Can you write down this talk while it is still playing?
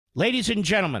Ladies and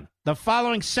gentlemen, the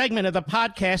following segment of the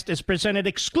podcast is presented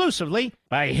exclusively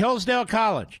by Hillsdale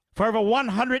College. For over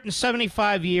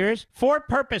 175 years, four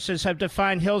purposes have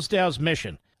defined Hillsdale's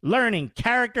mission: learning,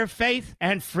 character, faith,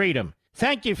 and freedom.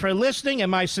 Thank you for listening, and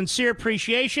my sincere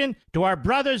appreciation to our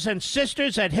brothers and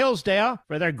sisters at Hillsdale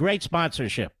for their great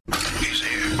sponsorship. He's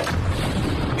here.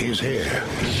 He's here.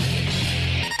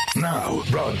 Now,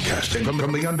 broadcasting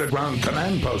from the underground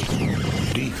command post,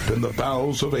 deep in the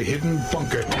bowels of a hidden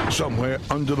bunker, somewhere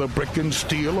under the brick and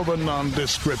steel of a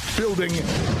nondescript building,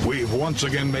 we've once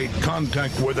again made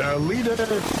contact with our leader,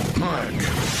 Mark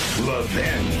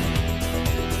Levin.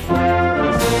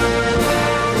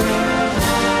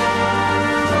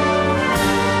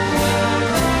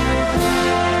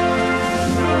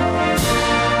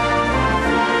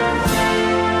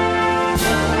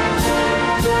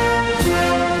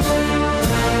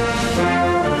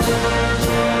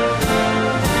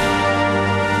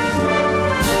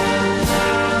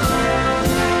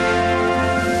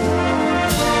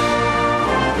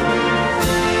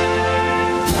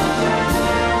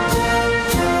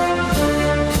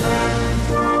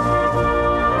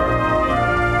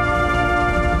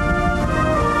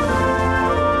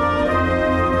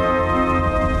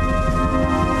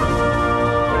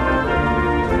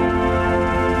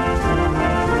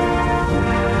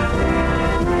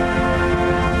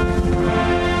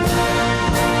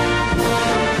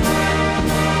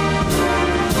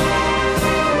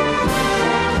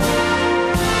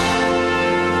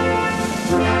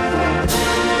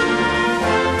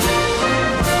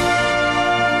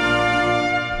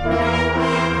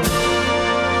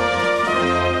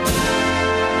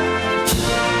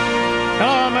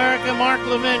 Mark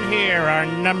Levin here. Our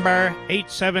number,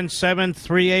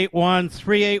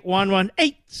 877-381-3811,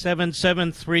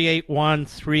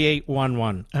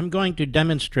 877-381-3811. I'm going to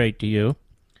demonstrate to you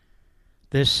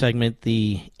this segment,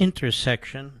 the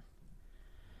intersection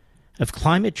of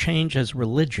climate change as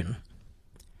religion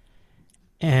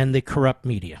and the corrupt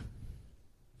media.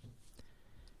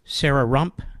 Sarah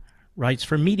Rump writes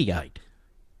for Mediaite.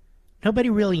 Nobody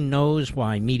really knows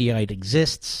why Mediaite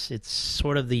exists. It's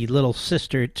sort of the little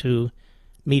sister to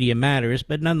Media Matters,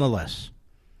 but nonetheless.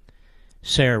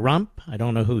 Sarah Rump, I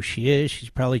don't know who she is. She's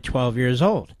probably 12 years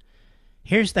old.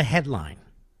 Here's the headline,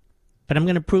 but I'm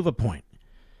going to prove a point.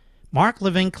 Mark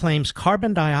Levin claims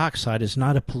carbon dioxide is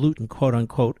not a pollutant,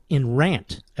 quote-unquote, in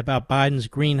rant about Biden's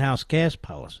greenhouse gas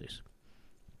policies.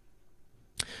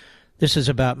 This is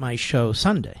about my show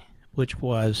Sunday, which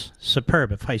was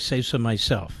superb, if I say so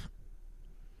myself.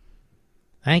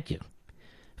 Thank you.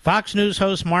 Fox News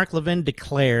host Mark Levin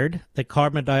declared that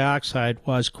carbon dioxide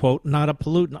was, quote, not a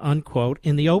pollutant, unquote,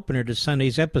 in the opener to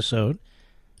Sunday's episode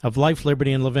of Life,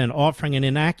 Liberty, and Levin, offering an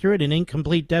inaccurate and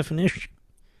incomplete definition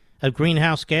of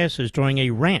greenhouse gases during a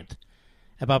rant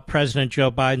about President Joe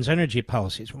Biden's energy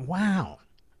policies. Wow.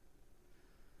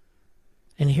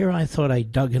 And here I thought I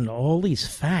dug into all these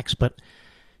facts, but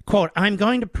quote, I'm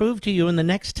going to prove to you in the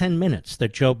next 10 minutes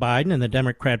that Joe Biden and the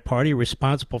Democrat Party are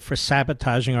responsible for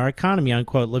sabotaging our economy,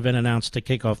 unquote, Levin announced to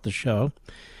kick off the show.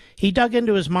 He dug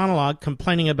into his monologue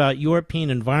complaining about European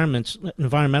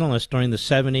environmentalists during the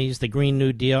 70s, the Green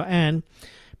New Deal, and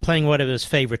playing one of his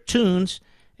favorite tunes,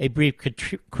 a brief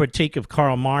critique of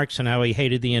Karl Marx and how he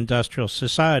hated the industrial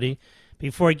society,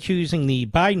 before accusing the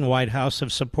Biden White House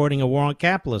of supporting a war on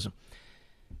capitalism.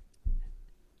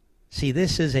 See,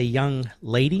 this is a young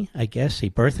lady, I guess, a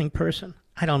birthing person.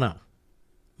 I don't know.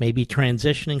 Maybe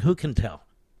transitioning. Who can tell?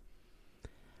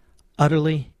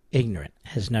 Utterly ignorant.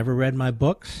 Has never read my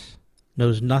books.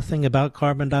 Knows nothing about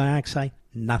carbon dioxide.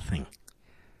 Nothing.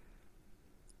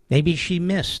 Maybe she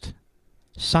missed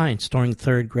science during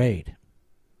third grade.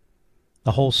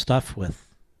 The whole stuff with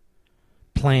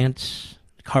plants,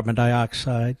 carbon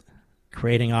dioxide,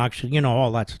 creating oxygen,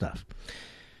 all that stuff.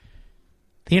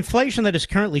 The inflation that is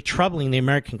currently troubling the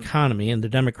American economy and the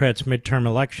Democrats' midterm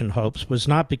election hopes was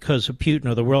not because of Putin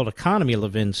or the world economy,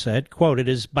 Levin said. Quote, it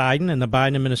is Biden and the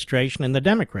Biden administration and the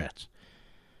Democrats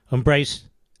who embrace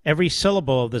every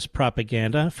syllable of this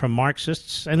propaganda from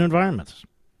Marxists and environmentalists.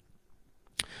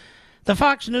 The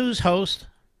Fox News host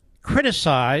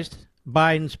criticized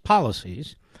Biden's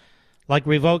policies, like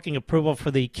revoking approval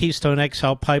for the Keystone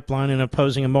XL pipeline and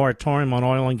imposing a moratorium on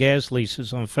oil and gas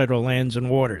leases on federal lands and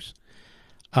waters.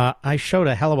 I showed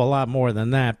a hell of a lot more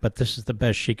than that, but this is the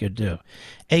best she could do.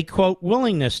 A, quote,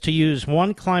 willingness to use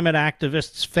one climate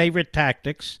activist's favorite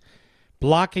tactics,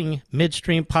 blocking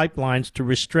midstream pipelines to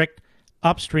restrict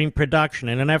upstream production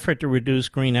in an effort to reduce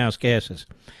greenhouse gases.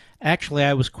 Actually,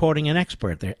 I was quoting an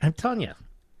expert there. I'm telling you,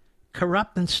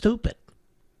 corrupt and stupid.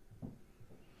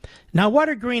 Now, what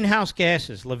are greenhouse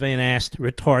gases? Levin asked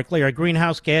rhetorically. Are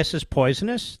greenhouse gases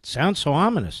poisonous? It sounds so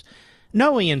ominous.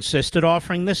 No, he insisted,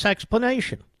 offering this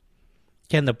explanation.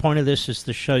 Again, the point of this is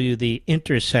to show you the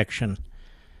intersection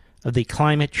of the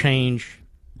climate change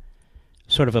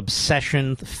sort of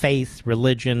obsession, faith,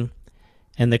 religion,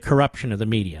 and the corruption of the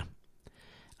media.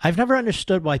 I've never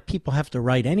understood why people have to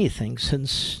write anything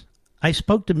since I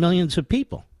spoke to millions of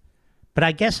people. But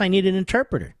I guess I need an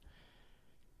interpreter.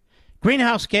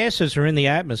 Greenhouse gases are in the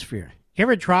atmosphere. You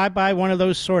ever drive by one of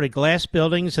those sort of glass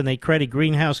buildings and they create a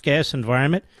greenhouse gas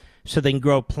environment so they can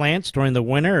grow plants during the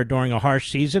winter or during a harsh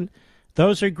season?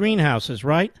 Those are greenhouses,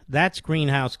 right? That's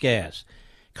greenhouse gas.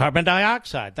 Carbon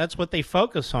dioxide, that's what they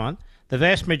focus on. The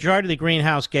vast majority of the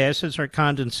greenhouse gases are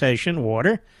condensation,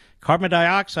 water. Carbon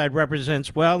dioxide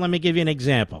represents, well, let me give you an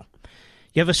example.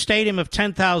 You have a stadium of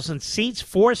 10,000 seats,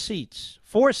 4 seats,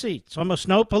 almost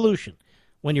no pollution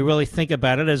when you really think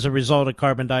about it as a result of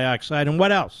carbon dioxide. And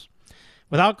what else?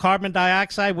 Without carbon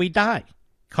dioxide, we die.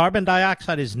 Carbon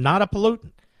dioxide is not a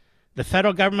pollutant. The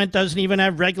federal government doesn't even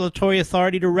have regulatory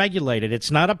authority to regulate it.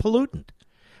 It's not a pollutant.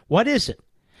 What is it?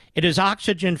 It is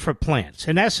oxygen for plants.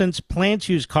 In essence, plants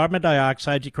use carbon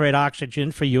dioxide to create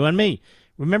oxygen for you and me.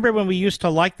 Remember when we used to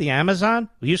like the Amazon?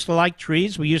 We used to like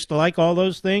trees. We used to like all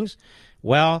those things.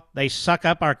 Well, they suck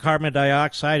up our carbon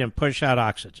dioxide and push out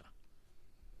oxygen.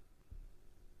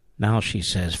 Now, she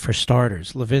says, for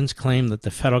starters, Levin's claim that the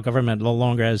federal government no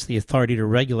longer has the authority to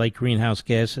regulate greenhouse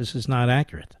gases is not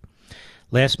accurate.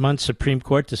 Last month's Supreme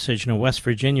Court decision in West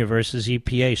Virginia versus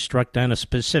EPA struck down a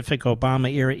specific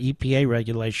Obama-era EPA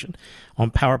regulation on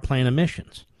power plant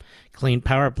emissions, Clean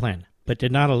Power Plan, but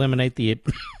did not eliminate the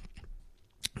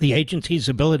agency's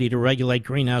ability to regulate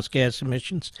greenhouse gas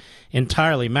emissions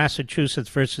entirely. Massachusetts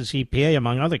versus EPA,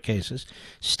 among other cases,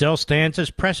 still stands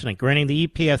as precedent, granting the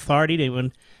EPA authority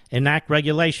to enact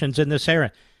regulations in this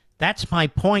area. That's my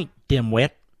point, dimwit.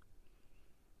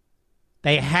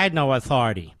 They had no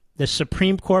authority. The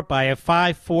Supreme Court, by a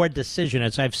 5-4 decision,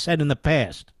 as I've said in the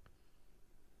past,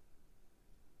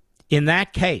 in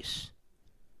that case,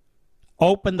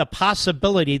 opened the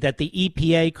possibility that the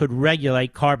EPA could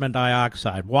regulate carbon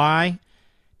dioxide. Why?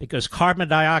 Because carbon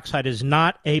dioxide is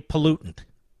not a pollutant.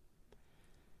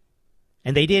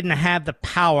 And they didn't have the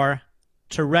power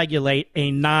to regulate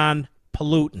a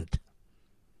non-pollutant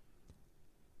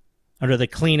under the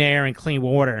Clean Air and Clean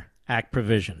Water Act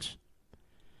provisions.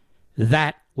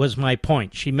 That was my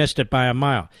point. She missed it by a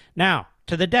mile. Now,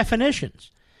 to the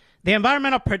definitions. The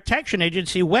Environmental Protection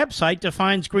Agency website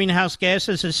defines greenhouse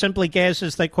gases as simply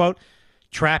gases that, quote,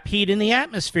 trap heat in the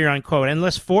atmosphere, unquote, and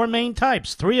lists 4 main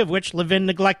types, 3 of which Levin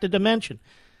neglected to mention.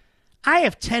 I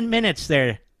have 10 minutes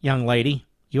there, young lady.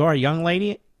 You are a young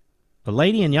lady? A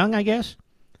lady and young, I guess?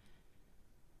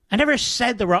 I never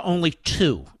said there were only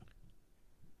 2.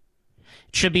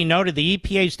 It should be noted the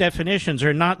EPA's definitions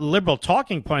are not liberal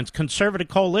talking points. Conservative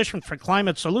Coalition for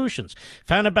Climate Solutions,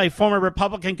 founded by former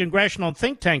Republican congressional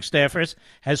think tank staffers,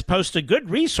 has posted a good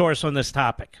resource on this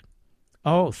topic.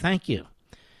 Oh, thank you.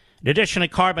 In addition to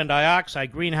carbon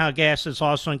dioxide, greenhouse gases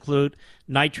also include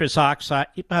nitrous oxide.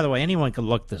 By the way, anyone can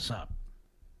look this up.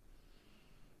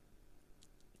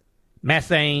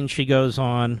 Methane, she goes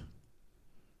on.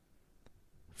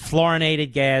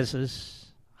 Fluorinated gases.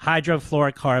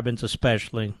 Hydrofluorocarbons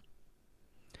especially.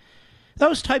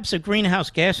 Those types of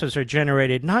greenhouse gases are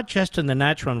generated not just in the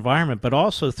natural environment, but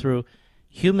also through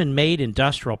human-made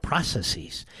industrial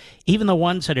processes. Even the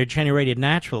ones that are generated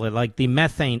naturally, like the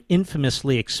methane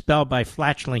infamously expelled by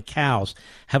flatulent cows,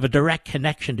 have a direct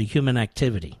connection to human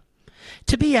activity.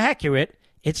 To be accurate,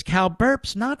 it's cow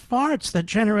burps, not farts, that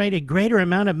generate a greater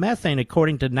amount of methane,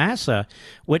 according to NASA,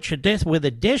 which with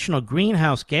additional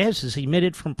greenhouse gases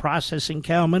emitted from processing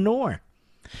cow manure.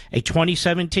 A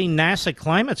 2017 NASA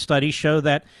climate study showed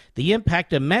that the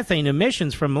impact of methane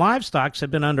emissions from livestock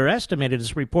have been underestimated,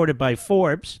 as reported by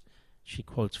Forbes. She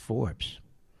quotes Forbes.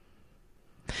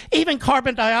 Even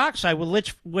carbon dioxide,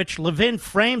 which Levin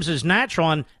frames as natural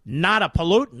and not a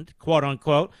pollutant, quote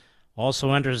unquote,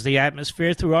 also enters the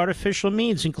atmosphere through artificial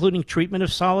means, including treatment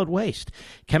of solid waste,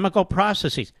 chemical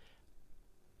processes.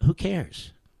 Who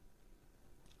cares?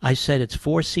 I said it's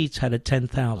 4 seats out of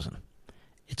 10,000.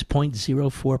 It's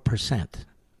 0.04%,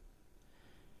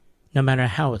 no matter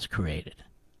how it's created.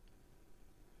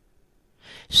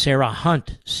 Sarah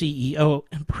Hunt, CEO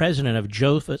and president of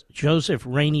Joseph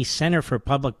Rainey Center for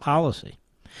Public Policy,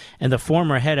 and the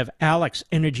former head of Alex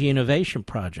Energy Innovation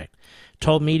Project,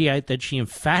 told Mediaite that she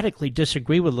emphatically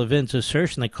disagreed with Levin's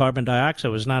assertion that carbon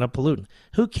dioxide was not a pollutant.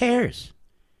 Who cares?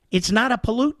 It's not a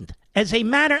pollutant. As a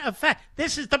matter of fact,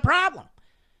 this is the problem.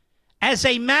 As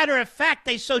a matter of fact,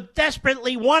 they so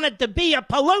desperately wanted to be a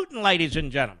pollutant, ladies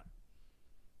and gentlemen.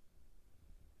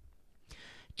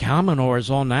 Cow manure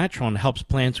is all natural and helps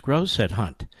plants grow, said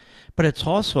Hunt. But it's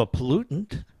also a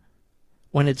pollutant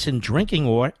when it's in drinking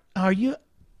water.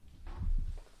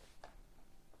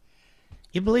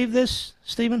 You believe this,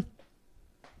 Stephen?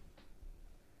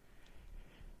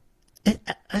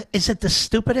 Is it the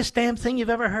stupidest damn thing you've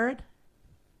ever heard?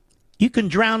 You can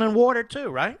drown in water too,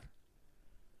 right?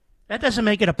 That doesn't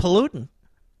make it a pollutant.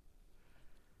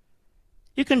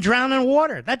 You can drown in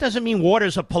water. That doesn't mean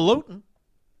water's a pollutant.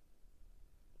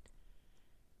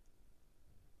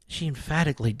 She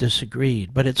emphatically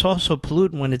disagreed, but it's also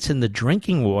pollutant when it's in the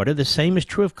drinking water. The same is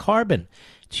true of carbon.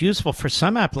 It's useful for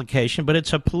some application, but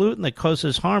it's a pollutant that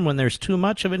causes harm when there's too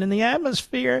much of it in the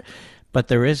atmosphere, but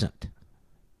there isn't.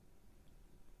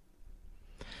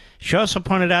 She also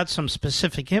pointed out some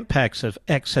specific impacts of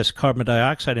excess carbon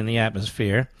dioxide in the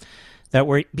atmosphere that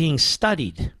were being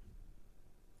studied.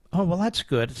 Oh, well, that's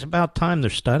good. It's about time they're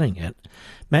studying it.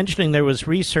 Mentioning there was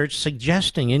research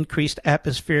suggesting increased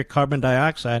atmospheric carbon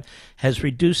dioxide has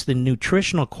reduced the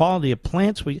nutritional quality of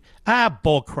plants.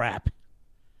 Bull crap.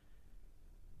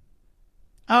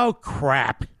 Oh,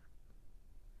 crap.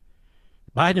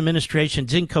 Biden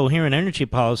administration's incoherent energy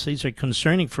policies are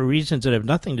concerning for reasons that have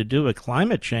nothing to do with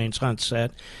climate change, Hunt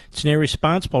said. It's an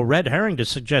irresponsible red herring to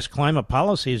suggest climate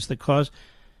policy is the cause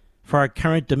for our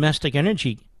current domestic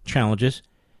energy challenges.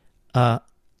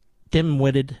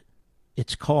 Dim-witted.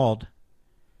 It's called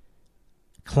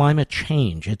climate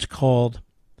change. It's called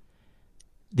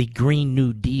the Green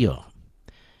New Deal.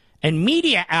 And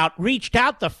media reached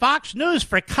out to Fox News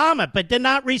for comment, but did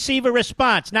not receive a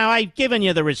response. Now, I've given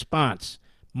you the response,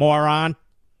 moron.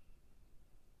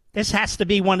 This has to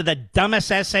be one of the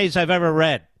dumbest essays I've ever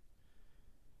read.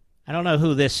 I don't know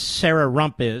who this Sarah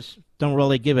Rump is. Don't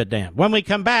really give a damn. When we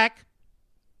come back,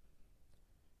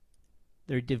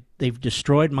 they've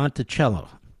destroyed Monticello,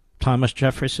 Thomas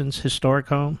Jefferson's historic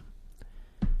home.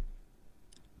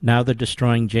 Now they're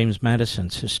destroying James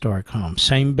Madison's historic home.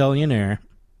 Same billionaire.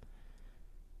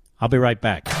 I'll be right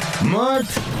back. Mark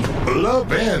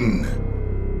Levin.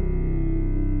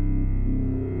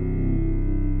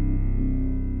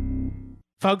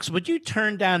 Folks, would you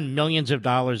turn down millions of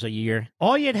dollars a year?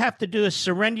 All you'd have to do is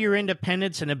surrender your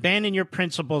independence and abandon your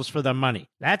principles for the money.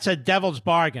 That's a devil's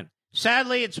bargain.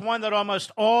 Sadly, it's one that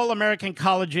almost all American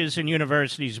colleges and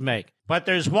universities make. But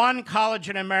there's one college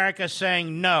in America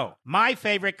saying no. My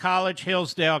favorite college,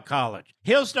 Hillsdale College.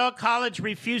 Hillsdale College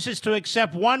refuses to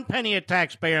accept 1 penny of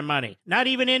taxpayer money, not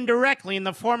even indirectly in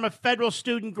the form of federal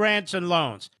student grants and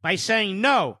loans. By saying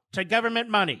no to government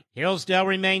money, Hillsdale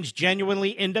remains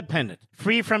genuinely independent,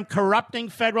 free from corrupting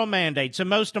federal mandates, and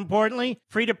most importantly,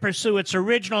 free to pursue its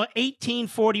original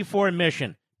 1844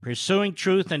 mission, pursuing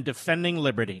truth and defending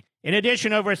liberty. In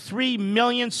addition, over 3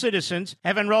 million citizens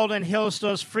have enrolled in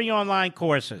Hillsdale's free online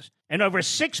courses, and over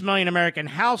 6 million American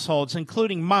households,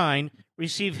 including mine,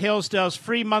 receive Hillsdale's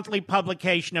free monthly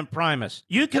publication Imprimis.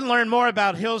 You can learn more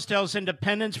about Hillsdale's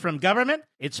independence from government,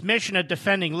 its mission of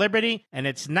defending liberty, and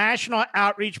its national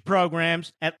outreach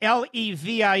programs at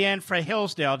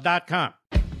levinforhillsdale.com.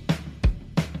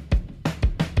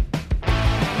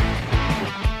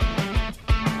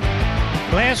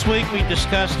 Last week we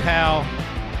discussed how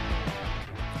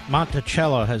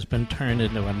Monticello has been turned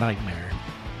into a nightmare,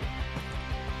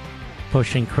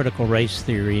 pushing critical race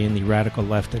theory and the radical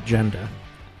left agenda,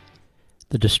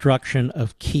 the destruction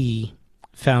of key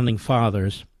founding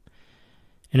fathers,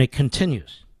 and it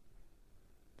continues.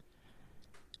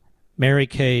 Mary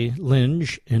Kay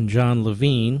Lynch and John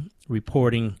Levine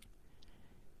reporting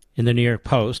in the New York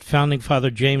Post, founding father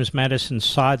James Madison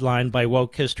sidelined by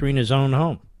woke history in his own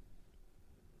home.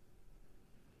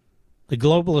 The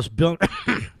globalist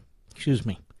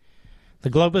the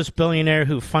globalist billionaire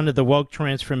who funded the woke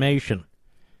transformation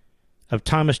of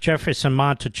Thomas Jefferson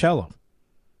Monticello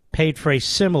paid for a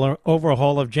similar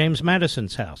overhaul of James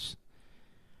Madison's house,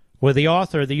 where the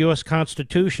author of the U.S.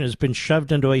 Constitution has been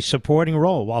shoved into a supporting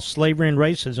role while slavery and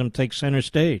racism take center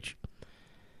stage.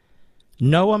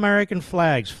 No American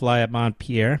flags fly at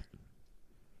Montpelier,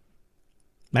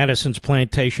 Madison's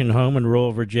plantation home in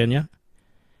rural Virginia,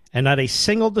 and not a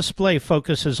single display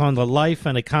focuses on the life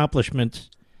and accomplishments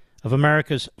of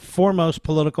America's foremost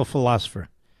political philosopher,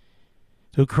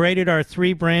 who created our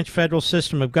three-branch federal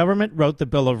system of government, wrote the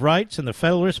Bill of Rights and the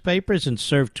Federalist Papers, and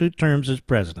served 2 terms as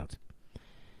president.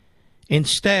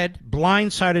 Instead,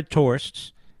 blindsided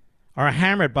tourists are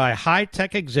hammered by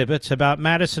high-tech exhibits about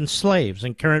Madison's slaves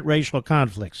and current racial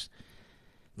conflicts,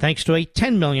 thanks to a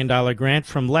 $10 million grant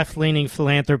from left-leaning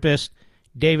philanthropist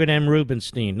David M.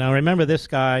 Rubenstein. Now, remember, this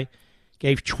guy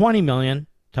gave $20 million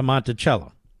to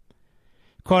Monticello.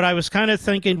 Quote, I was kind of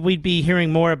thinking we'd be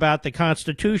hearing more about the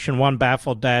Constitution, one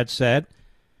baffled dad said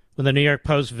when the New York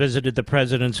Post visited the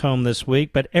president's home this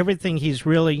week, but everything he's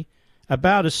really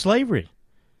about is slavery.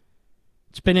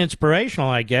 It's been inspirational,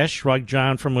 I guess, shrugged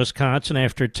John from Wisconsin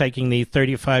after taking the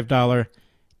 $35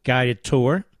 guided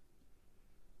tour.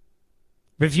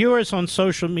 Reviewers on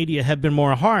social media have been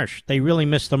more harsh. They really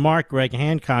missed the mark, Greg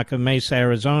Hancock of Mesa,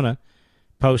 Arizona,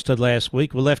 posted last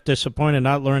week. We left disappointed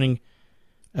not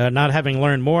having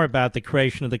learned more about the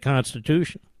creation of the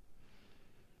Constitution.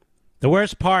 The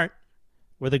worst part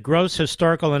were the gross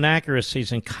historical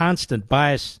inaccuracies and constant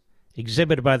bias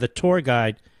exhibited by the tour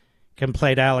guide,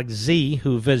 complained Alex Z.,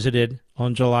 who visited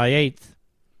on July 8th.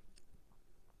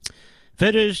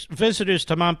 Visitors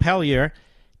to Montpelier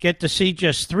get to see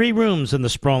just 3 rooms in the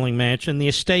sprawling mansion. The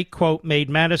estate, quote, made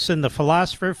Madison the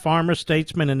philosopher, farmer,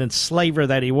 statesman, and enslaver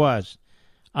that he was,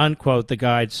 unquote, the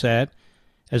guide said,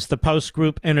 as the Post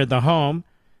group entered the home,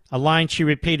 a line she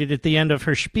repeated at the end of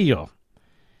her spiel.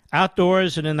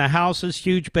 Outdoors and in the house's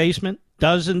huge basement,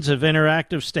 dozens of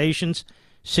interactive stations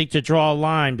seek to draw a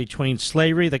line between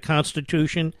slavery, the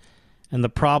Constitution, and the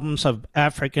problems of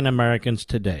African Americans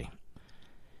today.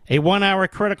 A 1-hour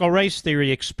critical race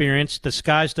theory experience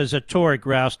disguised as a tour,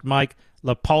 groused Mike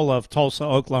LaPola of Tulsa,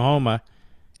 Oklahoma,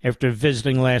 after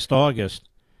visiting last August.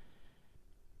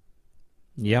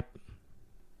 Yep.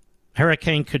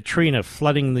 Hurricane Katrina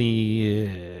flooding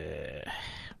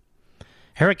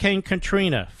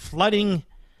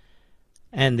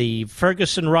and the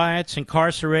Ferguson riots,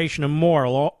 incarceration, and more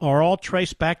are all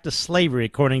traced back to slavery,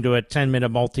 according to a 10-minute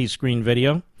multi-screen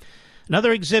video.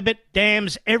 Another exhibit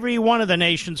damns every one of the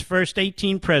nation's first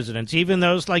 18 presidents, even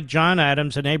those like John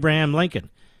Adams and Abraham Lincoln,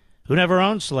 who never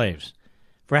owned slaves,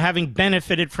 for having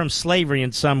benefited from slavery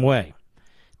in some way.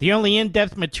 The only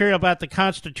in-depth material about the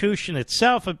Constitution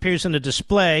itself appears in a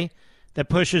display that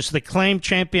pushes the claim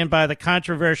championed by the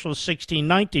controversial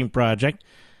 1619 Project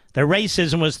that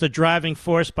racism was the driving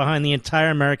force behind the entire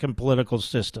American political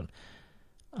system.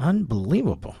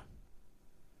 Unbelievable.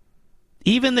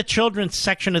 Even the children's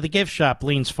section of the gift shop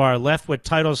leans far left with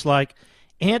titles like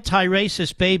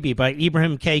Anti-Racist Baby by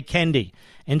Ibram K. Kendi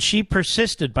and She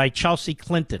Persisted by Chelsea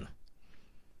Clinton.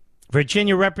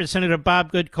 Virginia Representative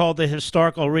Bob Good called the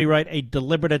historical rewrite a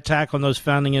deliberate attack on those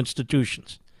founding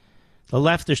institutions. The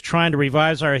left is trying to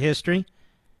revise our history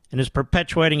and is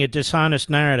perpetuating a dishonest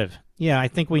narrative. Yeah, I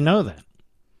think we know that.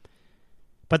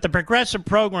 But the progressive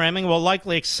programming will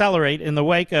likely accelerate in the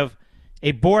wake of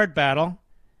a board battle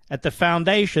at the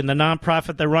foundation, the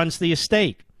nonprofit that runs the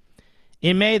estate.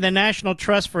 In May, the National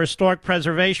Trust for Historic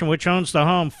Preservation, which owns the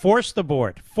home, forced the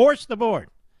board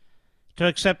to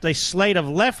accept a slate of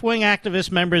left-wing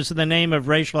activist members in the name of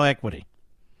racial equity.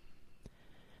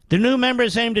 The new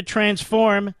members aim to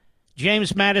transform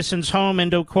James Madison's home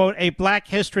into, quote, a black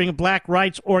history and black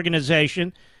rights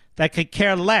organization that could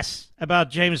care less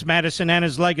about James Madison and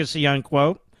his legacy,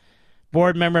 unquote.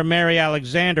 Board member Mary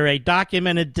Alexander, a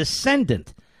documented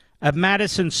descendant of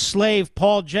Madison's slave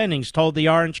Paul Jennings, told the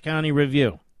Orange County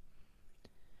Review.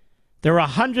 There are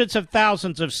hundreds of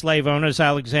thousands of slave owners,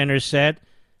 Alexander said,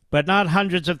 but not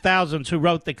hundreds of thousands who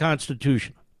wrote the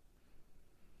Constitution.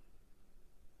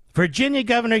 Virginia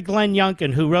Governor Glenn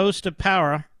Youngkin, who rose to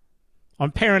power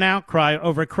on parent outcry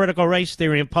over critical race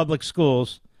theory in public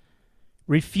schools,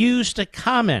 refused to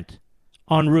comment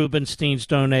on Rubenstein's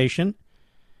donation,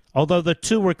 although the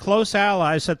two were close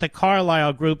allies at the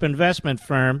Carlyle Group investment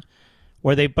firm,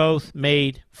 where they both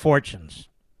made fortunes.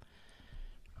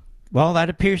 Well, that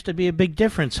appears to be a big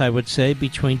difference, I would say,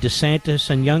 between DeSantis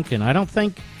and Youngkin. I don't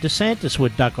think DeSantis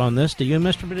would duck on this. Do you,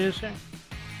 Mr. Producer?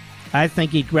 I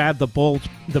think he'd grab the bull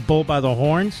by the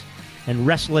horns and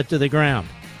wrestle it to the ground.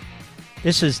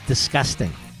 This is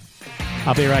disgusting.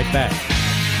 I'll be right back.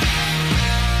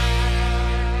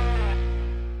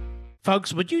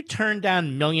 Folks, would you turn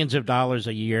down millions of dollars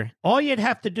a year? All you'd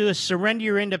have to do is surrender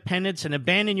your independence and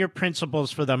abandon your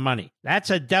principles for the money. That's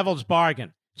a devil's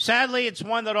bargain. Sadly, it's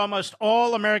one that almost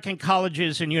all American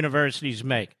colleges and universities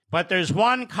make. But there's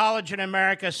one college in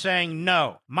America saying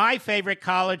no. My favorite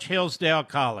college, Hillsdale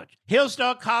College.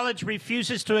 Hillsdale College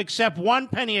refuses to accept 1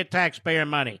 penny of taxpayer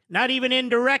money, not even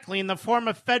indirectly in the form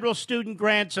of federal student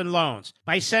grants and loans.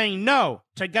 By saying no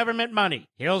to government money,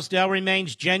 Hillsdale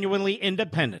remains genuinely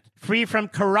independent, free from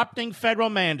corrupting federal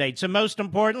mandates, and most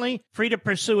importantly, free to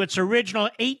pursue its original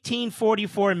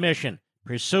 1844 mission,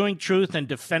 pursuing truth and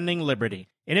defending liberty.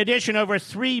 In addition, over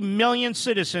 3 million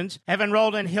citizens have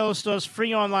enrolled in Hillsdale's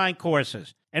free online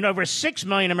courses. And over 6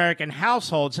 million American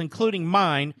households, including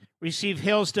mine, receive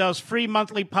Hillsdale's free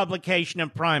monthly publication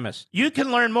Imprimis. You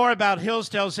can learn more about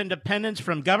Hillsdale's independence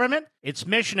from government, its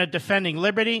mission of defending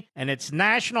liberty, and its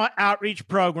national outreach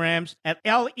programs at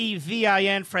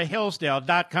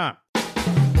levinforhillsdale.com.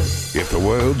 If the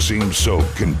world seems so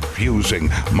confusing,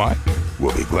 Mike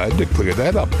will be glad to clear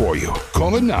that up for you.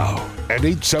 Call it now at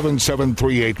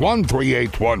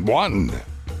 877-381-3811.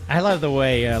 I love the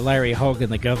way Larry Hogan,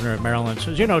 the governor of Maryland,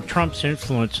 says, Trump's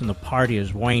influence in the party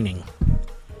is waning.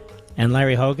 And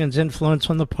Larry Hogan's influence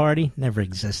on the party never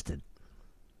existed.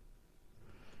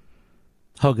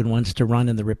 Hogan wants to run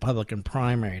in the Republican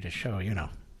primary to show,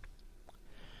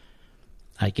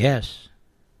 I guess.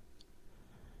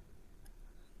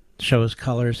 Show his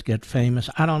colors, get famous.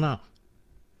 I don't know.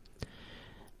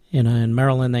 In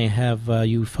Maryland, they have,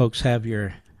 you folks have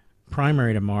your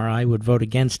primary tomorrow. I would vote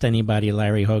against anybody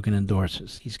Larry Hogan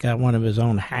endorses. He's got one of his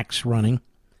own hacks running,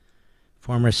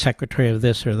 former secretary of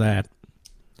this or that.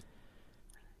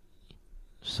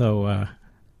 So,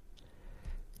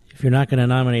 if you're not going to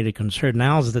nominate a conservative,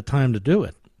 now's the time to do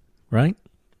it, right?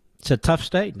 It's a tough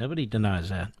state. Nobody denies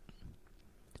that.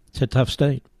 It's a tough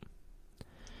state.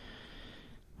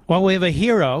 Well, we have a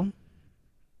hero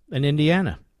in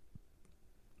Indiana.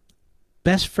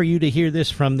 Best for you to hear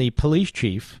this from the police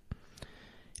chief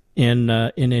in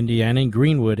Indiana, in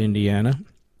Greenwood, Indiana,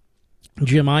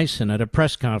 Jim Ison, at a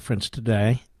press conference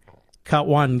today. Cut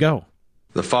one, go.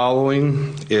 The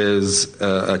following is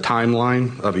a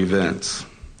timeline of events.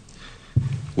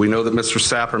 We know that Mr.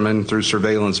 Sapperman, through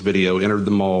surveillance video, entered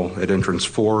the mall at entrance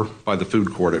 4 by the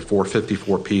food court at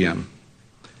 4:54 p.m.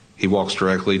 He walks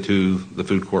directly to the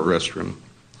food court restroom.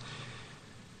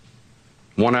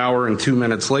 1 hour and 2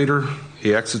 minutes later,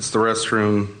 he exits the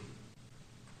restroom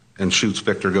and shoots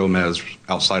Victor Gomez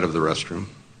outside of the restroom.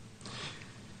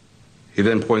 He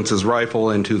then points his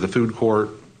rifle into the food court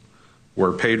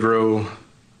where Pedro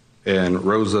and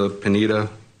Rosa Pineda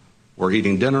were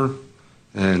eating dinner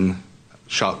and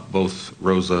shot both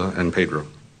Rosa and Pedro.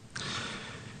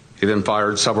 He then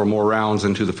fired several more rounds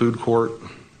into the food court,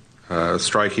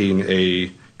 striking a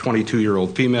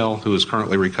 22-year-old female who is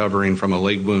currently recovering from a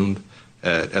leg wound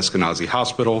at Eskenazi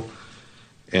Hospital,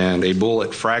 and a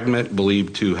bullet fragment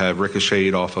believed to have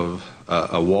ricocheted off of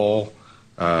a wall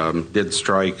did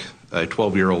strike a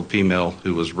 12-year-old female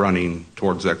who was running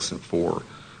towards exit 4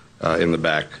 in the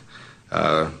back.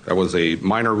 That was a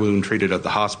minor wound treated at the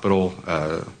hospital.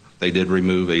 They did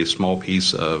remove a small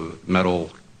piece of metal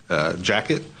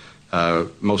jacket,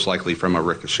 most likely from a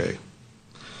ricochet.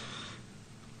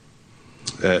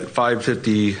 At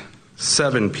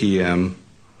 5:57 p.m.,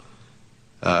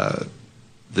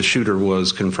 the shooter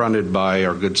was confronted by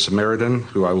our Good Samaritan,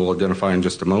 who I will identify in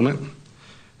just a moment.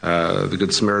 The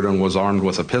Good Samaritan was armed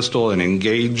with a pistol and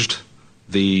engaged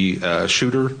the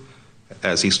shooter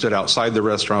as he stood outside the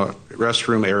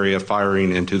restroom area,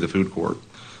 firing into the food court.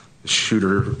 The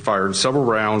shooter fired several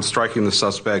rounds, striking the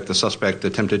suspect. The suspect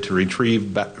attempted to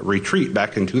retreat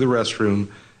back into the restroom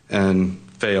and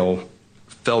fell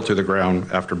to the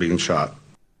ground after being shot.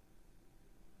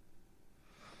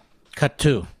 Cut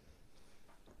 2.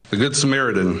 The Good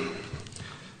Samaritan,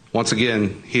 once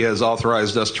again, he has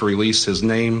authorized us to release his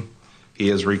name. He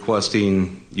is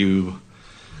requesting you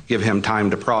give him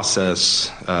time to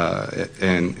process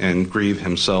and grieve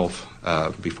himself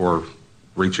before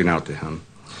reaching out to him.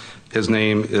 His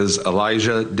name is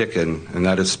Elijah Dicken, and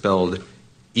that is spelled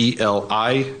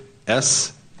Elisjsha,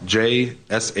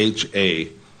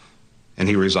 and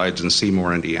he resides in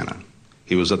Seymour, Indiana.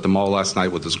 He was at the mall last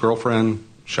night with his girlfriend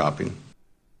shopping.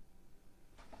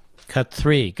 Cut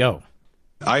 3, go.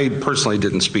 I personally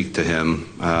didn't speak to him.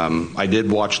 I did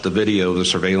watch the video, the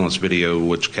surveillance video,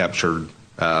 which captured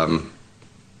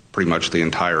pretty much the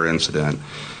entire incident.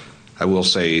 I will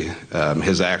say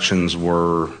his actions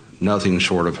were nothing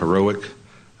short of heroic.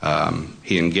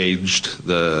 He engaged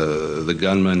the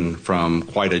gunman from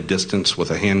quite a distance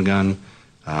with a handgun,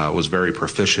 was very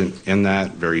proficient in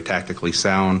that, very tactically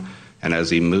sound, and as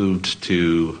he moved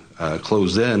to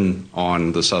close in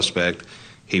on the suspect,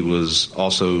 he was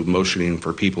also motioning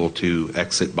for people to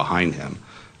exit behind him.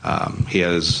 He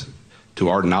has, to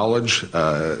our knowledge,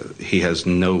 he has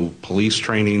no police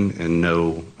training and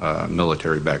no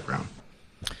military background.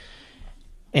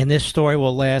 And this story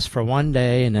will last for one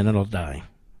day and then it'll die.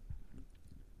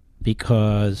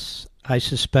 Because I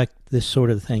suspect this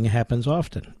sort of thing happens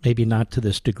often. Maybe not to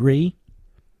this degree.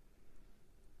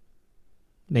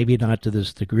 Maybe not to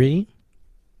this degree.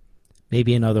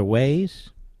 Maybe in other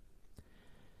ways.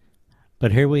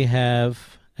 But here we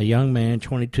have a young man,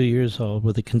 22 years old,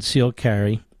 with a concealed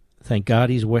carry. Thank God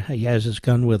he has his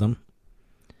gun with him.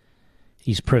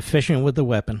 He's proficient with the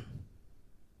weapon.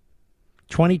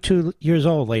 22 years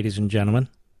old, ladies and gentlemen.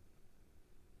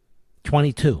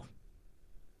 22.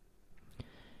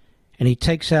 And he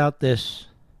takes out this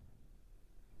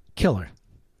killer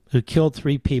who killed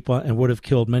 3 people and would have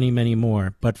killed many, many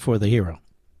more, but for the hero.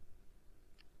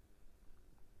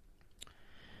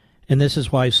 And this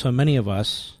is why so many of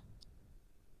us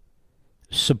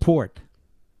support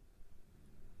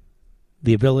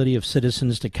the ability of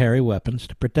citizens to carry weapons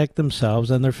to protect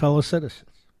themselves and their fellow citizens.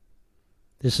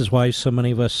 This is why so many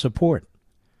of us support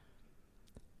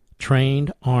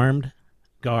trained, armed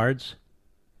guards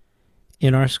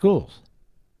in our schools.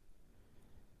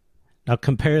 Now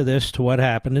compare this to what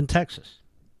happened in Texas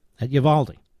at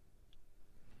Uvalde.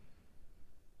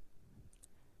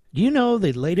 Do you know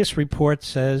the latest report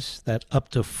says that up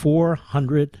to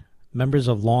 400 members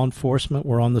of law enforcement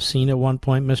were on the scene at one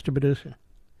point, Mr. Producer?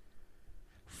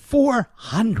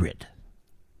 400.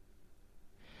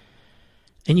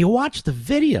 And you watch the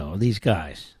video of these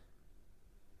guys.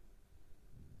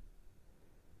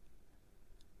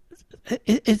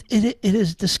 It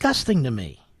is disgusting to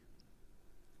me.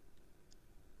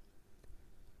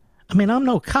 I mean, I'm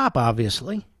no cop,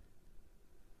 obviously.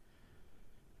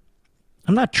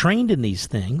 I'm not trained in these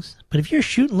things. But if you're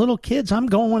shooting little kids, I'm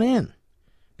going in.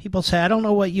 People say, I don't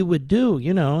know what you would do,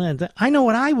 you know, and I know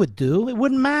what I would do. It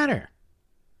wouldn't matter.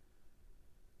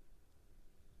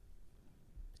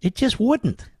 It just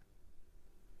wouldn't.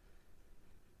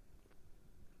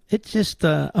 It's just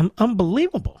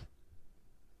unbelievable.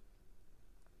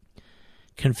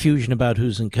 Confusion about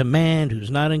who's in command,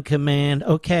 who's not in command.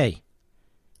 Okay.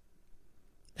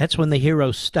 That's when the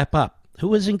heroes step up. Who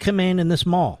was in command in this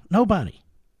mall? Nobody.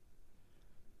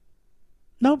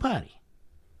 Nobody.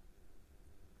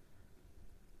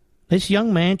 This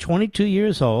young man, 22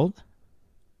 years old,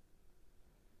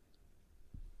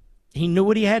 he knew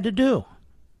what he had to do,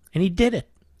 and he did it.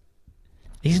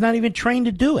 He's not even trained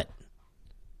to do it.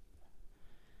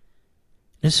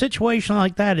 In a situation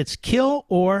like that, it's kill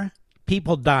or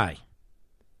people die.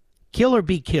 Kill or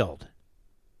be killed.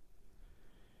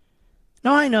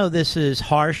 Now, I know this is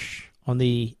harsh on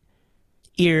the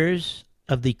ears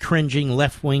of the cringing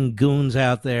left-wing goons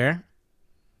out there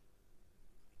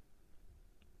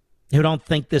who don't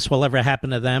think this will ever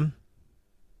happen to them.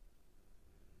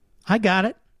 I got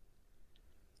it.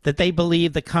 That they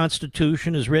believe the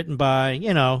Constitution is written by,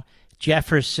 you know,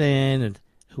 Jefferson, and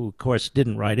who, of course,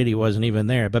 didn't write it. He wasn't even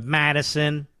there. But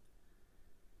Madison,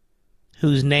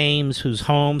 whose names, whose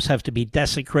homes have to be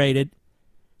desecrated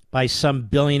by some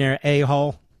billionaire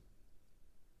a-hole.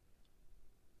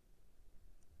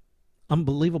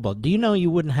 Unbelievable. Do you know you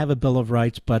wouldn't have a Bill of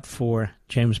Rights but for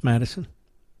James Madison?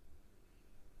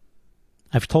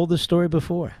 I've told this story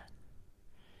before.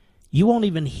 You won't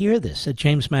even hear this at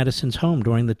James Madison's home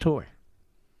during the tour.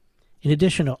 In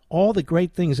addition to all the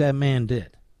great things that man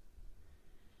did.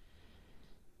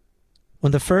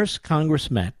 When the first Congress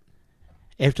met,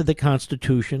 after the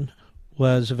Constitution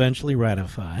was eventually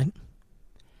ratified,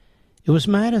 it was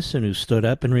Madison who stood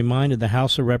up and reminded the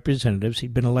House of Representatives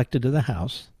he'd been elected to the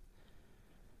House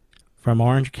from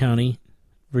Orange County,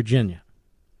 Virginia,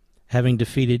 having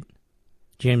defeated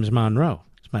James Monroe.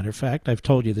 As a matter of fact, I've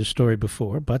told you this story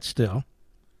before, but still.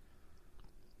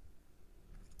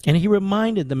 And he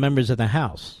reminded the members of the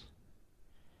House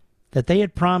that they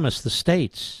had promised the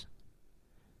states,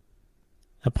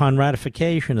 upon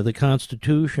ratification of the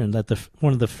Constitution, that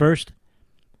one of the first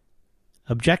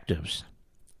objectives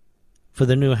for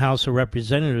the new House of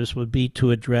Representatives would be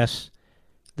to address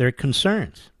their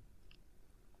concerns.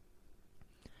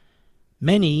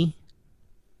 Many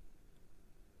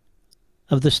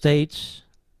of the states,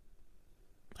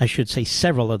 I should say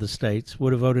several of the states,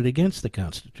 would have voted against the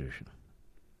Constitution,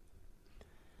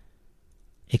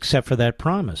 except for that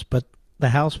promise. But the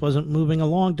House wasn't moving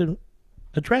along to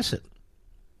address it.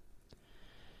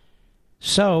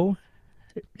 So,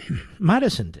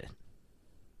 Madison did.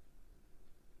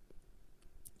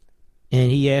 And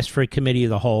he asked for a committee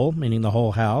of the whole, meaning the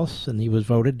whole House, and he was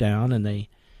voted down, and they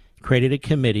created a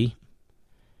committee,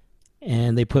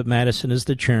 and they put Madison as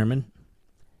the chairman,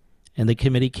 and the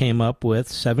committee came up with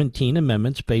 17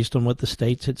 amendments based on what the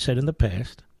states had said in the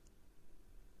past.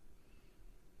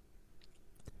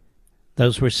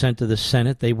 Those were sent to the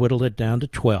Senate. They whittled it down to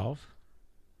 12,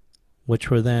 which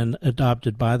were then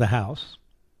adopted by the House.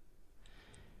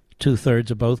 2/3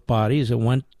 of both bodies, it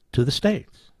went to the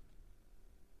states.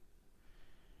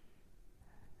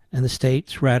 And the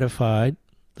states ratified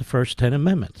the first 10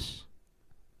 amendments.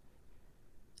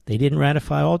 They didn't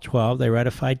ratify all 12, they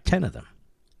ratified 10 of them.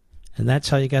 And that's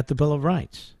how you got the Bill of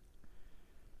Rights.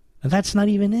 And that's not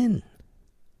even in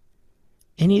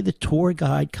any of the tour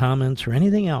guide comments or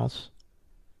anything else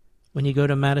when you go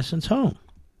to Madison's home.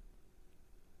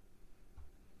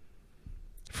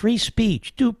 Free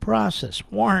speech, due process,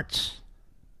 warrants,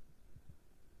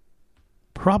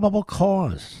 probable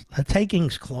cause, the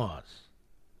takings clause,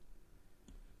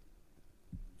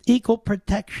 equal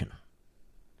protection,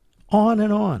 on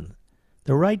and on,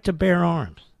 the right to bear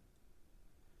arms.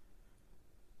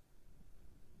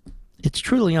 It's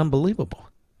truly unbelievable.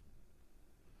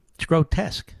 It's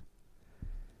grotesque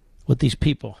what these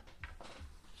people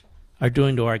are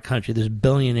doing to our country. This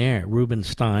billionaire,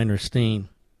 Rubenstein or Steen.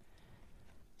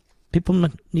 People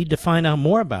need to find out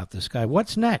more about this guy.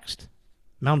 What's next?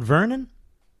 Mount Vernon?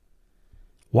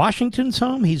 Washington's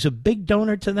home? He's a big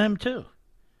donor to them, too.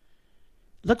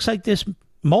 Looks like this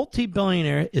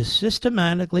multi-billionaire is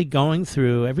systematically going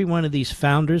through every one of these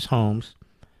founders' homes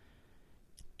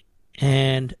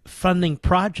and funding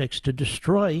projects to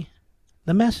destroy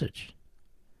the message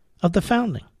of the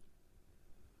founding,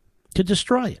 to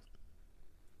destroy it.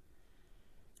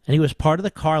 And he was part of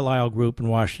the Carlyle Group in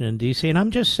Washington, D.C., and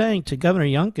I'm just saying to Governor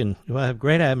Youngkin, who I have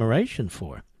great admiration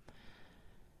for,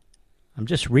 I'm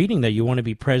just reading that you want to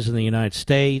be president of the United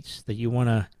States, that you want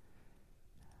to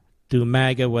do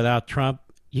MAGA without Trump.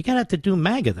 You're going to have to do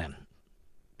MAGA then,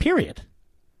 period.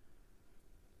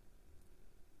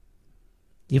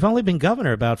 You've only been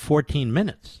governor about 14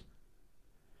 minutes.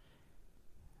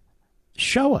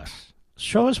 Show us.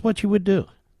 Show us what you would do.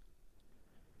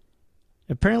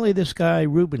 Apparently this guy,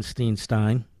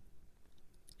 Rubenstein,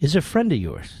 is a friend of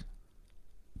yours.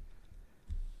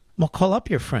 Well, call up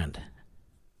your friend.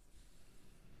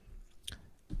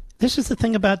 This is the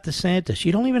thing about DeSantis.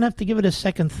 You don't even have to give it a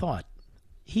second thought.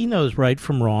 He knows right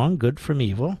from wrong, good from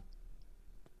evil.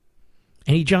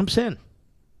 And he jumps in.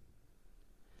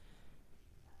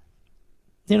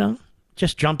 You know,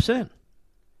 just jumps in.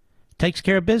 Takes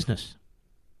care of business.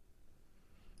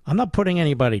 I'm not putting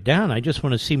anybody down. I just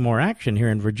want to see more action here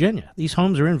in Virginia. These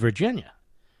homes are in Virginia.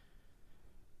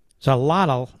 There's a lot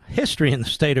of history in the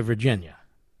state of Virginia.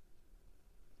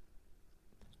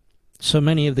 So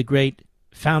many of the great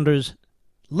founders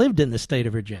lived in the state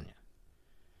of Virginia.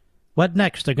 What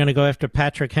next? They're going to go after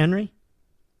Patrick Henry,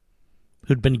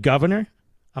 who'd been governor,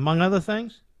 among other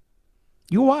things?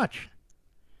 You watch.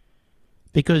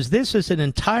 Because this is an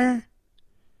entire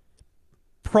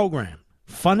program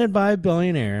funded by a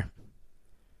billionaire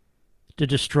to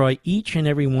destroy each and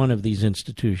every one of these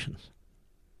institutions.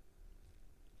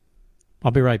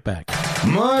 I'll be right back.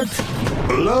 Mark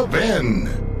Levin.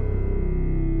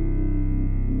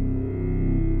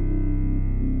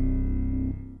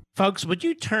 Folks, would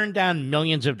you turn down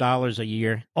millions of dollars a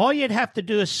year? All you'd have to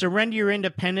do is surrender your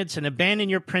independence and abandon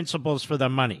your principles for the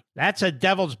money. That's a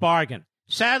devil's bargain.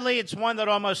 Sadly, it's one that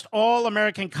almost all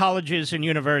American colleges and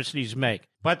universities make.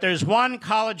 But there's one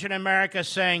college in America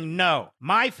saying no.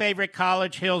 My favorite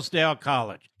college, Hillsdale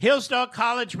College. Hillsdale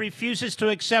College refuses to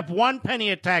accept 1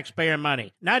 penny of taxpayer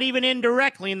money, not even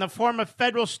indirectly in the form of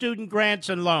federal student grants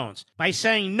and loans. By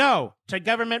saying no to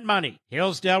government money,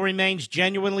 Hillsdale remains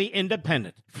genuinely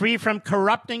independent, free from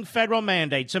corrupting federal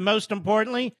mandates, and most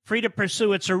importantly, free to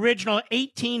pursue its original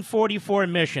 1844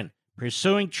 mission,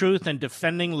 pursuing truth and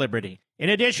defending liberty. In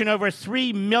addition, over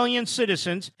 3 million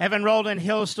citizens have enrolled in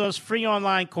Hillsdale's free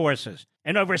online courses,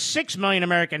 and over 6 million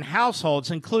American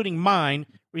households, including mine,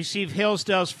 receive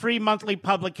Hillsdale's free monthly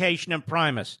publication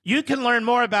Imprimis. You can learn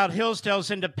more about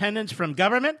Hillsdale's independence from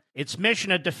government, its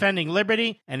mission of defending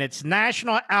liberty, and its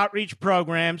national outreach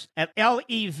programs at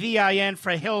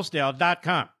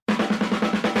levinforhillsdale.com.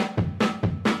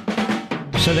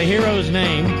 So the hero's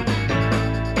name,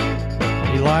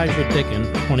 Elijah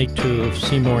Dicken, 22, of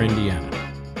Seymour, Indiana.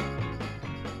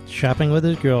 Shopping with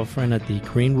his girlfriend at the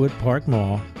Greenwood Park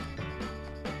Mall.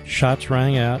 Shots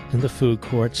rang out in the food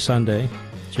court Sunday,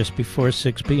 just before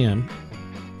 6 p.m.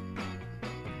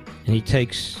 And he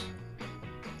takes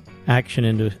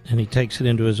it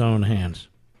into his own hands.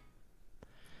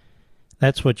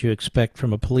 That's what you expect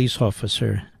from a police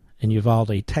officer in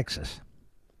Uvalde, Texas.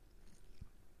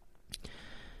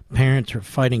 Parents are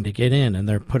fighting to get in, and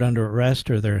they're put under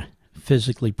arrest or they're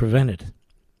physically prevented.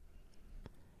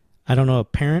 I don't know a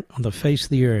parent on the face of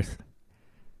the earth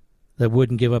that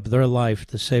wouldn't give up their life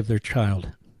to save their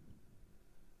child.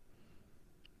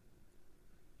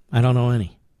 I don't know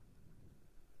any.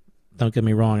 Don't get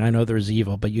me wrong, I know there's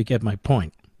evil, but you get my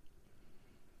point.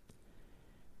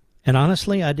 And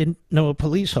honestly, I didn't know a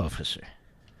police officer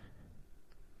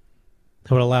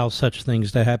that would allow such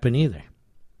things to happen either.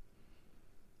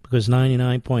 Because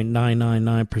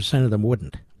 99.999% of them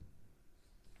wouldn't.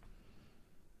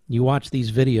 You watch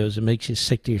these videos, it makes you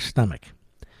sick to your stomach.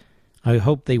 I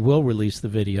hope they will release the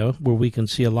video where we can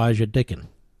see Elijah Dickin,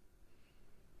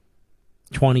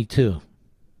 22.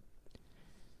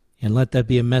 And let that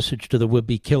be a message to the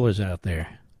would-be killers out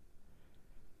there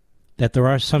that there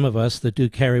are some of us that do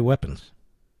carry weapons.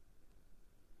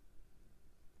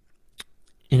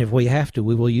 And if we have to,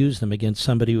 we will use them against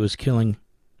somebody who is killing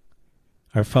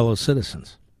our fellow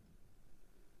citizens.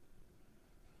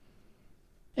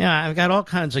 Yeah, I've got all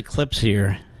kinds of clips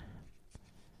here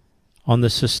on the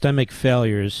systemic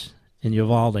failures in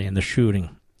Uvalde and the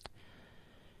shooting.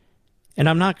 And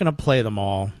I'm not going to play them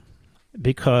all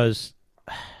because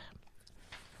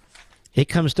it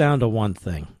comes down to one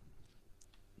thing.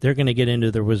 They're going to get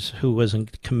into who was in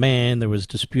command, there was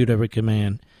dispute over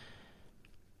command.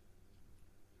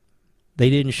 They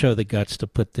didn't show the guts to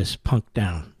put this punk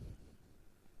down.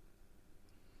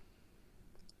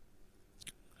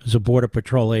 It was a Border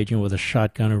Patrol agent with a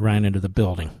shotgun who ran into the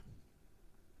building.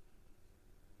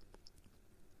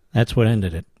 That's what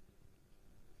ended it.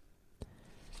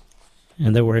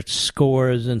 And there were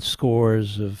scores and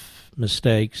scores of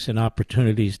mistakes and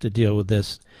opportunities to deal with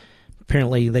this.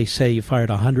 Apparently, they say you fired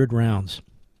 100 rounds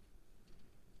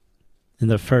in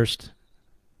the first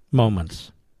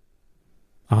moments.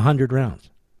 100 rounds.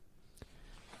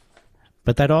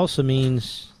 But that also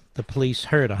means the police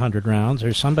heard 100 rounds,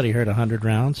 or somebody heard 100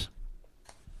 rounds,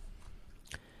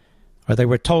 or they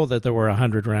were told that there were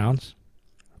 100 rounds.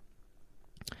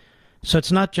 So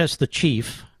it's not just the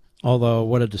chief, although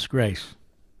what a disgrace.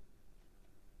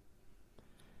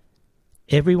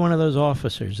 Every one of those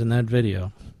officers in that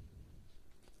video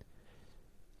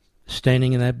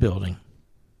standing in that building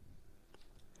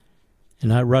and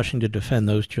not rushing to defend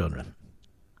those children.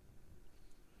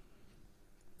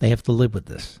 They have to live with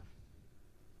this.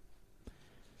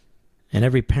 And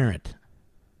every parent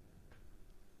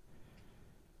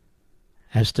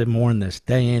has to mourn this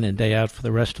day in and day out for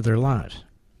the rest of their lives.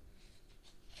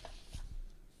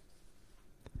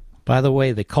 By the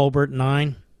way, the Colbert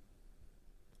 9,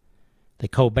 the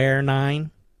Colbert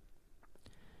 9,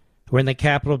 who were in the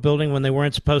Capitol building when they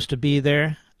weren't supposed to be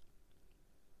there,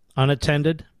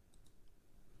 unattended.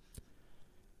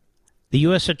 The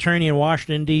U.S. Attorney in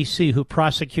Washington, D.C., who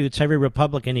prosecutes every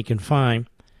Republican he can find,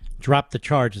 dropped the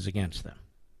charges against them.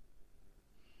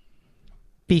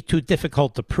 Be too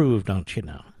difficult to prove, don't you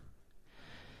know?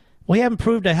 We haven't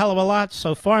proved a hell of a lot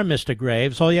so far, Mr.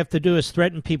 Graves. All you have to do is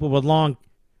threaten people with long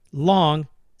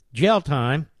jail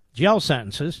time, jail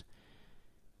sentences,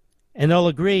 and they'll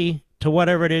agree to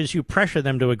whatever it is you pressure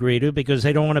them to agree to because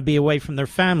they don't want to be away from their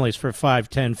families for 5,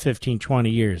 10, 15, 20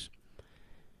 years.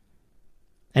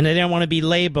 And they don't want to be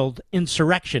labeled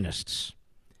insurrectionists.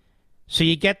 So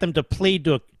you get them to plead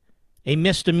to a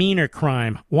misdemeanor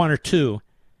crime, 1 or 2,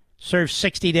 serve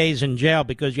 60 days in jail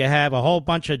because you have a whole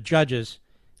bunch of judges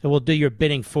that will do your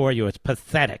bidding for you. It's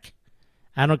pathetic.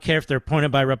 I don't care if they're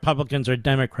appointed by Republicans or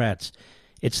Democrats.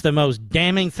 It's the most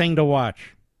damning thing to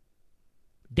watch.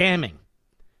 Damning.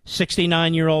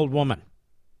 69-year-old woman.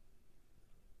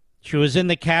 She was in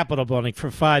the Capitol building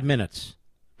for 5 minutes.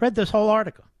 Read this whole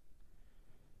article.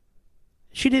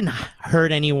 She didn't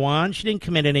hurt anyone. She didn't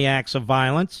commit any acts of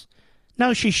violence.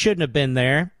 No, she shouldn't have been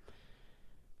there.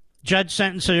 Judge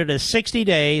sentenced her to 60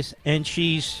 days, and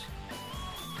she's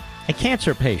a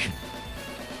cancer patient.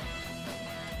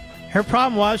 Her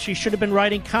problem was she should have been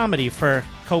writing comedy for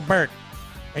Colbert,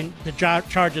 and the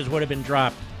charges would have been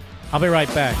dropped. I'll be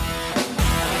right back.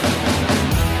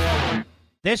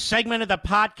 This segment of the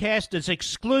podcast is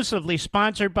exclusively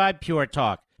sponsored by Pure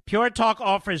Talk. Pure Talk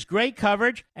offers great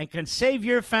coverage and can save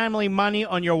your family money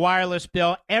on your wireless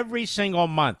bill every single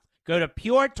month. Go to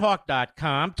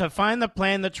puretalk.com to find the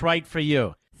plan that's right for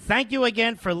you. Thank you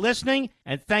again for listening,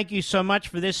 and thank you so much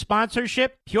for this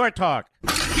sponsorship, Pure Talk.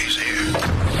 He's here.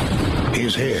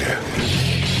 He's here.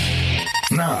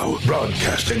 Now,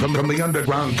 broadcasting from the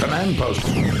underground command post,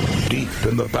 deep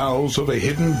in the bowels of a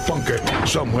hidden bunker,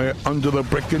 somewhere under the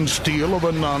brick and steel of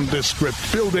a nondescript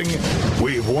building,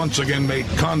 we've once again made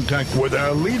contact with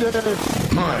our leader,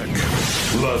 Mark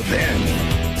Levin.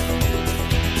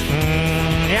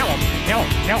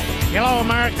 Hello,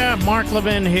 America. Mark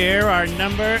Levin here. Our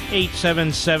number,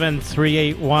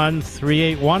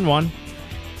 877-381-3811.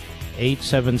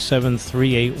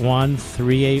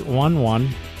 877-381-3811.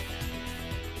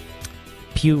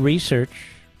 Pew Research,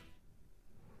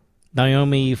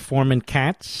 Naomi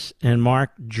Foreman-Katz, and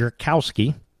Mark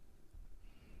Jerkowski,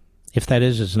 if that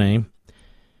is his name.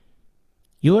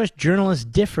 U.S. journalists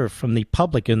differ from the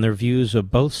public in their views of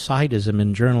both sidism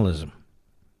in journalism.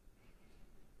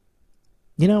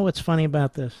 You know what's funny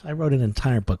about this? I wrote an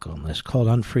entire book on this called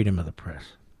Unfreedom of the Press.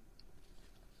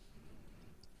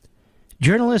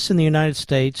 Journalists in the United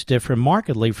States differ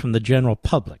markedly from the general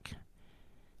public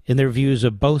in their views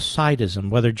of both sidism,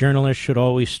 whether journalists should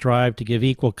always strive to give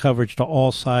equal coverage to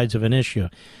all sides of an issue.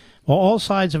 Well, all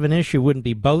sides of an issue wouldn't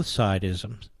be both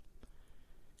sidisms.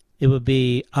 It would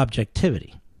be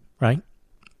objectivity, right?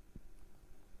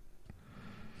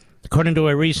 According to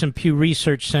a recent Pew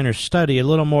Research Center study, a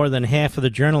little more than half of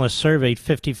the journalists surveyed,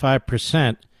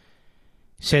 55%,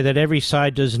 say that every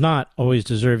side does not always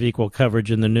deserve equal coverage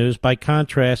in the news. By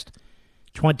contrast,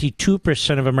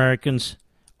 22% of Americans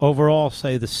overall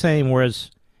say the same, whereas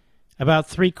about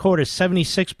three-quarters,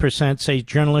 76%, say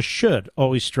journalists should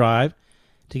always strive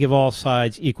to give all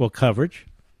sides equal coverage.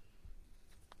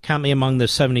 Count me among the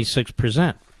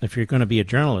 76% if you're going to be a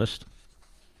journalist.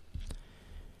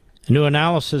 A new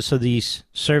analysis of these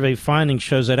survey findings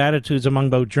shows that attitudes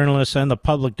among both journalists and the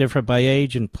public differ by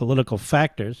age and political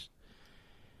factors.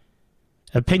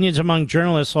 Opinions among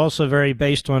journalists also vary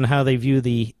based on how they view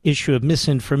the issue of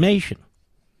misinformation,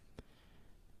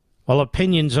 while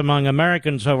opinions among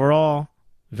Americans overall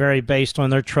vary based on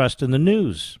their trust in the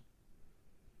news.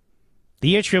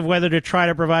 The issue of whether to try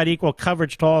to provide equal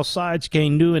coverage to all sides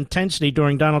gained new intensity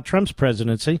during Donald Trump's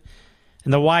presidency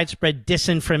and the widespread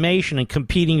disinformation and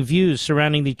competing views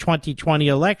surrounding the 2020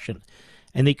 election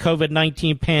and the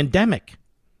COVID-19 pandemic,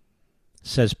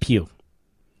 says Pew.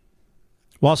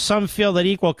 While some feel that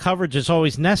equal coverage is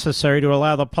always necessary to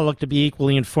allow the public to be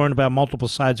equally informed about multiple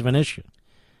sides of an issue,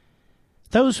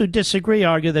 those who disagree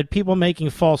argue that people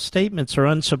making false statements or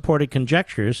unsupported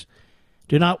conjectures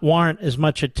do not warrant as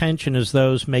much attention as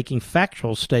those making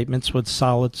factual statements with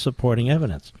solid supporting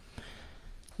evidence.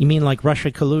 You mean like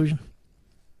Russia collusion?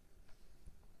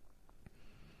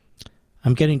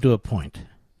 I'm getting to a point.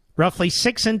 Roughly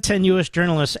 6 in 10 U.S.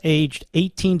 journalists aged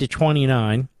 18 to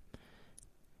 29,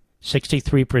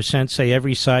 63% say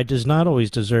every side does not always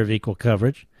deserve equal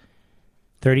coverage.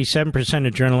 37%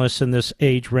 of journalists in this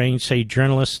age range say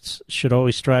journalists should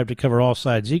always strive to cover all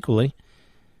sides equally,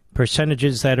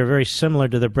 percentages that are very similar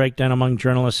to the breakdown among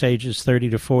journalists ages 30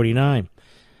 to 49.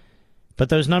 But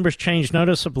those numbers change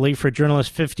noticeably for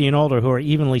journalists 50 and older who are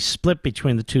evenly split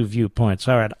between the two viewpoints.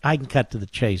 All right, I can cut to the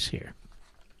chase here.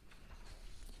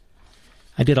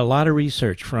 I did a lot of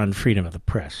research for On Freedom of the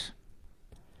Press.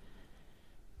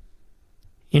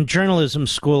 In journalism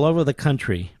school over the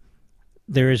country,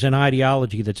 there is an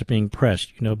ideology that's being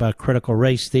pressed. You know about critical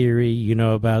race theory, you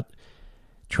know about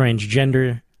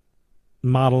transgender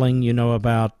modeling, you know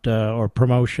about, or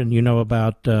promotion, you know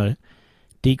about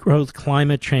degrowth,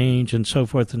 climate change, and so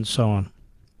forth and so on.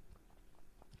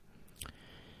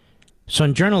 So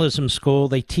in journalism school,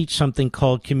 they teach something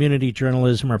called community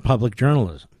journalism or public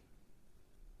journalism.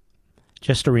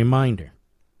 Just a reminder.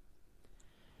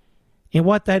 And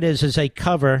what that is a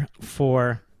cover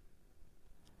for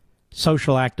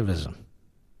social activism.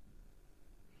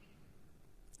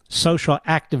 Social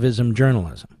activism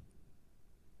journalism,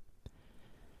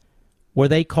 where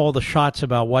they call the shots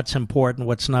about what's important,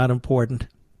 what's not important,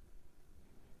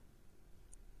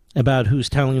 about who's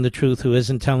telling the truth, who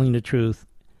isn't telling the truth.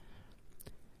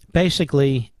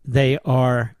 Basically, they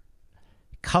are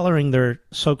coloring their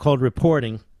so-called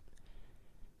reporting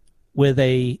with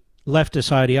a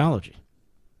leftist ideology.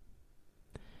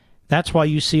 That's why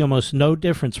you see almost no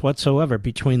difference whatsoever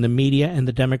between the media and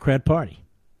the Democrat Party.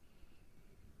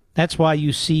 That's why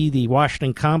you see the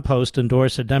Washington Compost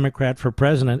endorse a Democrat for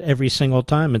president every single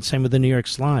time, and same with the New York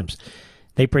Slimes.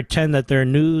 They pretend that their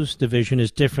news division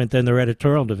is different than their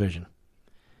editorial division.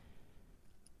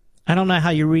 I don't know how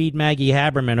you read Maggie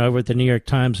Haberman over at the New York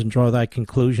Times and draw that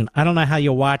conclusion. I don't know how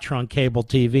you watch her on cable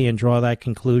TV and draw that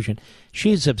conclusion.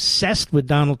 She's obsessed with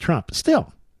Donald Trump.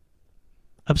 Still.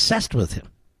 Obsessed with him.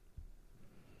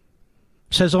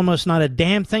 Says almost not a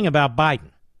damn thing about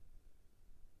Biden.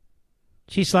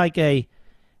 She's like a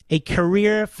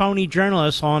career phony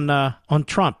journalist on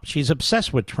Trump. She's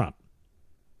obsessed with Trump.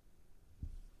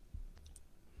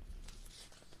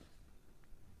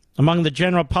 Among the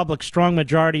general public, strong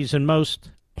majorities in most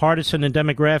partisan and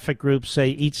demographic groups say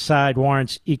each side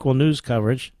warrants equal news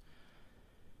coverage.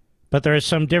 But there are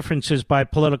some differences by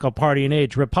political party and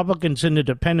age. Republicans and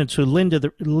independents who lean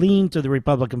to the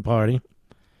Republican Party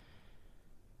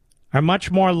are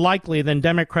much more likely than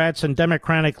Democrats and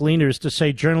Democratic leaners to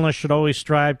say journalists should always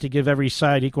strive to give every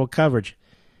side equal coverage.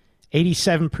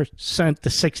 87% to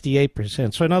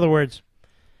 68%. So in other words,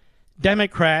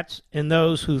 Democrats and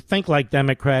those who think like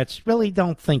Democrats really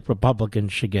don't think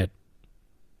Republicans should get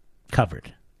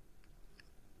covered.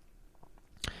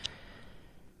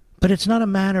 But it's not a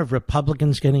matter of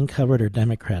Republicans getting covered or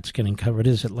Democrats getting covered,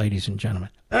 is it, ladies and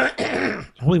gentlemen?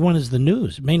 All we want is the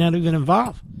news. It may not even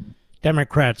involve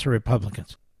Democrats or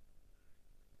Republicans.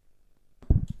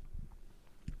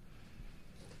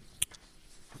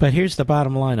 But here's the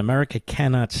bottom line. America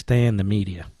cannot stand the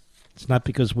media. It's not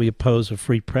because we oppose a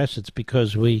free press. It's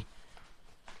because we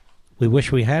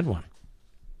wish we had one.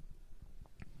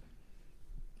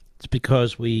 It's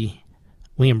because we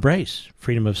embrace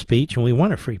freedom of speech and we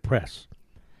want a free press.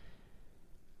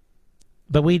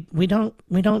 But we don't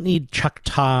need Chuck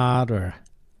Todd or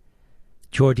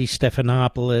Georgie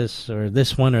Stephanopoulos or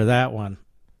this one or that one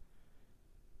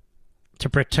to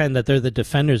pretend that they're the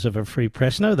defenders of a free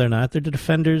press. No, they're not. They're the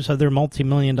defenders of their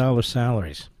multi-million-dollar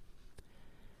salaries.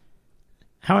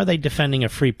 How are they defending a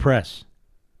free press?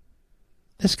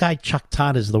 This guy Chuck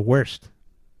Todd is the worst.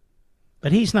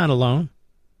 But he's not alone.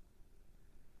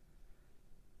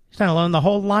 He's not alone. The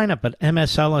whole lineup at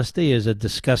MSLSD is a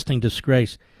disgusting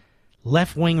disgrace.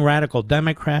 Left-wing radical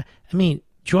Democrat. I mean,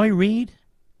 Joy Reid?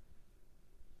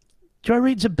 Joy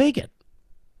Reid's a bigot.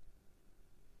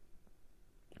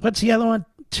 What's the other one?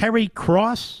 Terry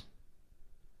Cross?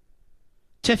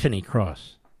 Tiffany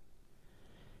Cross.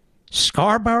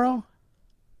 Scarborough?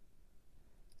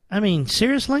 I mean,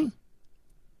 seriously?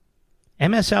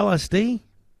 MSLSD?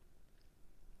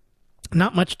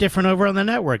 Not much different over on the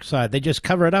network side. They just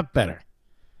cover it up better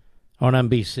on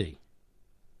NBC.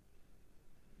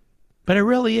 But it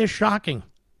really is shocking.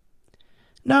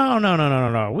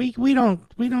 No. We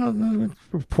don't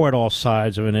report all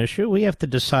sides of an issue. We have to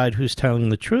decide who's telling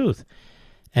the truth.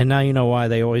 And now you know why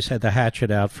they always had the hatchet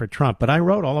out for Trump. But I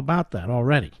wrote all about that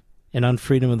already in On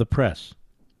Freedom of the Press.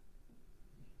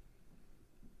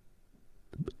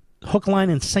 Hook, line,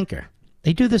 and sinker.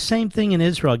 They do the same thing in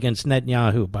Israel against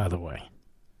Netanyahu, by the way.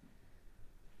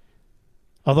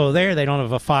 Although there they don't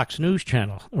have a Fox News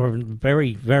channel or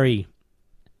very, very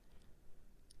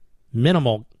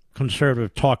minimal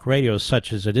conservative talk radio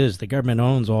such as it is. The government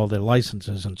owns all the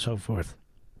licenses and so forth.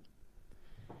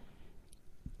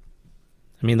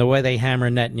 I mean, the way they hammer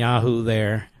Netanyahu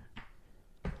there,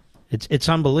 it's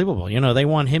unbelievable. You know, they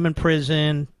want him in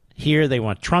prison. Here they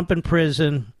want Trump in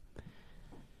prison.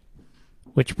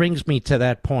 Which brings me to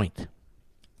that point.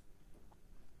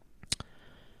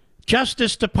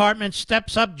 Justice Department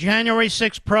steps up January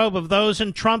 6th probe of those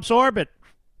in Trump's orbit.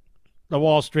 The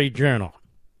Wall Street Journal.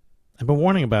 I've been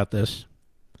warning about this.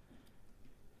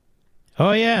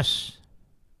 Oh, yes.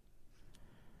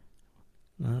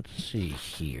 Let's see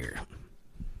here.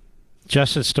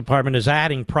 Justice Department is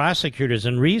adding prosecutors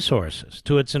and resources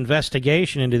to its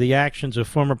investigation into the actions of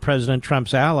former President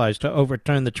Trump's allies to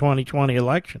overturn the 2020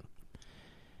 election.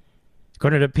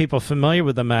 According to people familiar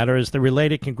with the matter, as the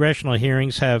related congressional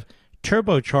hearings have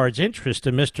turbocharged interest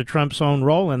in Mr. Trump's own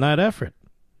role in that effort.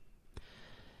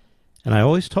 And I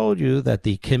always told you that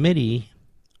the committee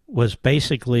was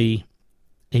basically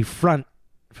a front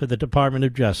for the Department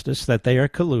of Justice, that they are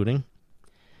colluding.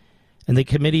 And the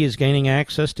committee is gaining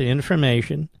access to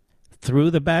information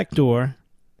through the back door,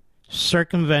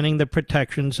 circumventing the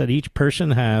protections that each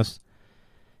person has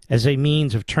as a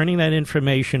means of turning that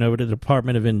information over to the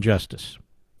Department of Injustice.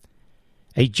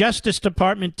 A Justice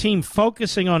Department team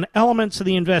focusing on elements of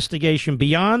the investigation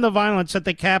beyond the violence at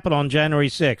the Capitol on January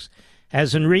 6th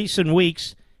has in recent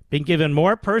weeks been given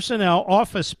more personnel,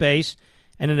 office space,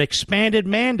 and an expanded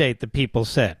mandate, the people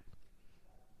said.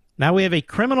 Now we have a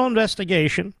criminal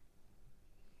investigation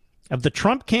of the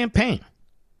Trump campaign,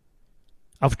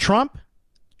 of Trump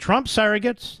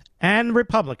surrogates, and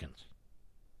Republicans.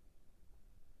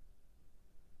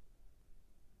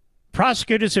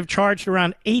 Prosecutors have charged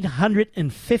around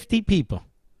 850 people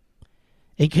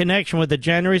in connection with the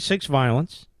January 6th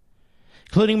violence,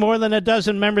 including more than a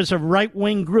dozen members of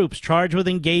right-wing groups charged with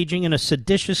engaging in a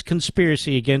seditious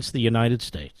conspiracy against the United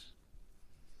States.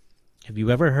 Have you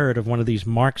ever heard of one of these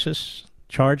Marxists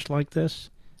charged like this?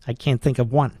 I can't think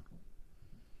of one.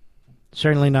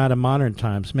 Certainly not in modern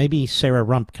times. Maybe Sarah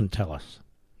Rump can tell us.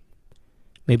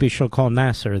 Maybe she'll call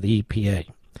NASA or the EPA.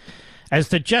 As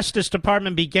the Justice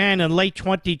Department began in late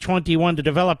 2021 to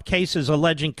develop cases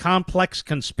alleging complex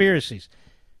conspiracies.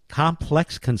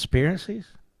 Complex conspiracies?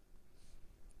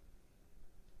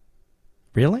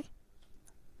 Really?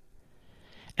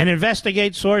 And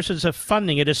investigate sources of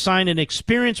funding, it assigned an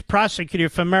experienced prosecutor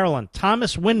from Maryland,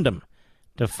 Thomas Wyndham,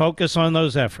 to focus on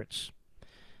those efforts.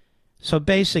 So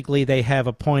basically, they have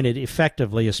appointed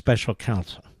effectively a special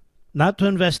counsel, not to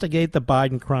investigate the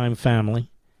Biden crime family,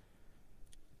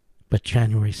 but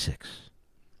January 6th.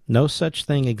 No such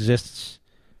thing exists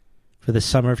for the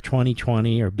summer of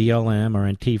 2020 or BLM or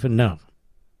Antifa. No.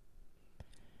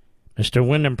 Mr.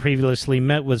 Wyndham previously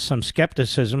met with some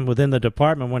skepticism within the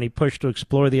department when he pushed to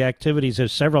explore the activities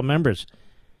of several members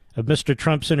of Mr.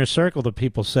 Trump's inner circle, the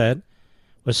people said,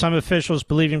 with some officials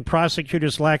believing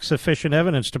prosecutors lack sufficient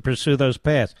evidence to pursue those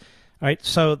paths. All right,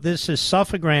 so this is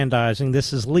self-aggrandizing.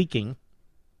 This is leaking.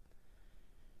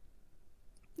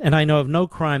 And I know of no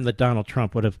crime that Donald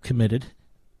Trump would have committed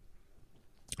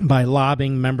by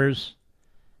lobbying members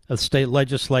of state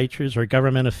legislatures or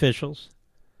government officials.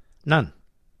 None.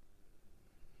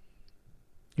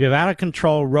 You have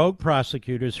out-of-control rogue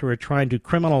prosecutors who are trying to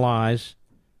criminalize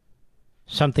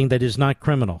something that is not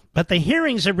criminal. But the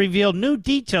hearings have revealed new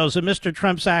details of Mr.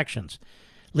 Trump's actions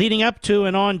leading up to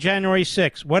and on January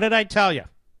 6th. What did I tell you?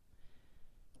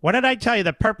 What did I tell you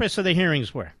the purpose of the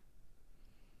hearings were?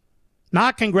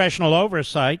 Not congressional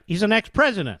oversight. He's an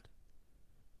ex-president.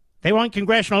 They want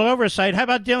congressional oversight. How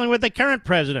about dealing with the current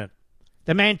president,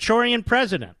 the Manchurian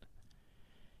president?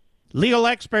 Legal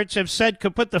experts have said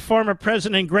could put the former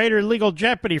president in greater legal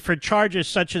jeopardy for charges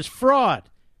such as fraud,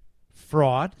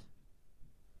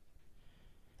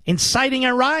 inciting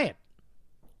a riot,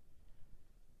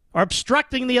 or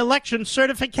obstructing the election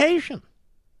certification.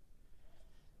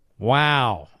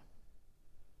 Wow.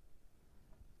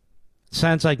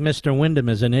 Sounds like Mr. Wyndham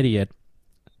is an idiot,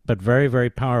 but very, very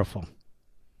powerful.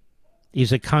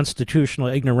 He's a constitutional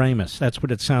ignoramus. That's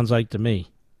what it sounds like to me.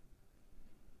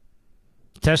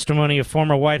 Testimony of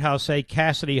former White House aide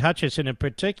Cassidy Hutchinson in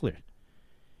particular,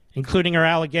 including her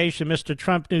allegation Mr.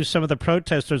 Trump knew some of the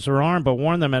protesters were armed but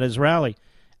warned them at his rally,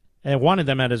 wanted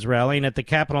them at his rally and at the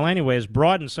Capitol anyway, has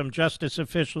broadened some justice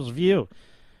officials' view.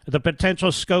 The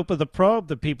potential scope of the probe,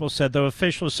 the people said, though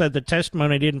officials said the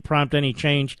testimony didn't prompt any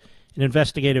change in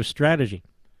investigative strategy.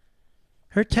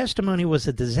 Her testimony was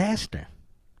a disaster.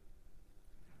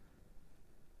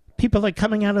 People are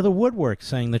coming out of the woodwork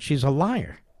saying that she's a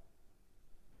liar.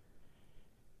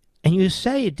 And you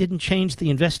say it didn't change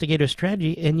the investigative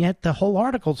strategy, and yet the whole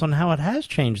article's on how it has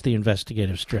changed the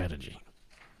investigative strategy.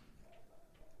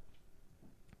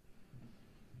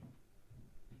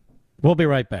 We'll be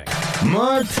right back.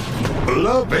 Mark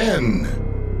Levin.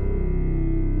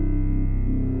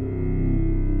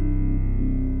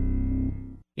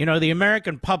 You know, the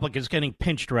American public is getting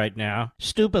pinched right now.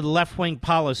 Stupid left-wing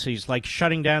policies like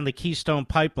shutting down the Keystone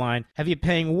Pipeline have you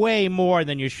paying way more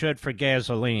than you should for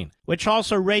gasoline, which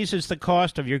also raises the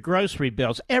cost of your grocery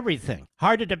bills, everything.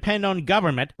 Hard to depend on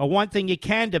government, but one thing you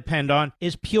can depend on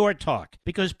is Pure Talk,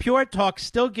 because Pure Talk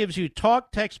still gives you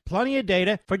talk, text, plenty of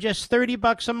data for just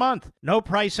 $30 a month. No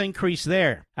price increase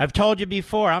there. I've told you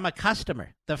before, I'm a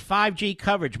customer. The 5G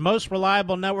coverage, most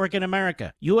reliable network in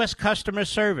America, U.S. customer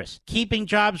service, keeping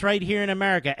jobs right here in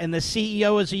America, and the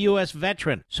CEO is a U.S.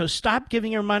 veteran. So stop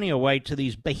giving your money away to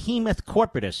these behemoth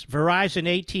corporatists, Verizon,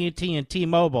 AT&T, and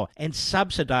T-Mobile, and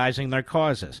subsidizing their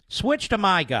causes. Switch to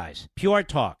my guys, Pure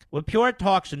Talk. With Pure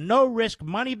Talk's no-risk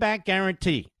money-back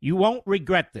guarantee, you won't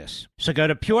regret this. So go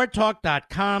to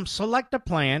puretalk.com, select a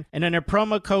plan, and enter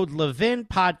promo code Levin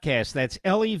Podcast, that's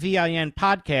Levin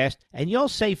Podcast, and you'll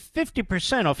save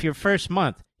 50% off your first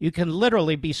month. You can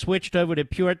literally be switched over to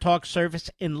Pure Talk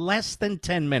service in less than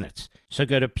 10 minutes. So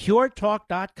go to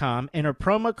puretalk.com, enter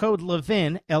promo code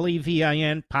Levin,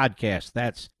 Levin Podcast.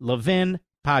 That's Levin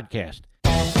Podcast.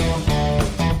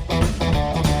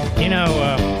 You know,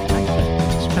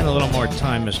 spend a little more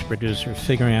time, Mr. Producer,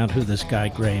 figuring out who this guy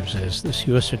Graves is, this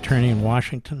U.S. attorney in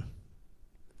Washington.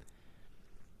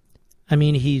 I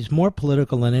mean, he's more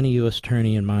political than any U.S.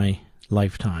 attorney in my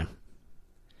lifetime.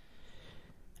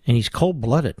 And he's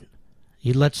cold-blooded.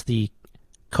 He lets the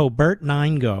covert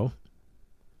nine go,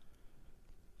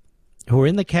 who are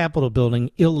in the Capitol building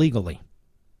illegally.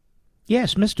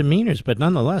 Yes, misdemeanors, but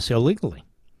nonetheless illegally.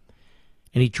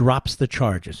 And he drops the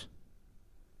charges.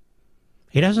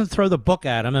 He doesn't throw the book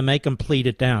at him and make him plead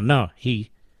it down. No,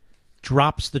 he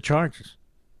drops the charges.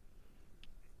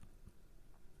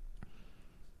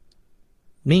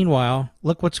 Meanwhile,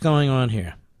 look what's going on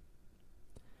here.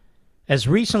 As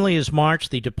recently as March,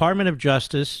 the Department of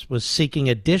Justice was seeking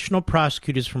additional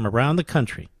prosecutors from around the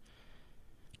country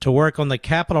to work on the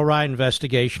Capitol riot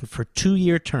investigation for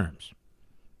 2-year terms,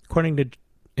 according to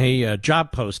a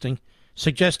job posting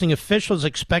suggesting officials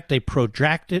expect a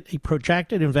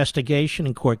protracted investigation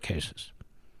in court cases.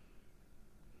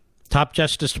 Top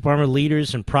Justice Department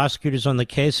leaders and prosecutors on the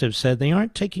case have said they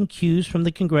aren't taking cues from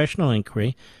the congressional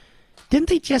inquiry. Didn't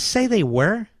they just say they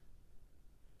were?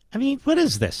 I mean, what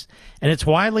is this? And it's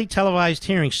widely televised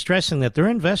hearings stressing that their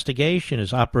investigation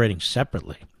is operating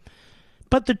separately.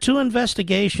 But the two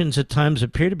investigations at times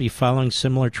appear to be following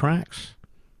similar tracks.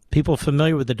 People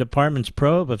familiar with the department's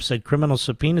probe have said criminal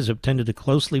subpoenas have tended to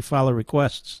closely follow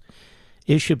requests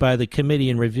issued by the committee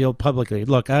and revealed publicly.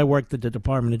 Look, I worked at the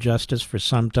Department of Justice for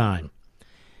some time.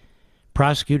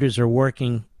 Prosecutors are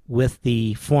working with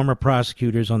the former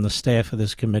prosecutors on the staff of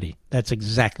this committee. That's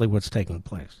exactly what's taking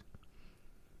place.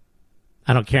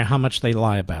 I don't care how much they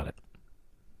lie about it.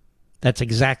 That's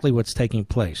exactly what's taking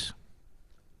place.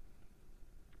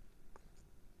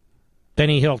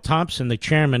 Benny Hill Thompson, the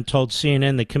chairman, told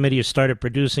CNN the committee has started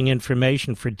producing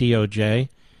information for DOJ,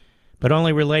 but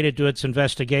only related to its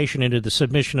investigation into the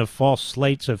submission of false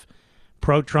slates of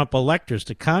pro-Trump electors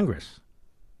to Congress.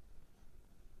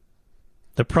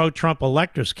 The pro-Trump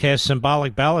electors cast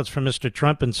symbolic ballots for Mr.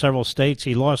 Trump in several states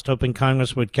he lost, hoping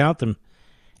Congress would count them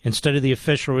instead of the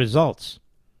official results.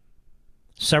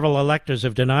 Several electors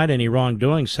have denied any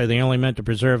wrongdoing, say they only meant to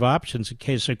preserve options in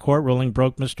case a court ruling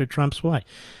broke Mr. Trump's way.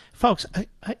 Folks,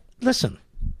 listen,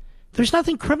 there's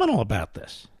nothing criminal about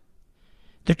this.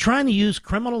 They're trying to use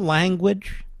criminal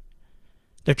language.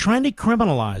 They're trying to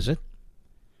criminalize it.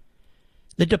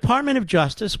 The Department of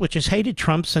Justice, which has hated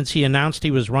Trump since he announced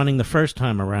he was running the first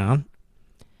time around,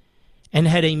 and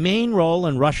had a main role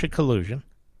in Russia collusion,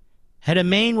 had a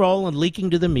main role in leaking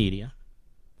to the media,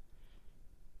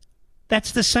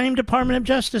 that's the same Department of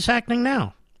Justice acting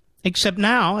now, except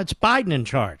now it's Biden in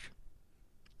charge.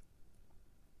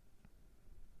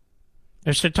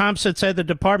 Mr. Thompson said the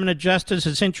Department of Justice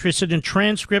is interested in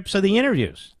transcripts of the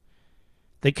interviews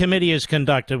the committee has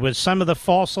conducted with some of the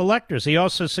false electors. He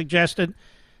also suggested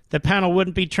the panel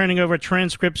wouldn't be turning over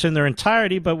transcripts in their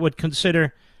entirety, but would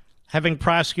consider having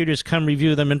prosecutors come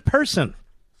review them in person.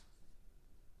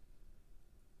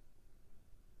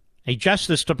 A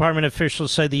Justice Department official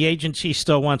said the agency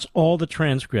still wants all the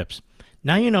transcripts.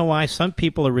 Now you know why some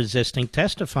people are resisting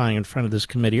testifying in front of this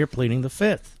committee or pleading the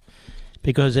Fifth.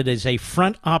 Because it is a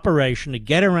front operation to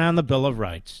get around the Bill of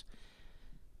Rights.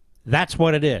 That's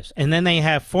what it is. And then they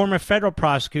have former federal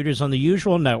prosecutors on the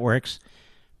usual networks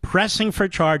pressing for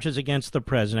charges against the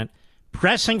president,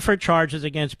 pressing for charges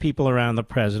against people around the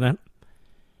president.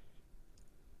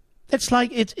 It's like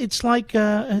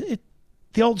the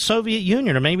old Soviet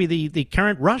Union, or maybe the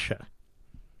current Russia.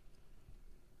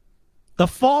 The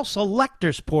false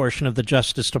electors portion of the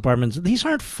Justice Department, these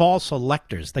aren't false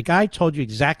electors. The guy told you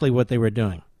exactly what they were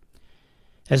doing.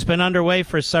 Has been underway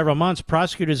for several months.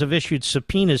 Prosecutors have issued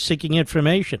subpoenas seeking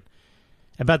information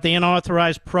about the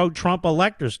unauthorized pro-Trump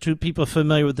electors. Two people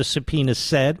familiar with the subpoena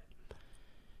said.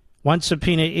 One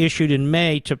subpoena issued in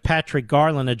May to Patrick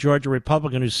Garland, a Georgia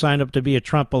Republican who signed up to be a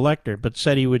Trump elector, but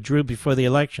said he withdrew before the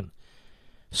election.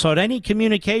 Sought any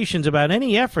communications about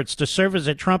any efforts to serve as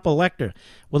a Trump elector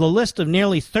with a list of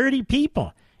nearly 30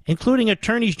 people, including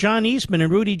attorneys John Eastman and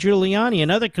Rudy Giuliani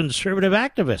and other conservative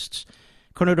activists,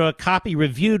 according to a copy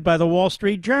reviewed by the Wall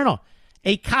Street Journal.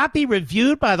 A copy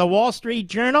reviewed by the Wall Street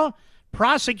Journal?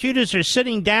 Prosecutors are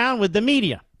sitting down with the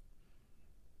media.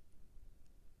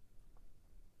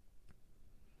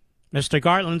 Mr.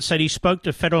 Garland said he spoke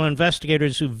to federal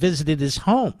investigators who visited his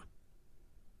home.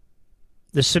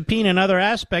 The subpoena and other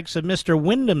aspects of Mr.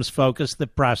 Wyndham's focus, the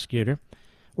prosecutor,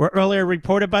 were earlier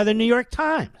reported by the New York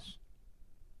Times.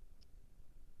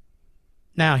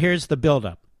 Now, here's the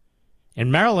buildup.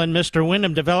 In Maryland, Mr.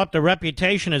 Wyndham developed a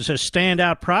reputation as a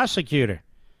standout prosecutor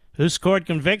who scored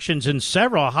convictions in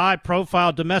several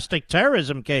high-profile domestic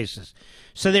terrorism cases.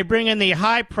 So they bring in the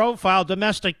high-profile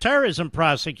domestic terrorism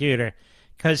prosecutor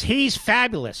because he's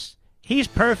fabulous. He's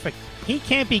perfect. He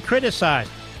can't be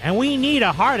criticized. And we need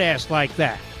a hard ass like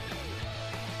that.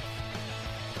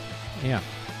 Yeah.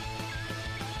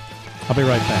 I'll be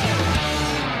right back.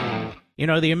 You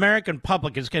know, the American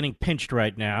public is getting pinched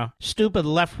right now. Stupid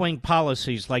left-wing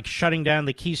policies like shutting down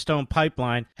the Keystone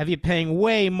Pipeline have you paying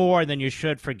way more than you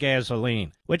should for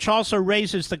gasoline, which also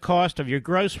raises the cost of your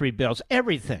grocery bills,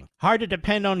 everything. Hard to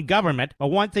depend on government, but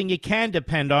one thing you can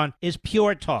depend on is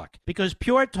Pure Talk, because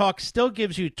Pure Talk still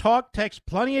gives you talk, text,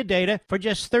 plenty of data for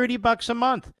just $30 a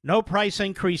month. No price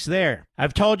increase there.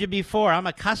 I've told you before, I'm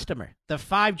a customer. The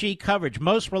 5G coverage,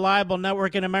 most reliable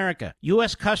network in America,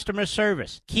 U.S. customer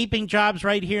service, keeping jobs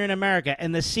right here in America,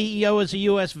 and the CEO is a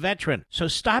U.S. veteran. So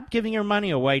stop giving your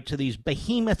money away to these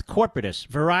behemoth corporatists,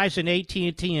 Verizon,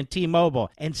 AT&T, and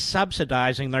T-Mobile, and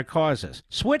subsidizing their causes.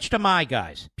 Switch to my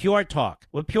guys, Pure Talk.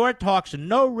 With Pure Talk's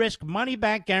no-risk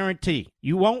money-back guarantee,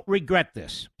 you won't regret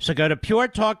this. So go to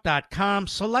puretalk.com,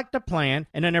 select a plan,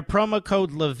 and enter promo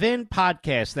code Levin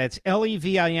Podcast, that's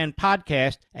Levin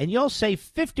Podcast, and you'll save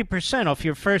 50% off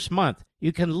your first month.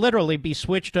 You can literally be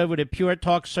switched over to Pure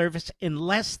Talk service in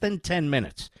less than 10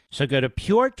 minutes. So go to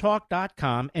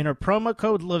puretalk.com, enter promo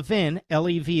code Levin,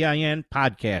 Levin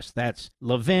Podcast. That's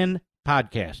Levin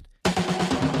Podcast.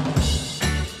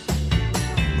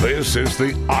 This is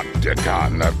the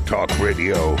Octagon of Talk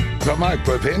Radio, the Mike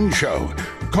Levin Show.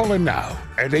 Call him now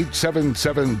at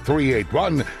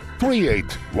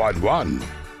 877-381-3811.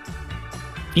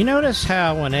 You notice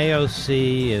how when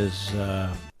AOC is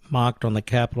mocked on the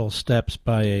Capitol steps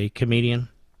by a comedian,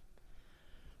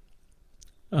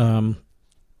 You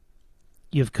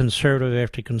have conservative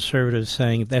after conservative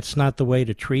saying that's not the way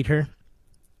to treat her.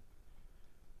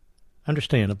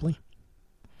 Understandably.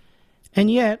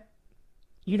 And yet,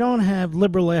 you don't have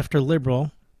liberal after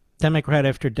liberal, Democrat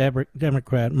after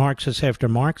Democrat, Marxist after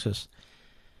Marxist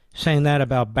saying that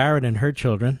about Barrett and her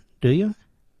children, do you?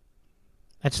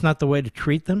 That's not the way to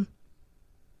treat them?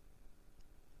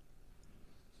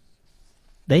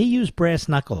 They use brass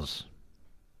knuckles.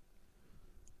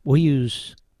 We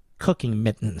use cooking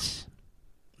mittens.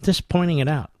 Just pointing it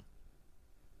out.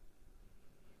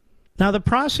 Now, the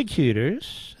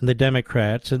prosecutors and the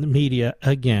Democrats and the media,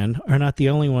 again, are not the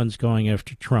only ones going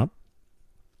after Trump.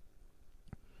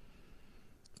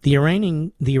 The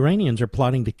Iranians are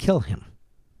plotting to kill him.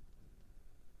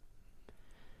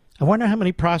 I wonder how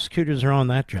many prosecutors are on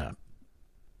that job.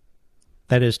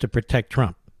 That is, to protect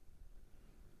Trump.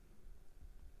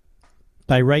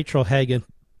 By Rachel Hagan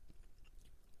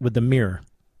with the Mirror.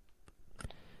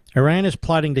 Iran is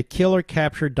plotting to kill or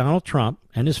capture Donald Trump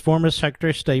and his former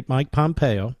Secretary of State, Mike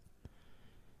Pompeo,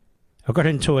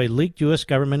 according to a leaked U.S.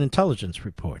 government intelligence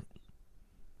report.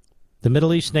 The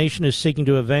Middle East nation is seeking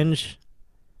to avenge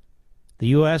the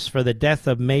U.S. for the death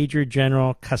of Major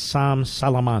General Qassem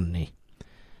Soleimani,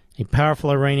 a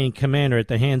powerful Iranian commander at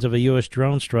the hands of a U.S.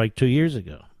 drone strike 2 years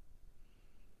ago.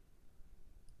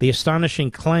 The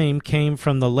astonishing claim came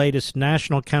from the latest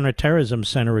National Counterterrorism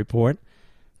Center report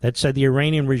that said the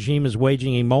Iranian regime is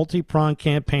waging a multi-pronged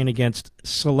campaign against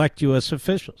select U.S.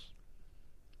 officials.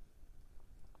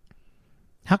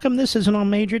 How come this isn't on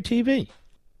major TV?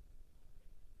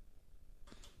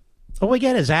 All we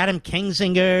get is Adam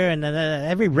Kinzinger and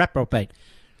every reprobate.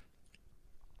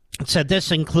 It said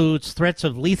this includes threats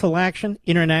of lethal action,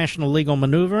 international legal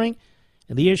maneuvering,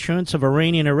 and the issuance of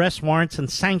Iranian arrest warrants and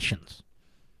sanctions.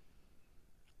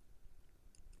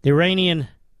 The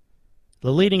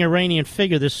leading Iranian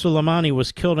figure, this Soleimani,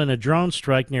 was killed in a drone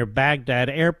strike near Baghdad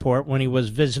airport when he was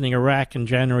visiting Iraq in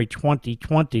January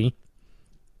 2020.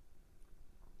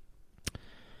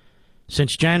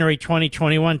 Since January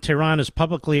 2021, Tehran has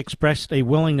publicly expressed a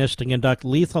willingness to conduct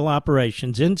lethal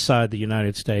operations inside the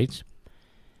United States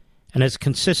and has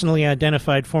consistently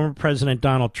identified former President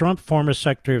Donald Trump, former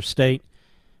Secretary of State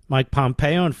Mike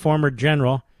Pompeo, and former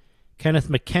General Kenneth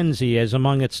McKenzie as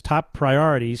among its top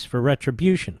priorities for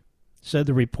retribution, said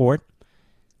the report,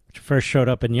 which first showed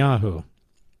up in Yahoo.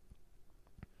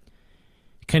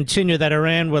 Continued that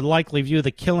Iran would likely view the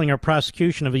killing or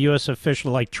prosecution of a U.S.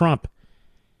 official like Trump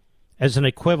as an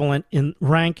equivalent in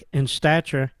rank and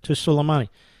stature to Soleimani.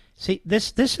 See,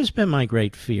 this has been my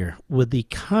great fear with the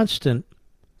constant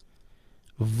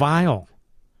vile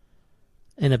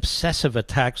and obsessive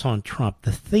attacks on Trump,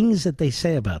 the things that they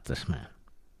say about this man.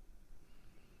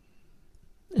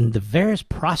 And the various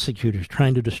prosecutors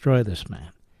trying to destroy this man.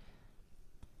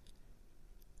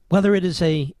 Whether it is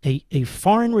a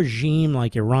foreign regime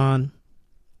like Iran,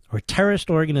 or a terrorist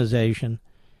organization,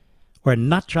 or a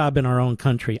nut job in our own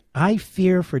country, I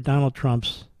fear for Donald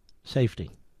Trump's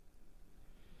safety.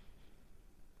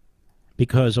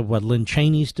 Because of what Lynn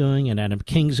Cheney's doing, and Adam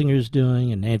Kinzinger's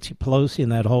doing, and Nancy Pelosi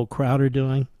and that whole crowd are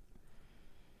doing.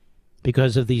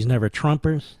 Because of these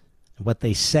never-Trumpers, and what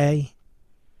they say.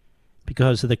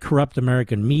 Because of the corrupt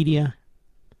American media,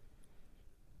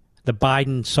 the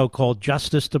Biden so-called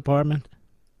Justice Department.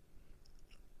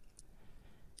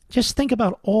 Just think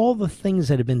about all the things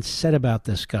that have been said about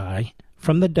this guy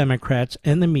from the Democrats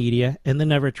and the media and the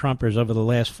never-Trumpers over the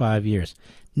last 5 years.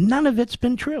 None of it's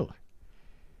been true.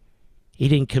 He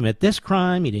didn't commit this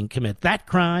crime, he didn't commit that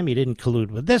crime, he didn't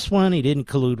collude with this one, he didn't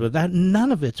collude with that.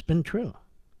 None of it's been true.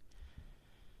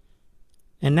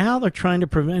 And now they're trying to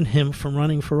prevent him from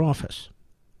running for office.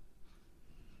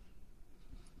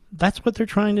 That's what they're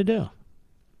trying to do.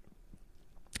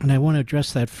 And I want to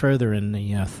address that further in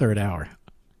the third hour.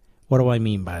 What do I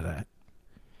mean by that?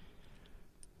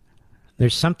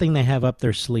 There's something they have up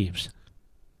their sleeves.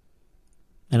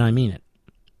 And I mean it.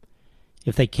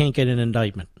 If they can't get an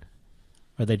indictment,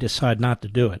 or they decide not to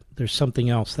do it, there's something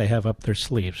else they have up their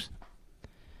sleeves.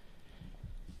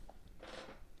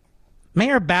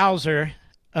 Mayor Bowser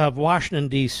of Washington,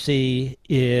 D.C.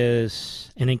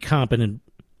 is an incompetent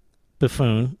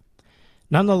buffoon.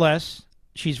 Nonetheless,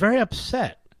 she's very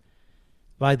upset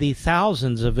by the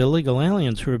thousands of illegal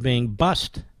aliens who are being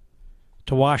bused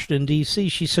to Washington, D.C.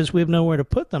 She says we have nowhere to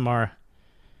put them. Our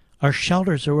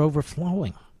shelters are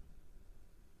overflowing.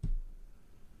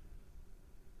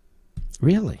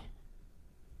 Really?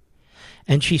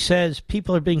 And she says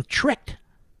people are being tricked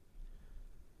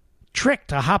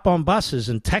to hop on buses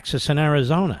in Texas and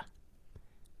Arizona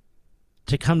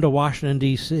to come to Washington,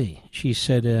 D.C. She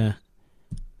said,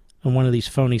 on one of these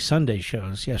phony Sunday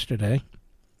shows yesterday.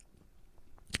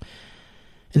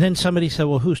 And then somebody said,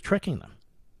 well, who's tricking them?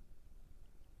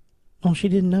 Well, she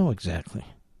didn't know exactly.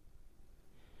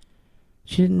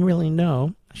 She didn't really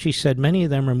know. She said many of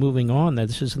them are moving on, that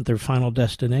this isn't their final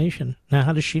destination. Now,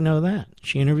 how does she know that?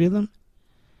 She interviewed them?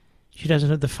 She doesn't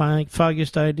have the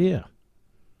foggiest idea.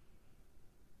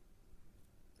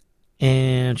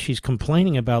 And she's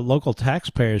complaining about local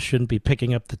taxpayers shouldn't be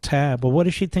picking up the tab. Well, what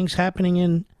does she think's happening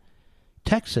in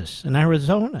Texas and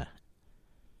Arizona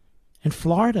and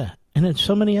Florida and in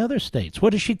so many other states? What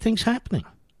does she think's happening?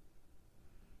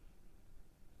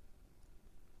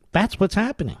 That's what's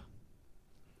happening.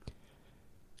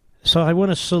 So I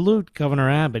want to salute Governor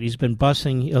Abbott. He's been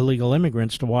busing illegal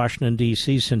immigrants to Washington,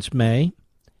 D.C. since May.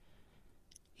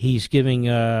 He's giving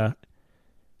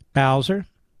Bowser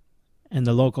and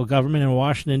the local government in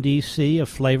Washington, D.C. a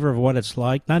flavor of what it's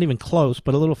like. Not even close,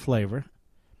 but a little flavor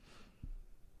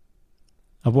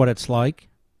of what it's like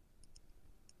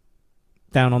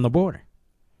down on the border.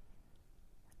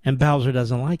 And Bowser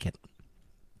doesn't like it.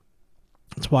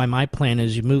 That's why my plan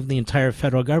is you move the entire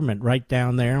federal government right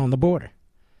down there on the border.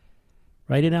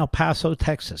 Right in El Paso,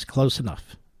 Texas. Close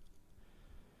enough.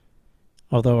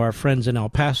 Although our friends in El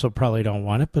Paso probably don't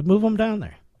want it, but move them down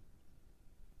there.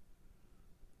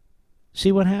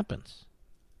 See what happens.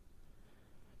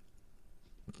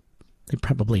 They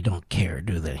probably don't care,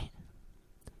 do they?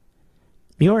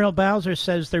 Muriel Bowser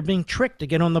says they're being tricked to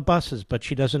get on the buses, but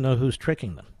she doesn't know who's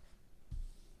tricking them.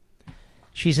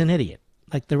 She's an idiot,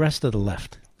 like the rest of the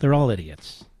left. They're all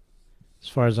idiots, as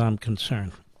far as I'm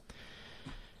concerned.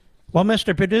 Well,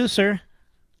 Mr. Producer,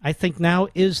 I think now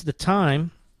is the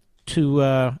time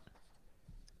to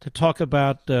talk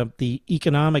about the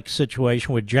economic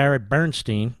situation with Jared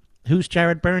Bernstein. Who's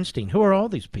Jared Bernstein? Who are all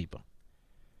these people?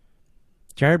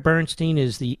 Jared Bernstein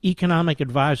is the economic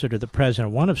advisor to the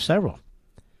president, one of several.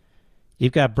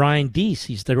 You've got Brian Deese.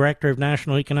 He's the director of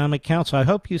National Economic Council. I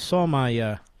hope you saw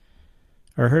my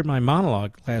or heard my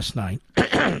monologue last night.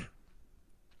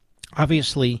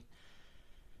 Obviously,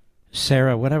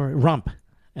 Sarah, Rump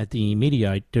at the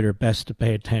Mediaite did her best to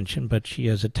pay attention, but she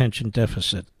has attention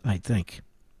deficit, I think.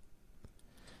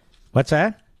 What's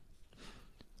that?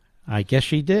 I guess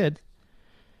she did.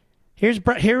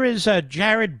 Here is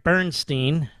Jared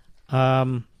Bernstein.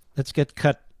 Let's get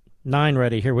cut 9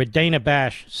 ready here with Dana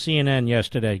Bash, CNN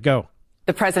yesterday. Go.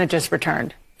 The president just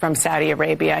returned from Saudi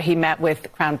Arabia. He met with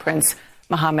Crown Prince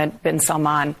Mohammed bin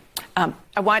Salman.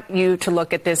 I want you to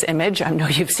look at this image. I know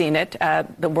you've seen it.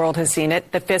 The world has seen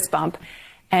it, the fist bump.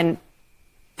 And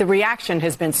the reaction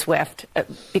has been swift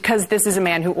because this is a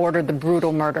man who ordered the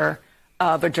brutal murder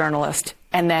of a journalist,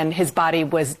 and then his body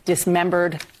was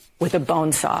dismembered with a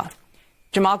bone saw.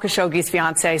 Jamal Khashoggi's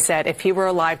fiancée said if he were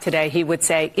alive today, he would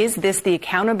say, "Is this the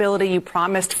accountability you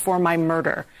promised for my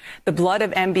murder? The blood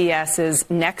of MBS's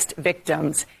next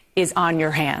victims is on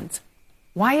your hands."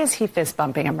 Why is he fist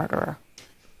bumping a murderer?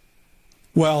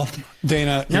 Well,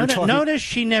 Dana, notice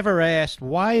she never asked,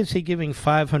 why is he giving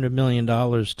 $500 million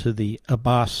to the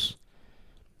Abbas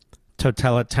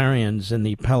totalitarians in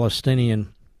the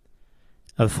Palestinian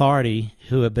Authority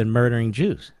who have been murdering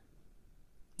Jews?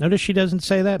 Notice she doesn't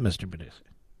say that, Mr. Producer.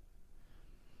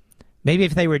 Maybe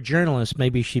if they were journalists,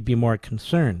 maybe she'd be more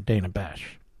concerned, Dana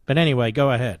Bash. But anyway,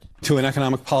 go ahead. To an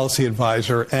economic policy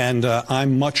advisor, and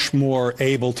I'm much more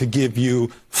able to give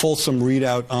you fulsome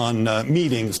readout on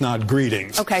meetings, not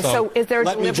greetings. Okay, so is there a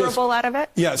deliverable out of it?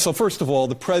 Yeah, so first of all,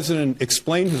 the president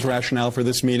explained his rationale for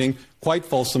this meeting quite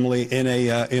fulsomely in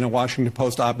a Washington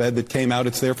Post op-ed that came out.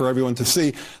 It's there for everyone to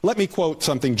see. Let me quote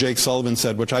something Jake Sullivan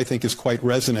said, which I think is quite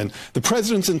resonant. The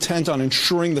president's intent on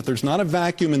ensuring that there's not a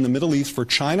vacuum in the Middle East for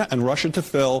China and Russia to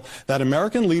fill, that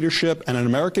American leadership and an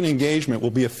American engagement will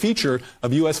be a feature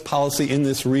of U.S. policy in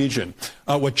this region.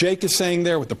 What Jake is saying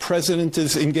there, what the president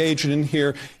is engaged in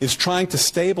here, is trying to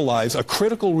stabilize a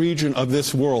critical region of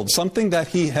this world, something that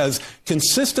he has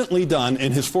consistently done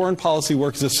in his foreign policy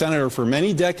work as a senator for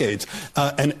many decades.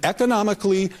 An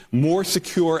economically more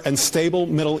secure and stable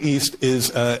Middle East is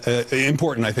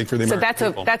important, I think, for the American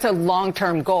people. So that's a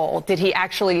long-term goal. Did he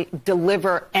actually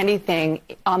deliver anything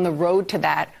on the road to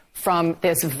that from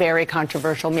this very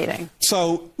controversial meeting?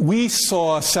 So we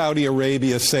saw Saudi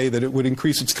Arabia say that it would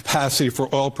increase its capacity for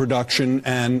oil production,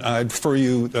 and I'd refer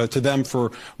you to them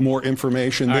for more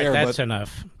information there. All right, that's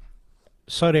enough.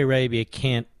 Saudi Arabia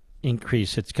can't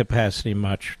increase its capacity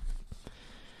much.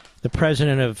 The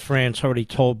president of France already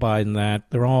told Biden that.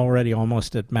 They're already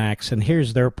almost at max, and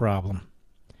here's their problem.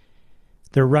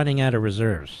 They're running out of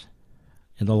reserves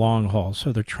in the long haul,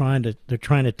 so they're trying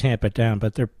to tamp it down,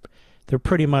 but they're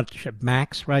pretty much at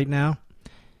max right now.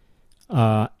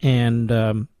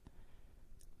 And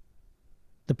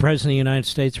The President of the United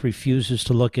States refuses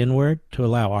to look inward to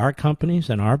allow our companies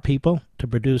and our people to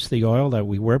produce the oil that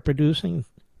we were producing,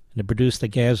 and to produce the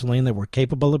gasoline that we're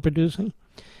capable of producing.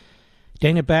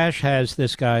 Dana Bash has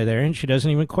this guy there, and she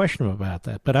doesn't even question him about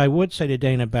that. But I would say to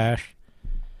Dana Bash,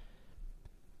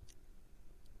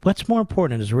 what's more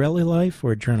important, Israeli life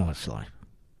or a journalist's life?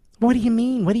 What do you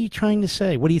mean? What are you trying to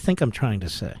say? What do you think I'm trying to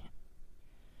say?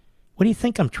 What do you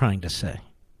think I'm trying to say?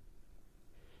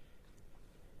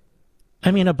 I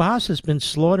mean, Abbas has been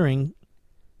slaughtering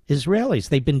Israelis.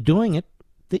 They've been doing it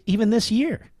even this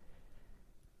year.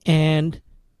 And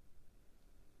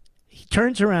he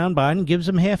turns around, Biden gives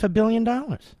him $500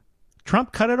 million.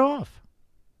 Trump cut it off.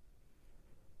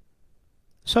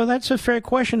 So that's a fair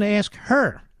question to ask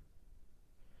her.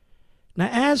 Now,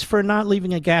 as for not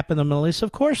leaving a gap in the Middle East,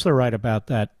 of course they're right about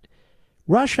that.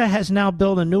 Russia has now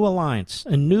built a new alliance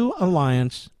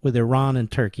with Iran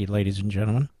and Turkey, ladies and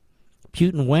gentlemen.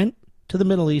 Putin went to the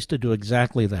Middle East to do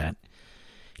exactly that.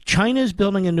 China is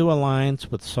building a new alliance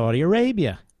with Saudi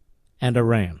Arabia and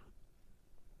Iran,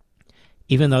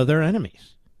 even though they're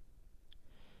enemies.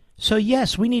 So,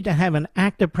 yes, we need to have an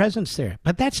active presence there.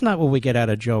 But that's not what we get out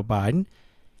of Joe Biden.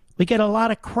 We get a lot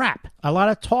of crap, a lot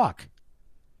of talk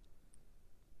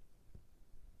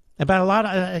about a lot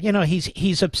of,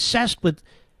 he's obsessed with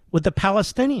the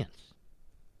Palestinians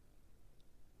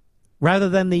rather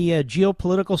than the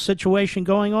geopolitical situation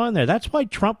going on there. That's why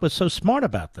Trump was so smart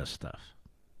about this stuff.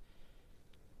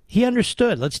 He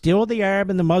understood, let's deal with the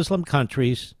Arab and the Muslim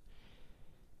countries.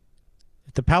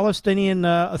 If the Palestinian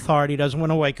Authority doesn't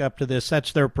want to wake up to this,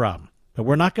 that's their problem. But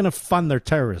we're not going to fund their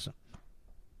terrorism.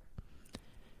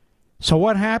 So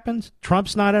what happens?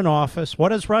 Trump's not in office. What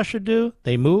does Russia do?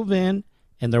 They move in,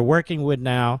 and they're working with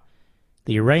now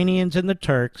the Iranians and the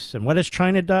Turks. And what does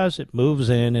China does? It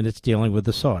moves in, and it's dealing with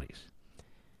the Saudis.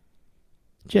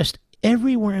 Just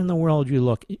everywhere in the world you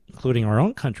look, including our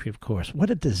own country, of course.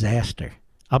 What a disaster.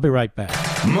 I'll be right back.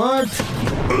 Mark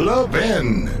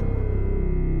Levin.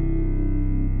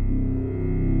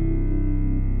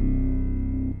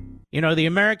 You know, the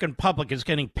American public is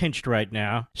getting pinched right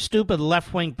now. Stupid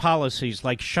left-wing policies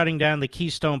like shutting down the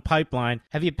Keystone Pipeline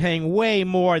have you paying way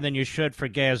more than you should for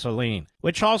gasoline,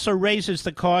 which also raises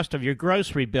the cost of your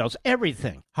grocery bills,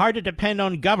 everything. Hard to depend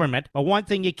on government, but one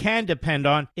thing you can depend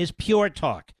on is Pure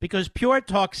Talk, because Pure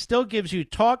Talk still gives you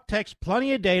talk, text,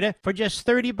 plenty of data for just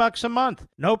 $30 a month.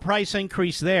 No price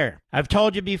increase there. I've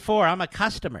told you before, I'm a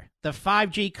customer. The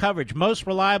 5G coverage, most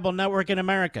reliable network in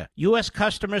America, U.S.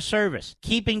 customer service,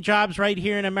 keeping jobs right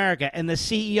here in America, and the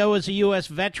CEO is a U.S.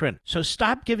 veteran. So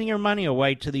stop giving your money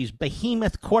away to these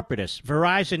behemoth corporatists,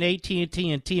 Verizon,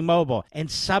 AT&T, and T-Mobile,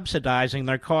 and subsidizing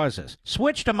their causes.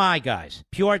 Switch to my guys,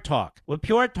 Pure Talk. With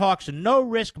Pure Talk's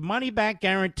no-risk money-back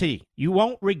guarantee, you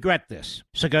won't regret this.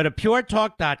 So go to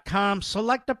puretalk.com,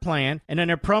 select a plan, and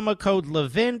enter promo code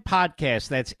Levin Podcast,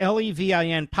 that's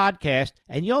Levin Podcast,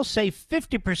 and you'll save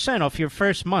 50% off your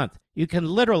first month. You can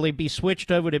literally be switched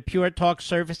over to Pure Talk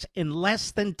service in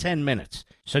less than 10 minutes.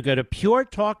 So go to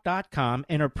puretalk.com,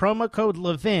 enter promo code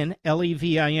Levin,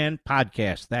 Levin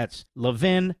Podcast. That's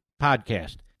Levin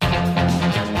Podcast.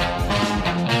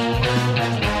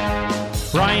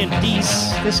 Brian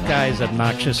Deese, this guy's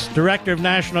obnoxious. Director of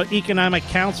National Economic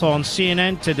Council on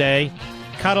CNN today.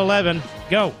 Cut 11,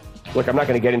 go. Look, I'm not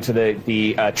going to get into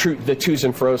the twos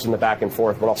and fro's and the back and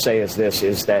forth. What I'll say is this,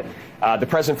 is that the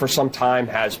president for some time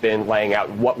has been laying out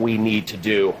what we need to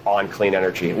do on clean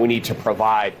energy. We need to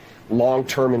provide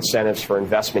long-term incentives for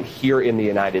investment here in the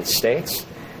United States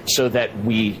so that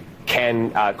we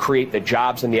can create the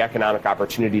jobs and the economic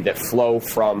opportunity that flow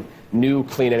from new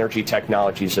clean energy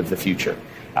technologies of the future.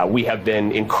 We have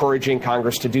been encouraging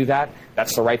Congress to do that.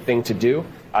 That's the right thing to do.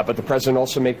 But the president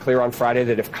also made clear on Friday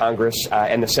that if Congress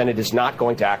and the Senate is not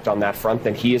going to act on that front,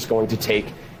 then he is going to take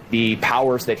the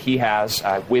powers that he has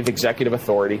with executive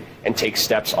authority and take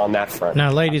steps on that front.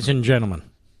 Now, ladies and gentlemen,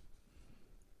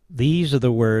 these are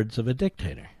the words of a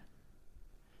dictator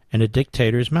and a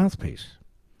dictator's mouthpiece.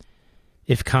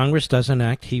 If Congress doesn't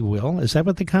act, he will. Is that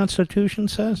what the Constitution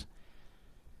says?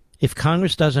 If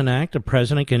Congress doesn't act, a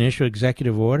president can issue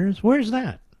executive orders? Where's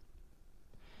that?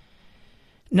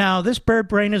 Now, this bird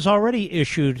brain has already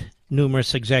issued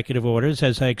numerous executive orders,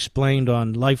 as I explained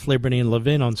on Life, Liberty, and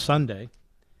Levin on Sunday.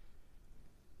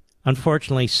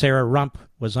 Unfortunately, Sarah Rump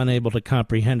was unable to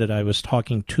comprehend it. I was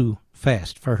talking too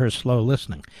fast for her slow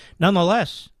listening.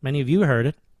 Nonetheless, many of you heard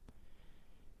it.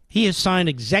 He has signed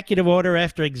executive order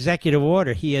after executive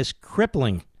order. He is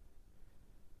crippling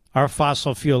our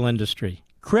fossil fuel industry,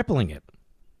 crippling it.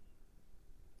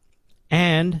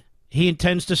 And he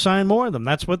intends to sign more of them.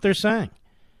 That's what they're saying.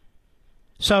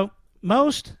 So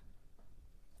most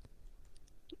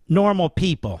normal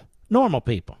people. Normal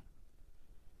people.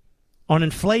 On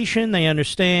inflation, they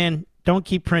understand, don't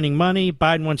keep printing money.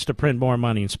 Biden wants to print more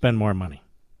money and spend more money.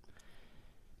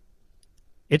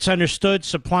 It's understood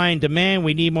supply and demand.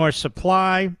 We need more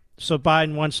supply. So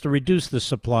Biden wants to reduce the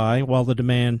supply while the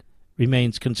demand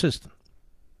remains consistent.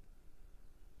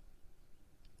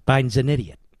 Biden's an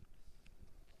idiot.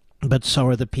 But so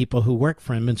are the people who work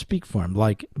for him and speak for him,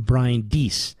 like Brian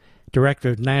Deese, Director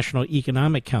of National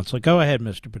Economic Council. Go ahead,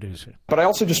 Mr. Producer. But I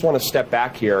also just want to step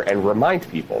back here and remind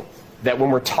people that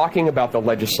when we're talking about the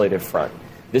legislative front,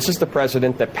 this is the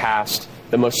president that passed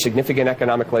the most significant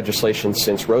economic legislation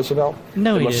since Roosevelt.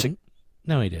 No, he didn't.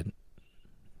 No, he didn't.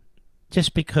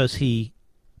 Just because he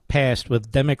passed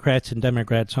with Democrats and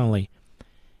Democrats only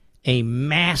a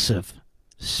massive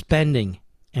spending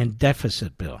and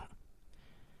deficit bill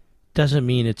doesn't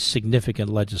mean it's significant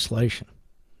legislation.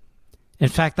 In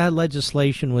fact, that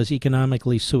legislation was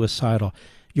economically suicidal.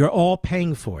 You're all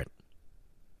paying for it.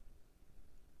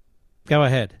 Go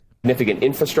ahead. Significant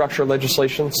infrastructure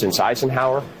legislation since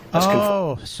Eisenhower.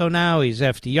 So now he's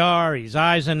FDR, he's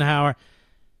Eisenhower.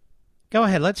 Go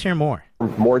ahead, let's hear more.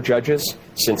 More judges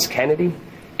since Kennedy,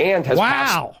 and has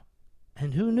passed. Wow!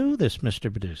 And who knew this,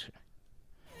 Mr. Producer?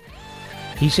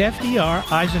 He's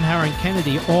FDR, Eisenhower, and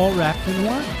Kennedy all wrapped in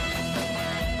one.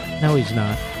 No, he's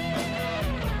not.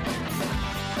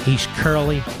 He's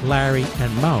Curly, Larry,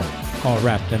 and Moe, all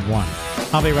wrapped in one.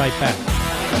 I'll be right back.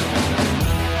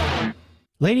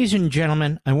 Ladies and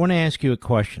gentlemen, I want to ask you a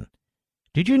question.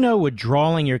 Did you know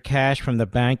withdrawing your cash from the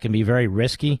bank can be very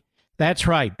risky? That's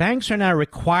right. Banks are now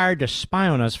required to spy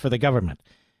on us for the government,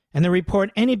 and they report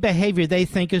any behavior they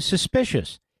think is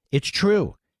suspicious. It's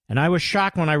true, and I was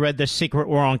shocked when I read The Secret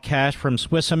War on Cash from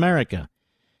Swiss America.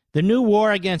 The new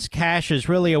war against cash is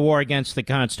really a war against the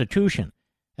Constitution,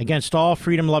 against all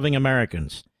freedom-loving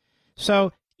Americans.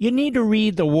 So you need to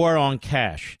read The War on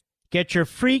Cash. Get your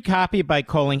free copy by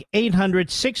calling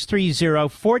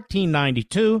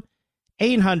 800-630-1492,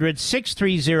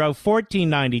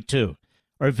 800-630-1492,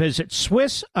 or visit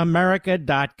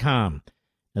SwissAmerica.com.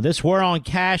 Now, this war on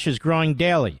cash is growing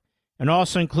daily and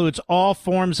also includes all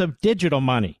forms of digital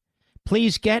money.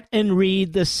 Please get and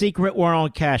read The Secret War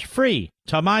on Cash free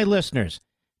to my listeners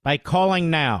by calling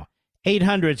now,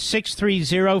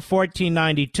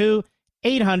 800-630-1492,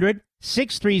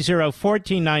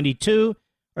 800-630-1492,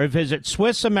 or visit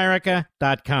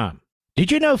SwissAmerica.com. Did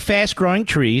you know Fast Growing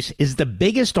Trees is the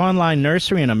biggest online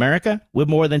nursery in America with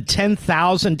more than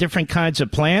 10,000 different kinds of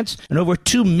plants and over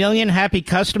 2 million happy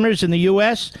customers in the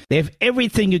U.S.? They have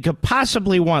everything you could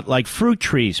possibly want, like fruit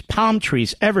trees, palm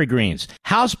trees, evergreens,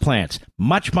 houseplants,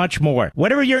 much, much more.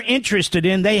 Whatever you're interested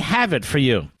in, they have it for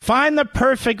you. Find the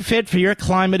perfect fit for your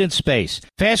climate and space.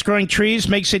 Fast Growing Trees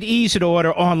makes it easy to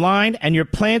order online, and your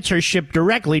plants are shipped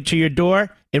directly to your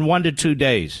door in 1 to 2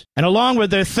 days. And along with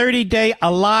their 30-day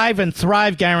Alive and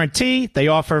Thrive guarantee, they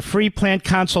offer free plant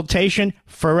consultation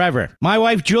forever. My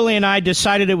wife Julie and I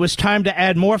decided it was time to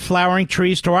add more flowering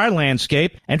trees to our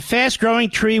landscape, and Fast Growing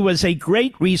Tree was a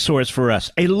great resource for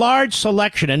us. A large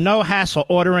selection and no hassle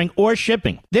ordering or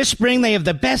shipping. This spring they have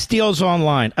the best deals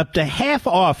online, up to half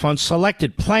off on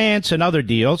selected plants and other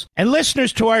deals. And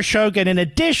listeners to our show get an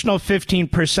additional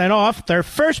 15% off their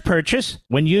first purchase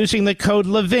when using the code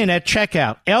LEVIN at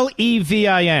checkout.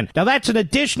 LEVIN. Now that's an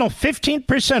additional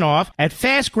 15% off at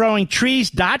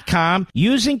fastgrowingtrees.com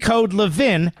using code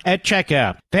LEVIN at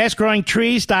checkout.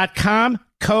 Fastgrowingtrees.com,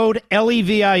 code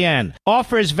LEVIN.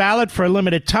 Offer is valid for a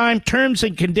limited time. Terms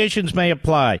and conditions may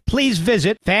apply. Please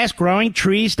visit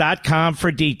fastgrowingtrees.com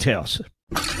for details.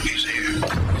 He's here.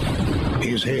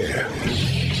 He's here.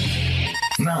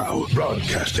 Now,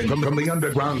 broadcasting from the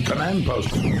underground command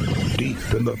post, deep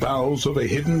in the bowels of a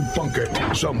hidden bunker,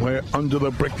 somewhere under the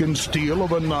brick and steel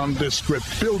of a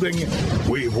nondescript building,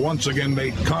 we've once again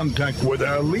made contact with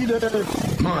our leader,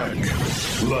 Mark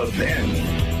Levin.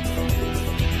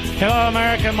 Hello,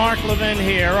 America. Mark Levin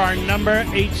here. Our number,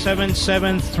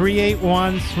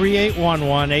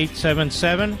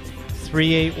 877-381-3811,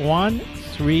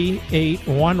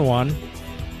 877-381-3811.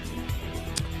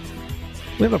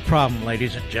 We have a problem,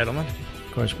 ladies and gentlemen.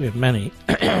 Of course, we have many.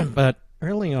 But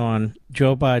early on,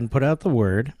 Joe Biden put out the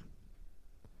word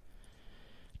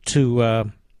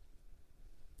to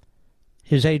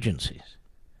his agencies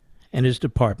and his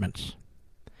departments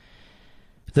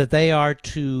that they are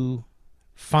to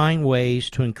find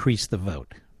ways to increase the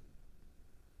vote.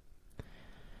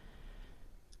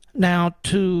 Now,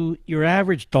 to your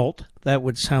average dolt, that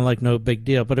would sound like no big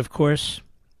deal. But, of course,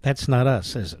 that's not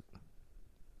us, is it?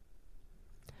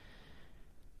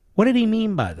 What did he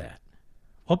mean by that?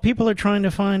 Well, people are trying to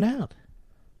find out.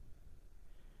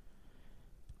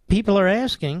 people are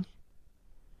asking,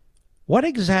 what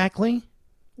exactly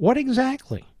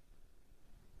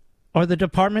are the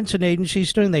departments and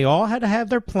agencies doing? They all had to have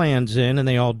their plans in, and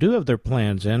they all do have their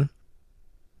plans in.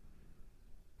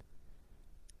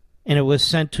 And it was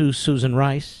sent to Susan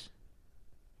Rice,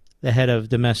 the head of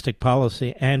domestic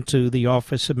policy, and to the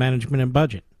Office of Management and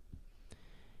Budget.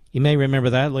 You may remember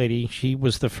that lady. She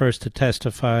was the first to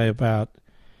testify about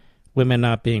women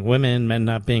not being women, men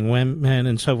not being women,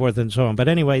 and so forth and so on. But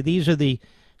anyway, these are the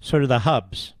sort of the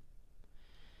hubs.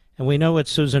 And we know what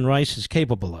Susan Rice is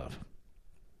capable of.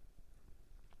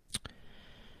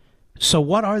 So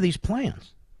what are these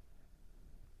plans?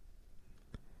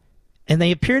 And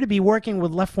they appear to be working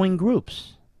with left-wing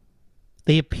groups.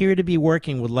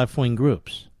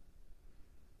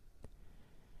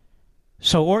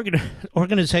 So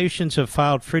organizations have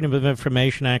filed Freedom of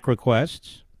Information Act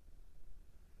requests.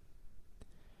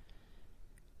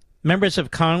 Members of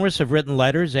Congress have written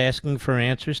letters asking for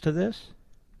answers to this.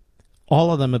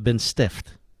 All of them have been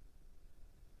stiffed.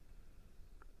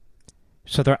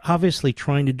 So they're obviously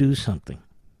trying to do something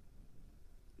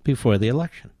before the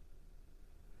election.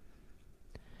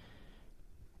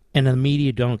 And the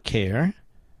media don't care.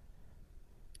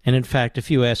 And in fact,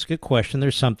 if you ask a question,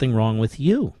 there's something wrong with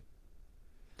you.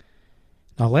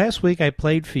 Now, last week I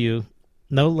played for you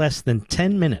no less than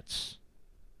 10 minutes.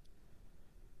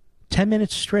 10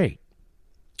 minutes straight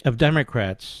of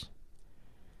Democrats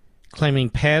claiming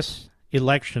past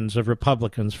elections of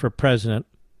Republicans for president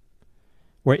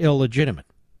were illegitimate.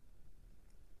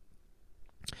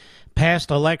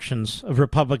 Past elections of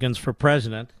Republicans for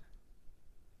president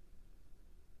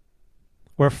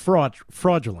were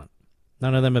fraudulent.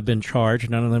 None of them have been charged.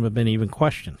 None of them have been even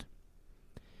questioned.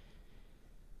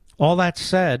 All that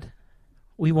said,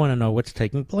 we want to know what's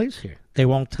taking place here. They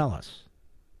won't tell us.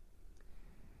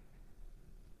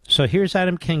 So here's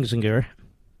Adam Kinzinger.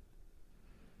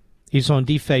 He's on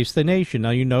Deface the Nation.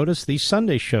 Now you notice these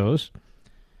Sunday shows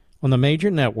on the major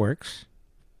networks,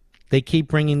 they keep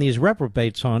bringing these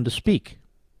reprobates on to speak.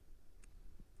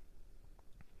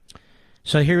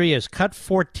 So here he is. Cut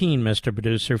 14, Mr.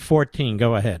 Producer. 14.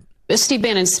 Go ahead. Steve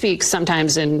Bannon speaks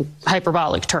sometimes in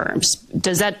hyperbolic terms.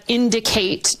 Does that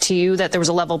indicate to you that there was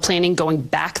a level of planning going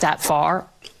back that far?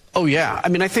 Oh, yeah. I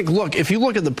mean, I think, look, if you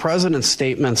look at the president's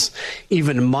statements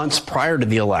even months prior to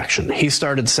the election, he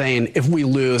started saying, if we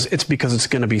lose, it's because it's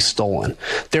going to be stolen.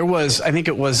 There was, I think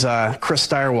it was Chris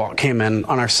Stirewalt came in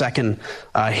on our second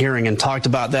hearing and talked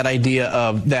about that idea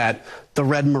of that the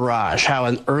red mirage, how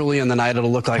early in the night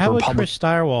it'll look like How Republican. would Chris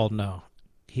Stirewalt know?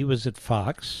 He was at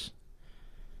Fox.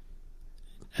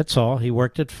 That's all. He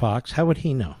worked at Fox. How would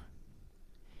he know?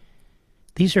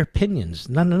 These are opinions.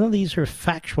 None of these are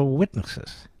factual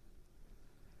witnesses.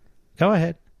 Go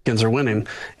ahead. Are winning,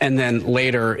 and then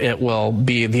later it will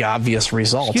be the obvious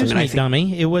result. Excuse me,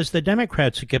 dummy. It was the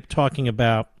Democrats who kept talking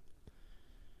about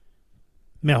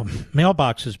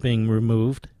mailboxes being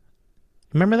removed.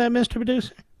 Remember that, Mr.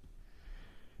 Producer?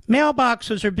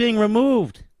 Mailboxes are being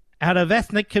removed out of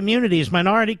ethnic communities,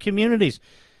 minority communities.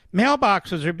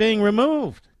 Mailboxes are being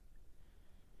removed.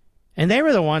 And they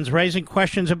were the ones raising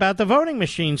questions about the voting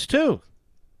machines, too.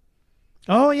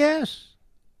 Oh, yes.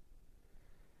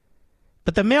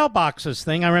 But the mailboxes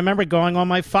thing, I remember going on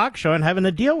my Fox show and having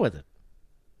to deal with it.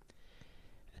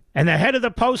 And the head of the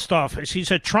post office,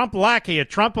 he's a Trump lackey, a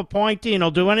Trump appointee, and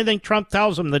he'll do anything Trump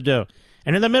tells him to do.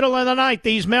 And in the middle of the night,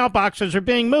 these mailboxes are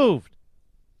being moved.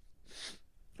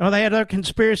 Oh, they had other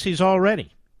conspiracies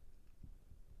already.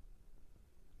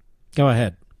 Go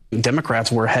ahead.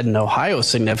 Democrats were ahead in Ohio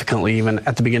significantly, even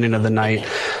at the beginning of the night.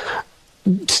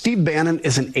 Steve Bannon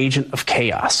is an agent of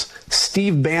chaos.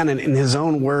 Steve Bannon, in his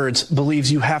own words,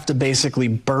 believes you have to basically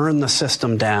burn the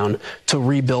system down to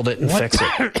rebuild it and fix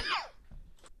it.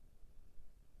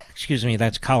 Excuse me,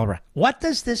 that's cholera. What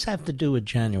does this have to do with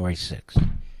January 6th?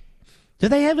 Do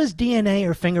they have his DNA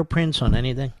or fingerprints on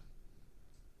anything?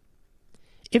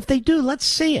 If they do, let's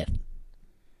see it.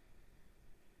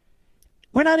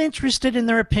 We're not interested in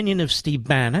their opinion of Steve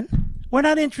Bannon. We're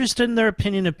not interested in their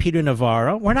opinion of Peter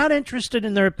Navarro. We're not interested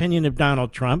in their opinion of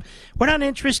Donald Trump. We're not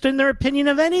interested in their opinion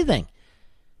of anything.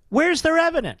 Where's their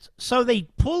evidence? So they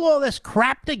pull all this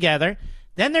crap together.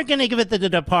 Then they're going to give it to the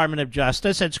Department of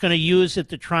Justice. It's going to use it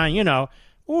to try and, oh,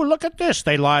 look at this.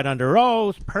 They lied under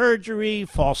oath, perjury,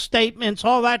 false statements,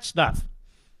 all that stuff.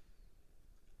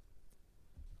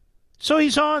 So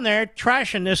he's on there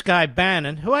trashing this guy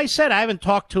Bannon, who I said I haven't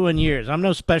talked to in years. I'm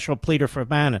no special pleader for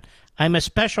Bannon. I'm a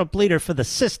special pleader for the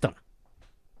system.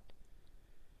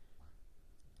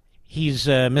 He's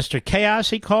Mr.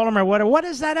 Chaos, he called him, or whatever. What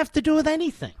does that have to do with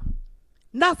anything?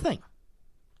 Nothing.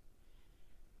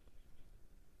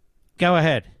 Go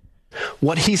ahead.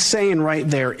 What he's saying right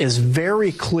there is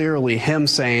very clearly him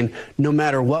saying, no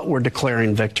matter what, we're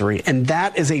declaring victory. And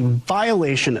that is a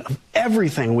violation of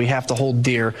everything we have to hold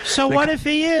dear. So what if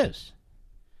he is?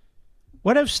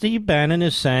 What if Steve Bannon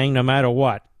is saying, no matter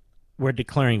what, we're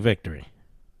declaring victory?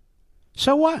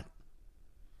 So what?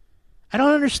 I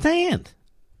don't understand.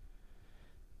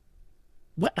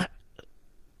 What?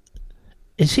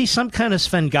 Is he some kind of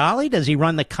Svengali? Does he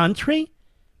run the country?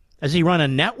 Does he run a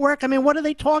network? I mean, what are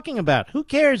they talking about? Who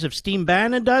cares if Steve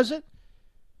Bannon does it?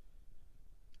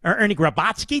 Or Ernie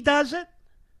Grabotsky does it?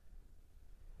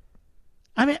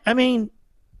 I mean,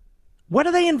 what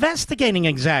are they investigating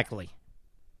exactly?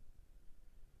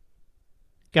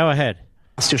 Go ahead.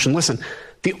 Constitution. Listen,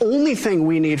 the only thing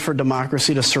we need for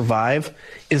democracy to survive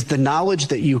is the knowledge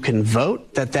that you can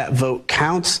vote, that vote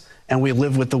counts, and we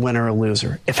live with the winner or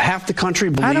loser. If half the country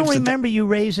believes I don't remember you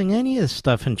raising any of this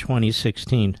stuff in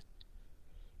 2016.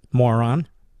 Moron.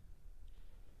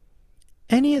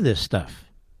 Any of this stuff.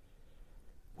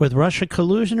 With Russia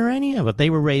collusion or any of it. They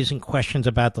were raising questions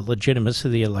about the legitimacy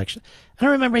of the election. I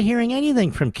don't remember hearing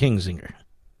anything from Kinzinger.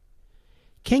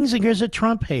 Kinzinger's a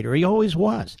Trump hater. He always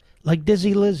was. Like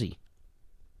Dizzy Lizzy.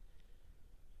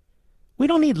 We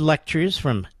don't need lectures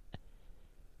from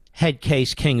Head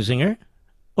Case Kinzinger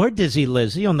or Dizzy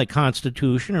Lizzy on the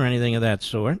Constitution or anything of that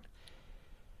sort.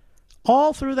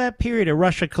 All through that period of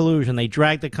Russia collusion, they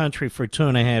dragged the country for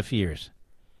 2.5 years.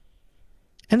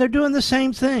 And they're doing the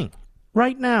same thing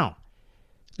right now.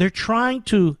 They're trying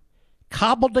to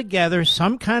cobble together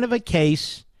some kind of a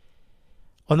case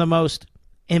on the most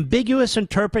ambiguous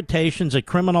interpretations of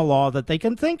criminal law that they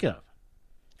can think of.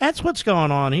 That's what's going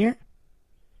on here.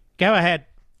 Go ahead.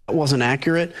 That wasn't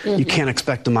accurate. You can't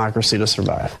expect democracy to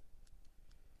survive.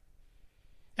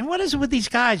 And what is it with these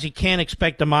guys? You can't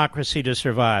expect democracy to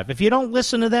survive. If you don't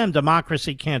listen to them,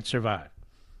 democracy can't survive.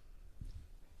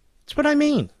 That's what I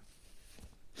mean.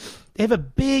 They have a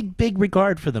big, big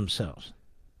regard for themselves.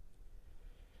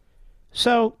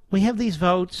 So we have these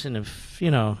votes, and if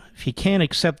you can't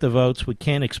accept the votes, we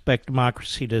can't expect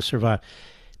democracy to survive.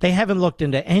 They haven't looked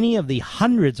into any of the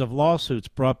hundreds of lawsuits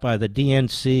brought by the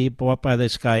DNC, brought by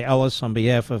this guy Ellis on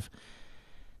behalf of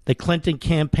the Clinton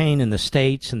campaign in the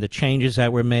states and the changes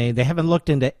that were made. They haven't looked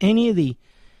into any of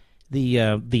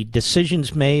the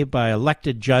decisions made by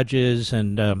elected judges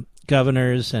and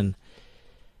governors and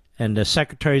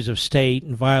secretaries of state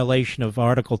in violation of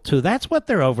Article 2. That's what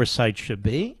their oversight should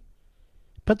be.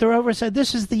 But their oversight,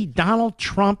 this is the Donald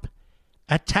Trump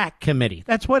Attack Committee.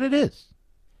 That's what it is.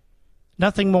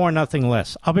 Nothing more, nothing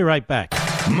less. I'll be right back.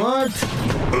 Mark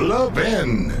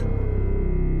Levin.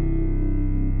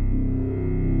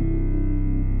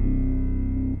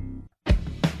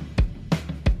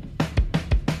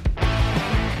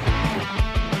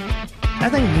 I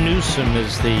think Newsom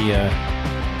is the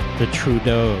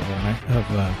Trudeau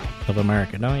of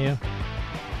America, don't you?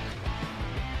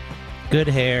 Good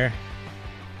hair,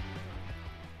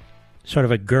 sort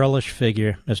of a girlish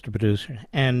figure, Mr. Producer,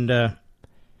 and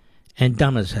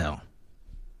dumb as hell.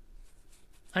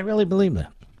 I really believe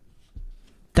that.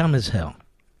 Dumb as hell.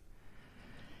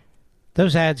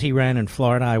 Those ads he ran in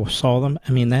Florida, I saw them.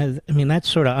 I mean that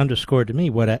sort of underscored to me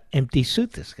what an empty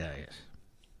suit this guy is.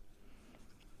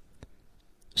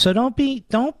 So don't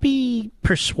be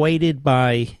persuaded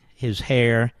by his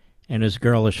hair and his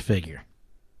girlish figure.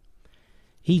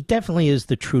 He definitely is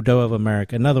the Trudeau of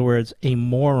America. In other words, a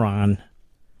moron.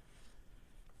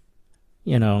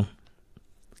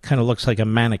 Kind of looks like a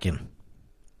mannequin,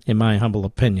 in my humble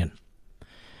opinion.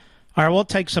 All right, we'll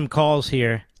take some calls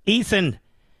here. Ethan,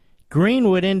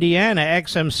 Greenwood, Indiana,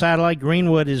 XM Satellite.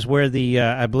 Greenwood is where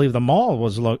I believe the mall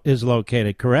is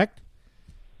located, correct?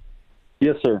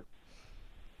 Yes, sir.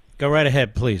 Go right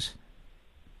ahead, please.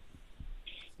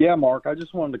 Yeah, Mark, I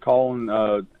just wanted to call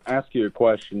and ask you a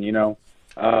question. The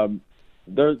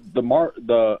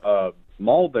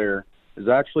mall there is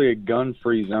actually a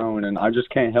gun-free zone, and I just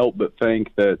can't help but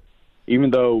think that even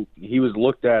though he was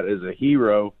looked at as a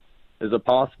hero, is it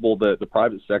possible that the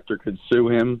private sector could sue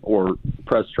him or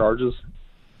press charges?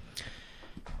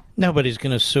 Nobody's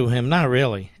going to sue him. Not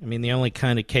really. I mean, the only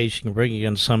kind of case you can bring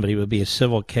against somebody would be a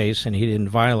civil case, and he didn't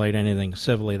violate anything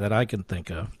civilly that I can think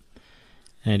of.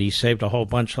 And he saved a whole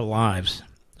bunch of lives.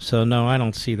 So, no, I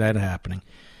don't see that happening.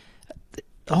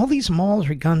 All these malls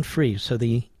are gun-free, so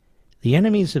the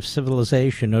enemies of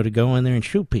civilization know to go in there and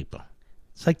shoot people.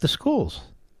 It's like the schools.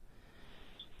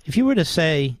 If you were to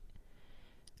say,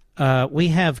 we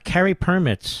have carry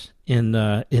permits in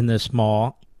this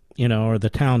mall, or the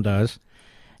town does,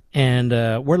 and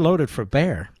we're loaded for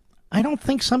bear, I don't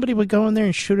think somebody would go in there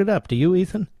and shoot it up. Do you,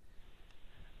 Ethan?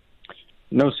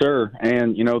 No, sir.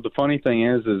 And, the funny thing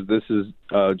is this is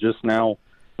just now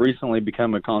recently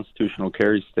become a constitutional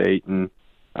carry state. And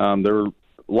there are a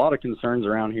lot of concerns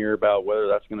around here about whether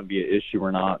that's going to be an issue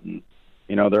or not. And,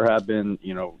 there have been,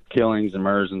 killings and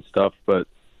murders and stuff, but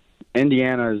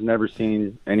Indiana has never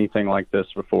seen anything like this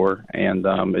before. And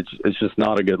it's just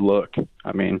not a good look.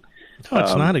 I mean, no,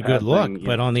 it's not a good look.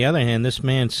 But on the other hand, this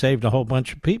man saved a whole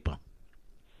bunch of people.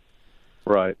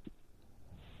 Right.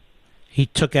 He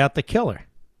took out the killer.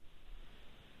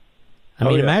 I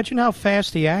mean, imagine how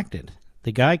fast he acted.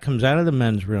 The guy comes out of the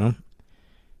men's room,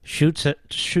 shoots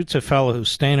a fellow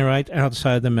who's standing right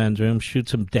outside the men's room,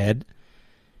 shoots him dead,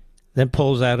 then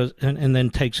pulls out and then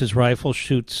takes his rifle,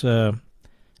 shoots a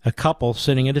couple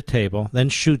sitting at a table, then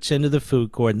shoots into the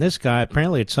food court. And this guy,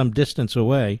 apparently at some distance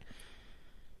away,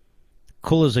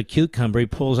 cool as a cucumber, he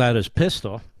pulls out his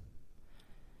pistol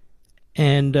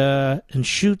and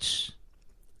shoots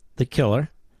the killer.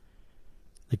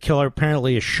 The killer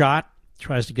apparently is shot,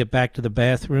 tries to get back to the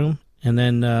bathroom, and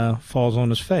then falls on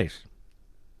his face.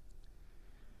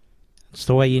 It's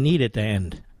the way you need it to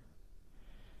end.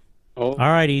 Oh. All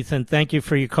right, Ethan, thank you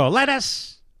for your call. Let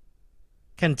us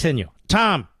continue.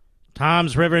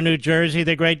 Tom's River, New Jersey,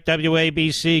 the great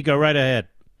WABC. Go right ahead.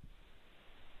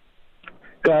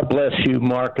 God bless you,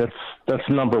 Mark. That's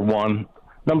number one.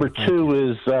 Number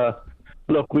two is,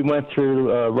 look, we went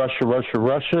through Russia.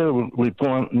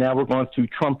 Now we're going through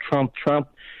Trump.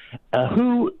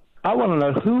 I want to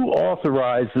know who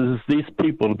authorizes these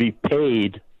people to be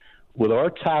paid with our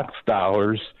tax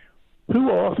dollars. Who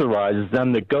authorizes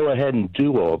them to go ahead and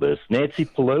do all this? Nancy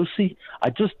Pelosi? I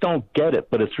just don't get it,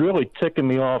 but it's really ticking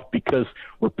me off because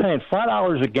we're paying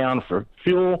 $5 a gallon for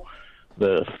fuel.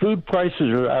 The food prices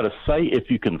are out of sight if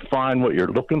you can find what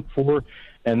you're looking for.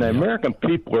 And the American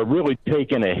people are really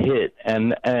taking a hit.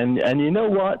 And you know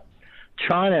what?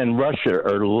 China and Russia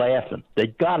are laughing. They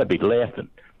got to be laughing.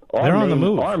 They're on the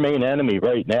move. Our main enemy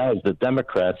right now is the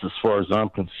Democrats, as far as I'm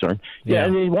concerned. Yeah,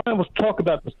 and you want to talk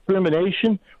about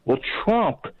discrimination? Well,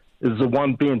 Trump is the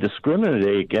one being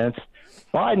discriminated against.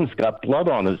 Biden's got blood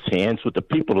on his hands with the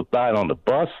people that died on the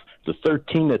bus, the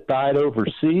 13 that died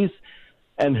overseas.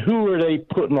 And who are they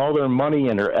putting all their money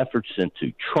and their efforts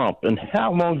into? Trump. And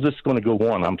how long is this going to go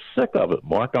on? I'm sick of it,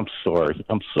 Mark. I'm sorry.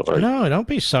 No, don't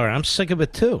be sorry. I'm sick of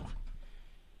it, too.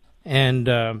 And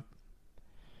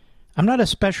I'm not a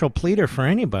special pleader for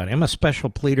anybody. I'm a special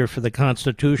pleader for the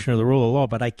Constitution or the rule of law,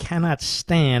 but I cannot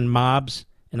stand mobs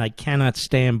and I cannot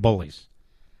stand bullies.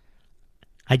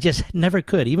 I just never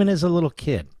could, even as a little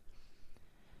kid.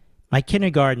 My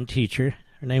kindergarten teacher,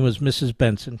 her name was Mrs.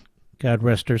 Benson, God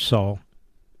rest her soul,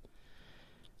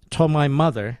 told my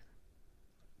mother,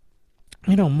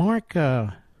 Mark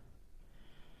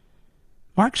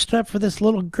stood up for this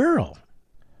little girl,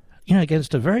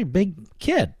 against a very big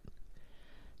kid.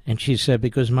 And she said,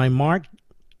 because my Mark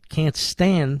can't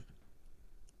stand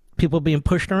people being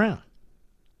pushed around.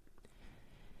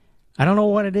 I don't know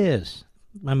what it is,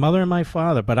 my mother and my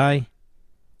father, but I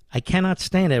cannot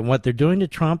stand it. And what they're doing to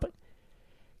Trump,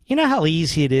 you know how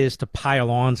easy it is to pile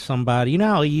on somebody? You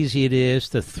know how easy it is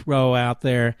to throw out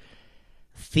there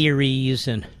theories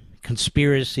and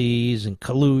conspiracies and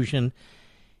collusion?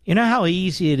 You know how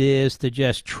easy it is to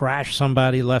just trash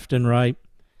somebody left and right,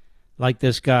 like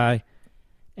this guy?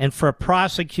 And for a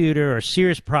prosecutor or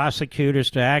serious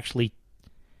prosecutors to actually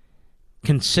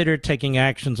consider taking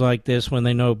actions like this when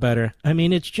they know better, I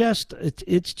mean, it's just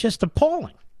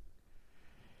appalling.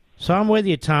 So I'm with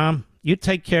you, Tom. You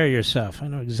take care of yourself. I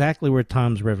know exactly where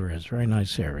Tom's River is. Very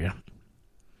nice area.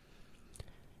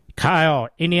 Kyle,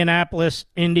 Indianapolis,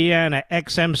 Indiana,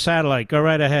 XM Satellite. Go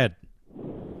right ahead.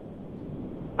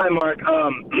 Hi, Mark.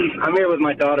 I'm here with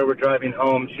my daughter. We're driving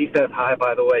home. She says hi,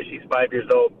 by the way. She's 5 years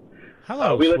old.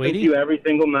 Hello, we sweetie. listen to you every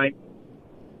single night.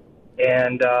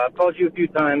 And I've called you a few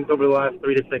times over the last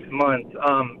 3 to 6 months.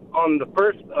 On the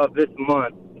 1st of this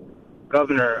month,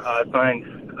 Governor signed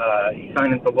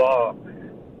into law.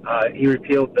 He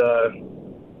repealed the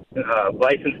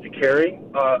license to carry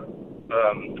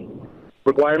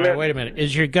requirement. Right, wait a minute.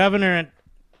 Is the governor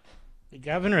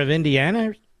of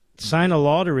Indiana sign a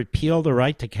law to repeal the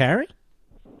right to carry?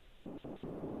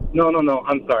 No.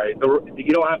 I'm sorry.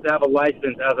 You don't have to have a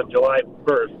license as of July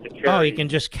 1st to carry. Oh, you can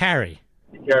just carry.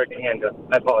 To carry a handgun.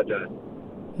 I apologize.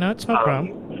 No, it's no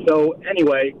problem. So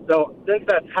anyway, since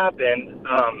that's happened,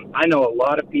 I know a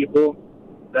lot of people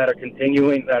that are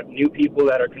continuing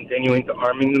to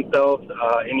arming themselves.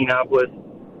 Indianapolis.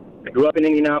 I grew up in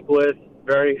Indianapolis.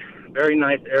 Very, very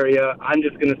nice area. I'm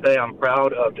just going to say I'm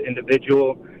proud of the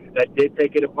individual that did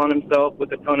take it upon himself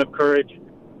with a ton of courage.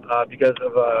 Because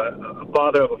of a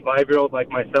father of a 5-year-old like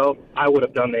myself, I would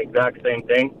have done the exact same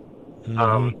thing.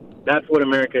 That's what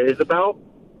America is about.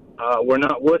 We're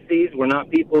not wussies. We're not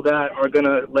people that are going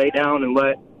to lay down and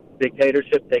let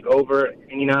dictatorship take over.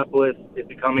 Indianapolis is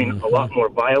becoming a lot more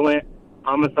violent.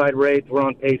 Homicide rates, we're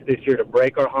on pace this year to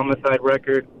break our homicide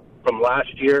record from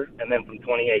last year and then from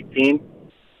 2018.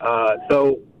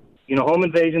 So, home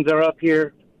invasions are up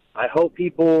here. I hope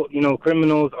people,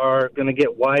 criminals are going to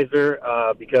get wiser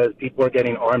because people are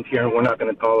getting armed here, and we're not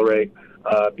going to tolerate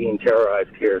being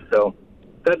terrorized here. So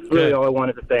that's really all I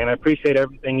wanted to say, and I appreciate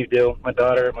everything you do. My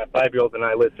daughter, my 5-year-old, and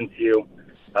I listen to you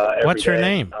every day. What's her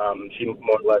name? She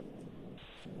more or less.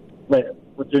 Leia.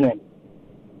 What's your name?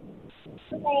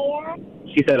 Alea.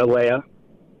 She said Alea.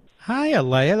 Hi,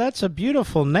 Alea. That's a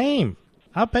beautiful name.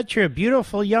 I'll bet you're a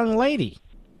beautiful young lady.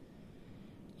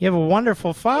 You have a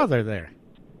wonderful father there.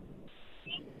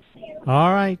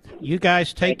 All right. You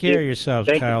guys take care of yourselves,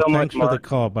 Kyle. Thanks for the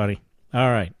call, buddy.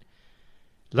 All right.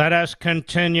 Let us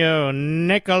continue.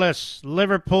 Nicholas,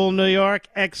 Liverpool, New York,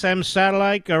 XM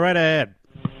Satellite. Go right ahead.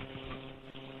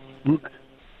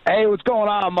 Hey, what's going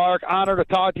on, Mark? Honor to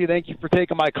talk to you. Thank you for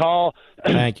taking my call.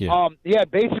 Thank you.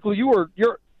 Basically, you're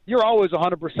always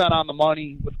 100% on the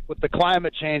money with the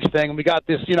climate change thing. And we got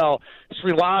this,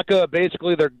 Sri Lanka.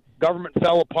 Basically, their government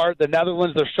fell apart. The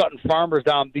Netherlands, they're shutting farmers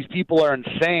down. These people are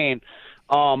insane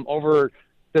over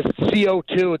this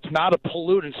CO2. It's not a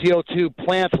pollutant. CO2,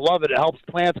 plants love it. It helps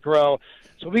plants grow.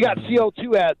 So we got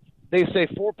CO2 at, they say,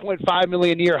 4.5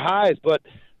 million year highs, but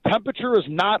temperature is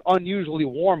not unusually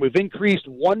warm. We've increased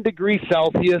 1 degree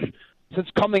Celsius since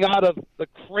coming out of the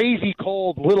crazy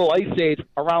cold little ice age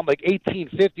around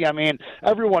 1850. I mean,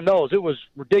 everyone knows it was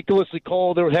ridiculously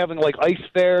cold. They were having ice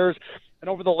fairs. And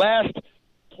over the last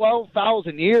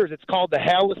 12,000 years, it's called the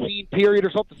Holocene period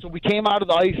or something. So we came out of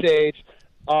the ice age.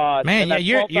 Man,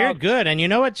 you're good. And you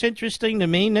know what's interesting to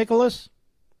me, Nicholas?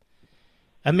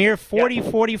 A mere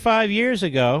 45 years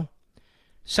ago,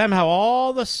 somehow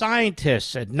all the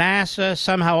scientists at NASA,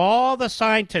 somehow all the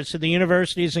scientists at the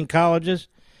universities and colleges,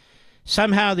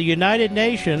 somehow the United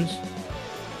Nations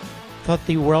thought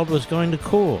the world was going to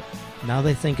cool. Now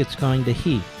they think it's going to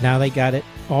heat. Now they got it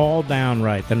all down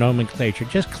right, the nomenclature,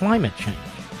 just climate change.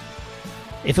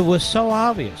 If it was so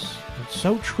obvious, it's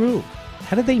so true,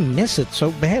 how did they miss it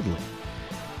so badly?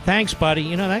 Thanks,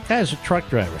 buddy. That guy's a truck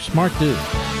driver. Smart dude.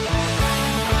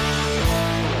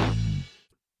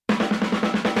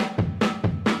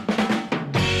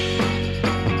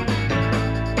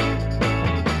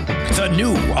 The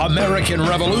new American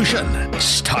Revolution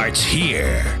starts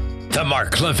here. The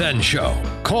Mark Levin Show.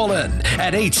 Call in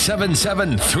at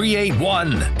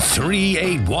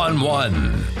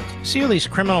 877-381-3811. See all these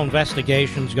criminal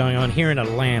investigations going on here in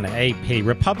Atlanta, AP.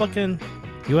 Republican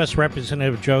U.S.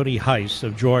 Representative Jody Hice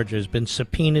of Georgia has been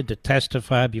subpoenaed to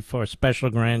testify before a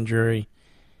special grand jury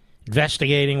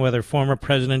investigating whether former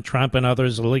President Trump and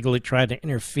others illegally tried to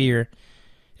interfere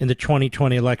in the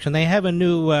 2020 election. They have a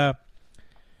new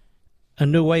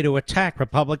way to attack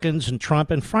Republicans and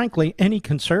Trump, and frankly, any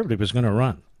conservative is going to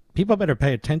run. People better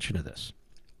pay attention to this.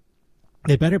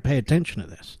 They better pay attention to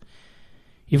this.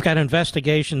 You've got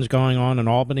investigations going on in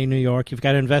Albany, New York. You've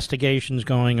got investigations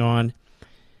going on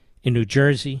in New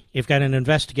Jersey. You've got an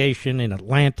investigation in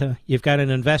Atlanta. You've got an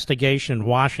investigation in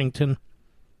Washington.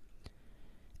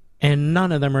 And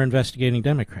none of them are investigating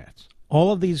Democrats.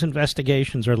 All of these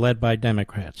investigations are led by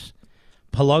Democrats.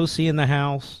 Pelosi in the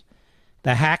House,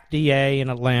 the hack DA in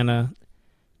Atlanta,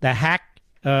 the hack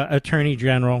Attorney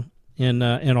General in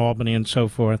Albany, and so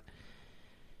forth.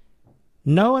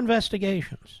 No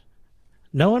investigations.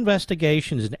 No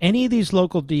investigations in any of these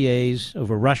local DAs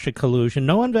over Russia collusion.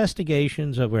 No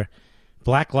investigations over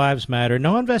Black Lives Matter.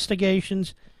 No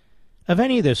investigations of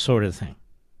any of this sort of thing.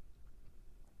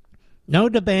 No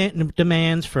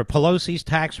demands for Pelosi's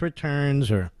tax returns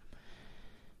or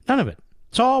none of it.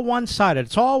 It's all one-sided.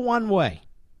 It's all one way.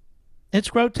 It's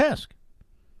grotesque.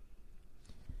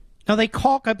 Now, they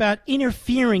talk about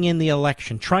interfering in the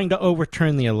election, trying to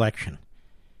overturn the election.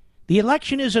 The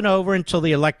election isn't over until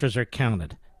the electors are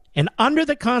counted. And under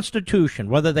the Constitution,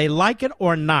 whether they like it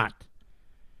or not,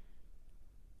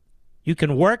 you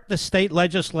can work the state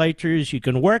legislatures, you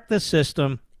can work the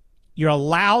system, you're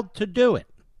allowed to do it.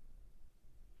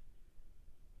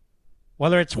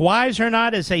 Whether it's wise or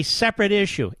not is a separate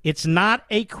issue. It's not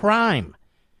a crime,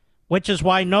 which is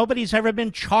why nobody's ever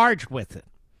been charged with it.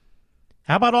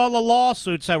 How about all the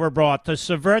lawsuits that were brought to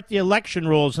subvert the election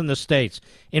rules in the states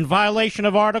in violation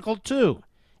of Article 2?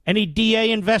 Any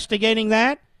DA investigating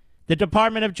that? The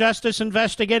Department of Justice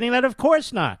investigating that? Of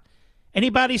course not.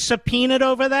 Anybody subpoenaed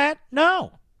over that?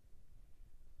 No.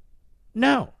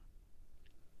 No.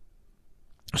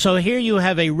 So here you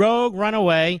have a rogue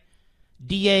runaway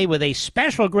DA with a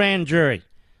special grand jury.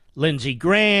 Lindsey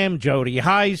Graham, Jody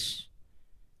Heiss,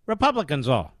 Republicans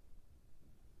all.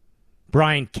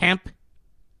 Brian Kemp.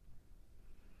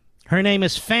 Her name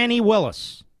is Fannie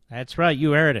Willis. That's right,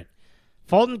 you heard it.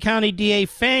 Fulton County DA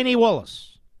Fannie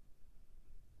Willis.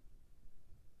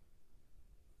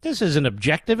 This isn't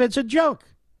objective, it's a joke.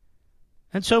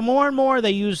 And so more and more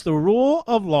they use the rule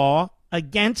of law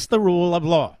against the rule of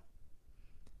law.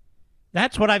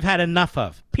 That's what I've had enough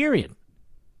of, period.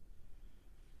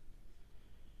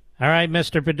 All right,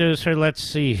 Mr. Producer, let's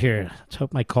see here. Let's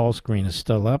hope my call screen is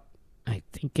still up. I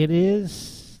think it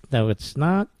is. No, it's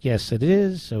not. Yes, it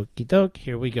is. Okie doke.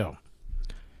 Here we go.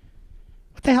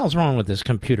 What the hell's wrong with this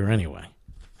computer anyway?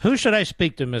 Who should I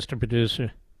speak to, Mr.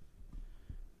 Producer?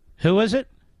 Who is it?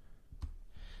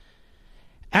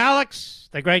 Alex,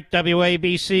 the great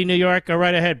WABC New York. Go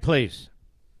right ahead, please.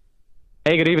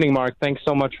 Hey, good evening, Mark. Thanks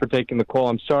so much for taking the call.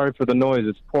 I'm sorry for the noise.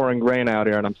 It's pouring rain out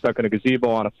here, and I'm stuck in a gazebo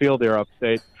on a field here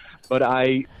upstate. But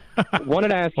I wanted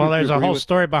to ask you... Well, there's a whole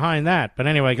story behind that. But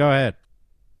anyway, go ahead.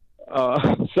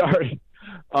 Sorry.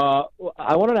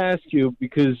 I wanted to ask you,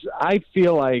 because I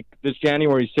feel like this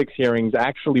January 6 hearings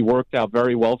actually worked out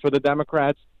very well for the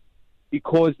Democrats,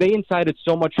 because they incited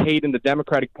so much hate in the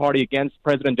Democratic Party against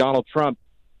President Donald Trump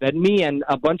that me and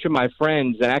a bunch of my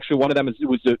friends, and actually one of them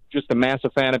just a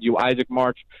massive fan of you, Isaac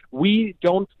March, we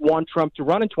don't want Trump to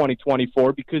run in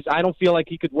 2024 because I don't feel like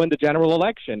he could win the general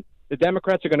election. The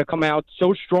Democrats are going to come out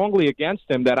so strongly against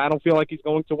him that I don't feel like he's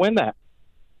going to win that.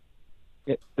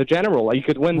 The general, he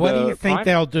could win What do you think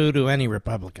they'll do to any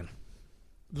Republican?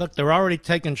 Look, they're already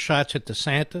taking shots at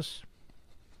DeSantis.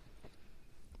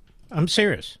 I'm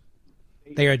serious.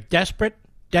 They are desperate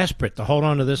to hold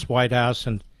on to this White House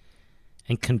and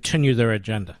continue their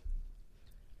agenda.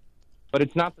 But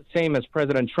it's not the same as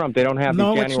President Trump. They don't have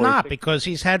No, these it's January not, 6th. because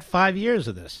he's had 5 years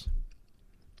of this.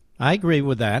 I agree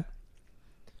with that.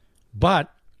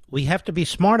 But we have to be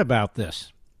smart about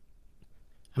this.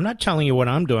 I'm not telling you what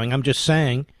I'm doing. I'm just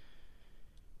saying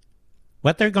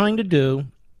what they're going to do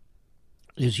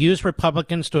is use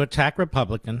Republicans to attack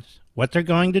Republicans. What they're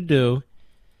going to do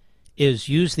is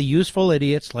use the useful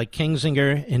idiots like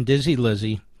Kinzinger and Dizzy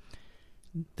Lizzy.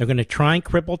 They're going to try and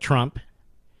cripple Trump,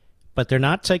 but they're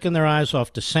not taking their eyes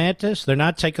off DeSantis. They're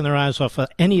not taking their eyes off of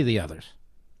any of the others.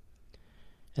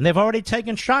 And they've already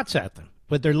taken shots at them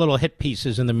with their little hit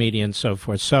pieces in the media and so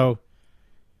forth. So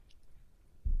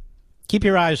keep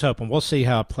your eyes open. We'll see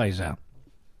how it plays out.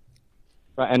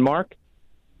 And Mark,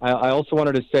 I also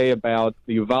wanted to say about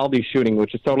the Uvalde shooting,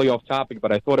 which is totally off topic,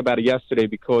 but I thought about it yesterday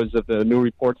because of the new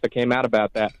reports that came out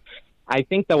about that. I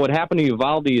think that what happened to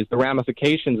Uvalde is the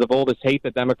ramifications of all this hate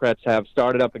that Democrats have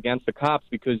started up against the cops,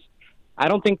 because I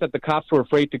don't think that the cops were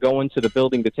afraid to go into the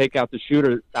building to take out the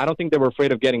shooter. I don't think they were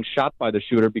afraid of getting shot by the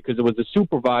shooter, because it was the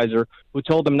supervisor who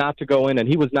told them not to go in, and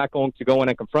he was not going to go in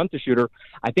and confront the shooter.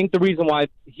 I think the reason why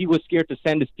he was scared to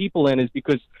send his people in is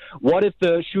because what if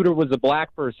the shooter was a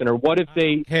black person, or what if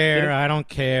they... I don't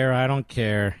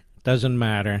care. Doesn't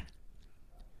matter.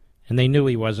 And they knew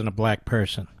he wasn't a black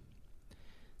person.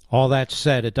 All that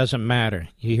said, it doesn't matter.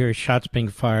 You hear shots being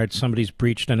fired, somebody's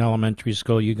breached an elementary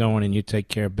school, you go in and you take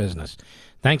care of business.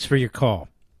 Thanks for your call.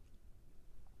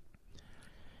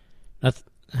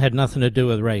 Had nothing to do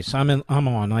with race. I'm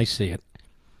on. I see it.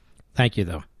 Thank you,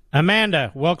 though.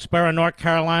 Amanda, Wilkesboro, North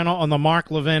Carolina, on the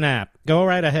Mark Levin app. Go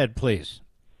right ahead, please.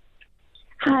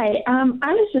 Hi. I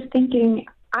was just thinking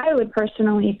I would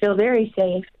personally feel very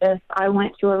safe if I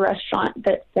went to a restaurant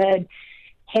that said,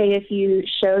 hey, if you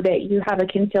show that you have a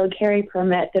concealed carry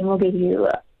permit, then we'll give you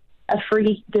a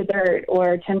free dessert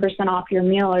or 10% off your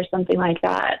meal or something like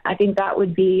that. I think that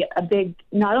would be a big,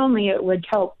 not only it would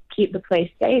help keep the place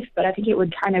safe, but I think it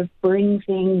would kind of bring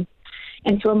things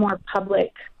into a more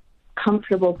public,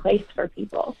 comfortable place for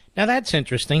people. Now, that's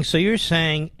interesting. So you're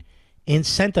saying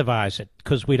incentivize it,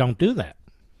 because we don't do that.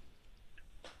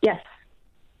 Yes.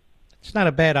 It's not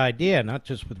a bad idea, not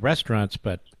just with restaurants,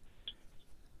 but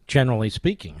generally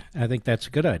speaking. I think that's a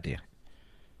good idea.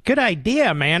 Good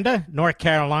idea, Amanda, North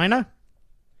Carolina.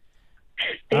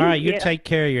 All right, you take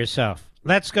care of yourself.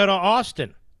 Let's go to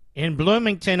Austin in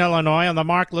Bloomington, Illinois, on the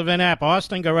Mark Levin app.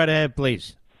 Austin, go right ahead,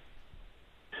 please.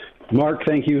 Mark,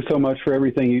 thank you so much for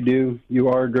everything you do. You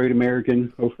are a great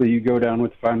American. Hopefully you go down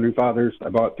with the Founding Fathers. I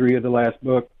bought 3 of the last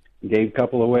book and gave a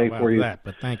couple away for you. That,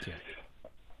 but thank you.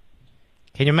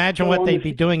 Can you imagine what they'd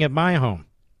be doing at my home?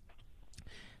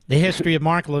 The history of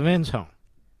Mark Levin's home.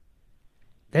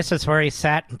 This is where he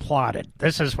sat and plotted.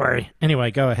 This is where he...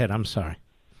 Anyway, go ahead. I'm sorry.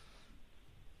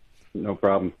 No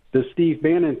problem. The Steve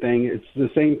Bannon thing, it's the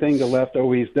same thing the left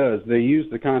always does. They use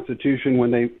the Constitution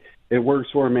when it works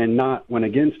for them and not when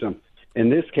against them. In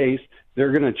this case,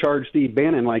 they're going to charge Steve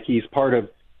Bannon like he's part of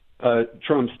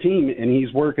Trump's team and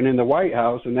he's working in the White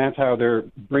House, and that's how they're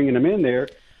bringing him in there.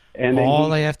 And all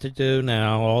they have to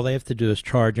do is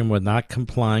charge him with not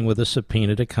complying with a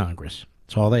subpoena to Congress.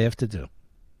 That's all they have to do.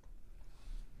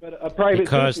 But a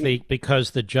private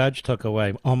because the judge took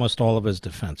away almost all of his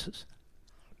defenses.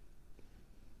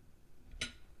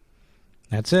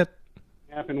 That's it.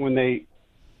 Happen when they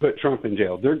put Trump in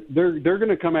jail. They're going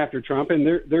to come after Trump, and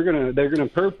they're going to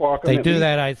perp walk him. They do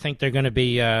that. I think they're going to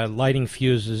be lighting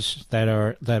fuses that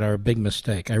are a big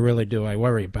mistake. I really do. I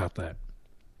worry about that.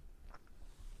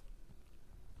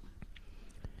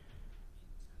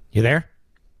 You there?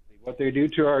 What they do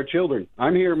to our children.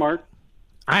 I'm here, Mark.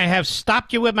 I have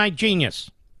stopped you with my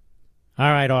genius.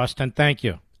 All right, Austin. Thank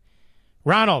you.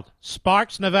 Ronald,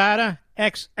 Sparks, Nevada,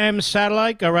 XM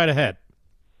Satellite. Go right ahead.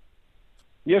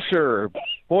 Yes, sir.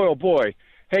 Boy, oh, boy.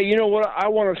 Hey, you know what? I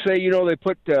want to say, they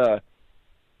put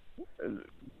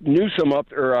Newsom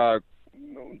up, or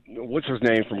what's his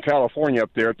name, from California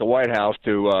up there at the White House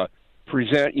to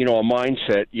present, a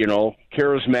mindset,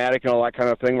 charismatic and all that kind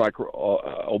of thing like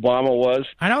Obama was.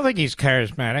 I don't think he's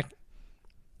charismatic.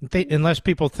 Unless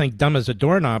people think dumb as a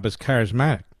doorknob is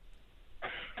charismatic.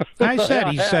 I said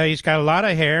he's got a lot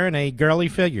of hair and a girly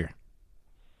figure.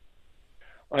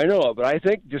 I know, but I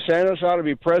think DeSantis ought to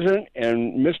be president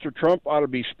and Mr. Trump ought to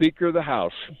be Speaker of the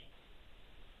House.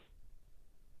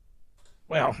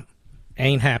 Well,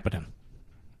 ain't happening.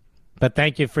 But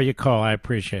thank you for your call. I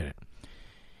appreciate it.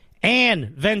 And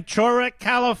Ventura,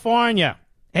 California,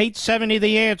 870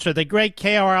 The Answer, the great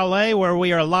KRLA, where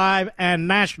we are live and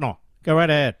national. Go right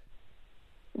ahead.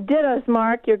 Dittos,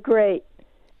 Mark. You're great.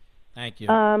 Thank you.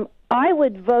 I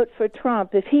would vote for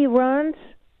Trump. If he runs,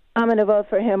 I'm going to vote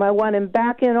for him. I want him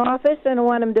back in office, and I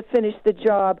want him to finish the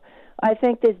job. I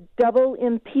think this double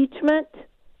impeachment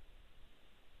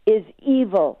is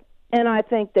evil. And I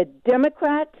think the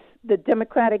Democrats, the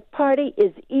Democratic Party,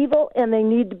 is evil, and they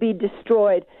need to be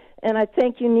destroyed. And I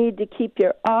think you need to keep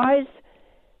your eyes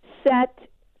set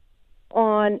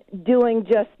on doing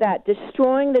just that,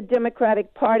 destroying the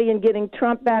Democratic Party and getting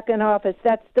Trump back in office.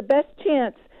 That's the best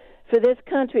chance for this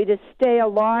country to stay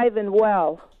alive and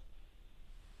well.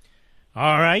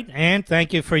 All right, and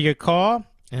thank you for your call,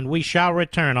 and we shall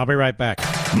return. I'll be right back.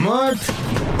 Mark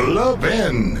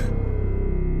Levin.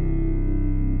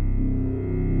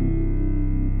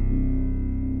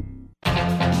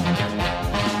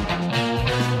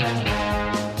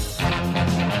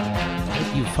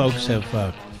 You folks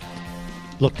have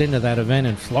looked into that event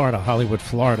in Florida, Hollywood,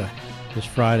 Florida, this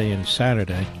Friday and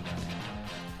Saturday.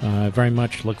 I very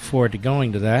much look forward to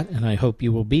going to that, and I hope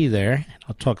you will be there.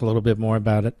 I'll talk a little bit more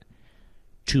about it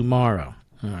tomorrow.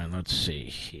 All right, let's see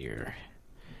here.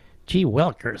 Gee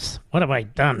Wilkers, what have I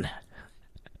done?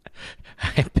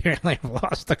 I apparently have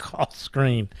lost the call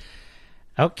screen.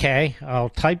 Okay, I'll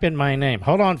type in my name.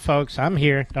 Hold on, folks. I'm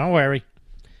here. Don't worry.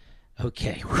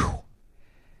 Okay. Whew.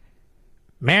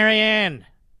 Marianne.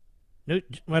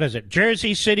 What is it?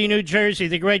 Jersey City, New Jersey,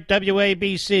 the great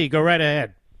WABC. Go right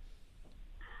ahead.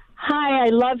 Hi, I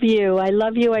love you. I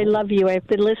love you. I love you. I've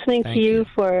been listening to you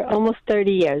for almost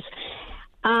 30 years.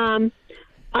 I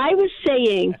was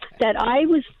saying that I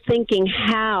was thinking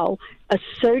how a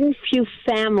certain few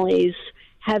families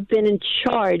have been in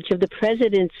charge of the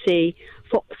presidency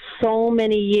for so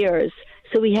many years.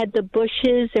 So we had the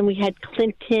Bushes, and we had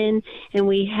Clinton, and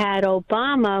we had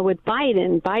Obama with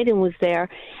Biden. Biden was there.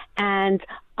 And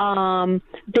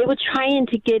they were trying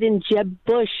to get in Jeb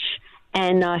Bush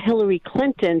and Hillary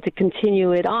Clinton to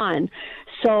continue it on.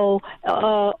 So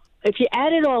if you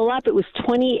add it all up, it was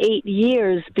 28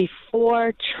 years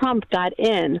before Trump got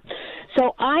in.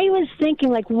 So I was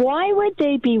thinking, why would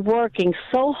they be working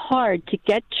so hard to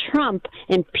get Trump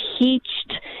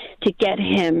impeached, to get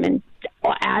him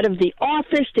out of the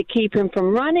office, to keep him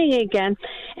from running again?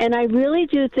 And I really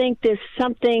do think there's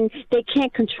something, they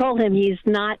can't control him. He's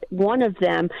not one of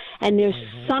them. And there's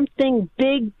something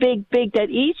big, big, big that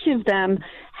each of them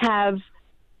have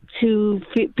to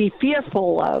be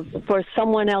fearful of for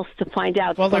someone else to find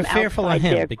out. Well, they're fearful of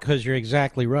him because you're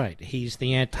exactly right. He's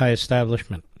the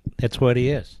anti-establishment. That's what he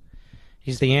is.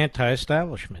 He's the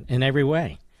anti-establishment in every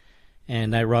way.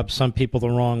 And I rub some people the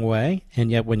wrong way. And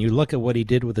yet when you look at what he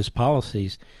did with his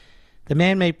policies, the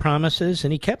man made promises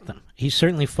and he kept them. He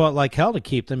certainly fought like hell to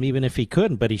keep them, even if he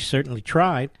couldn't, but he certainly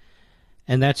tried.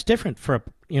 And that's different for,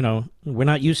 we're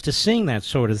not used to seeing that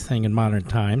sort of thing in modern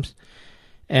times.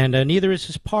 And neither is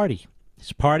his party.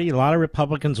 His party, a lot of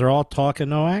Republicans are all talk and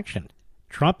no action.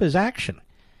 Trump is action.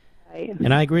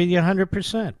 And I agree with you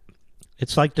 100%.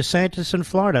 It's like DeSantis in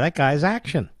Florida. That guy's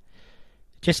action.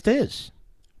 It just is.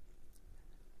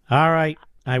 All right.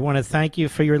 I want to thank you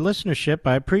for your listenership.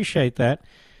 I appreciate that.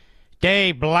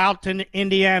 Dave, Bloughton,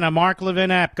 Indiana, Mark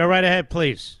Levin app. Go right ahead,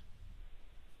 please.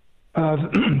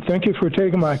 Thank you for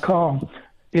taking my call.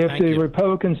 If the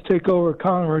Republicans take over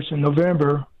Congress in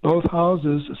November, both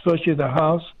houses, especially the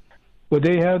House, would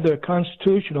they have the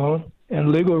constitutional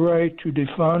and legal right to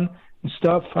defund and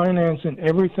stop financing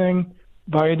everything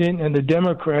Biden and the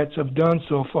Democrats have done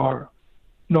so far?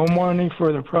 No money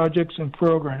for the projects and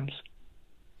programs.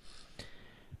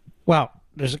 Well,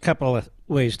 there's a couple of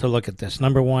ways to look at this.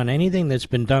 Number one, anything that's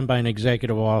been done by an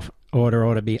executive order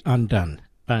ought to be undone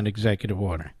by an executive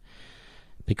order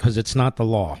because it's not the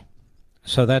law.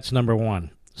 So that's number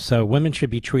one. So women should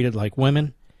be treated like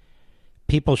women.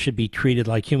 People should be treated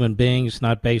like human beings,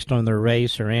 not based on their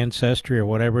race or ancestry or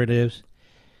whatever it is.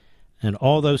 And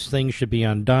all those things should be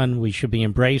undone. We should be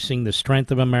embracing the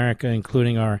strength of America,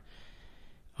 including our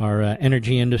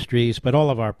energy industries, but all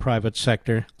of our private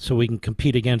sector, so we can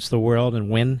compete against the world and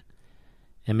win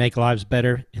and make lives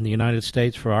better in the United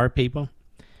States for our people.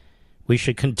 We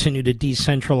should continue to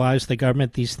decentralize the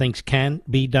government. These things can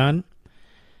be done.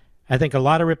 I think a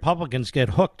lot of Republicans get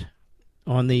hooked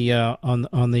on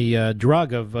the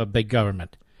drug of big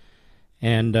government,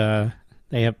 and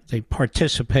they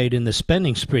participate in the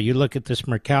spending spree. You look at this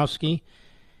Murkowski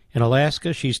in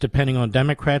Alaska; she's depending on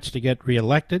Democrats to get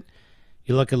reelected.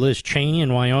 You look at Liz Cheney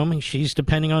in Wyoming; she's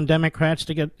depending on Democrats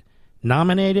to get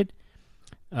nominated.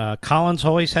 Collins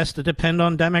always has to depend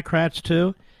on Democrats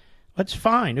too. That's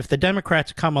fine if the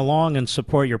Democrats come along and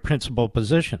support your principal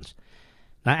positions.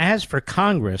 Now, as for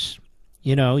Congress,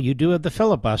 you know, you do have the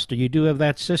filibuster, you do have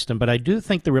that system, but I do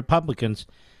think the Republicans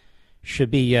should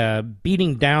be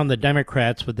beating down the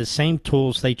Democrats with the same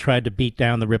tools they tried to beat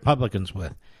down the Republicans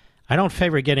with. I don't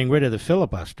favor getting rid of the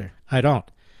filibuster. I don't.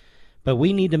 But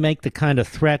we need to make the kind of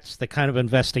threats, the kind of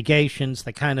investigations,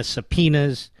 the kind of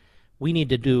subpoenas. We need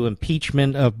to do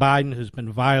impeachment of Biden, who's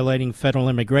been violating federal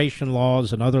immigration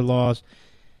laws and other laws.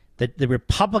 The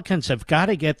Republicans have got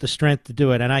to get the strength to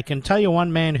do it. And I can tell you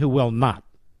one man who will not,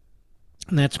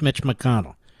 and that's Mitch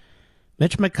McConnell.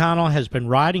 Mitch McConnell has been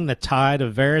riding the tide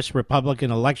of various Republican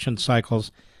election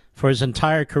cycles for his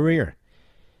entire career.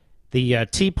 The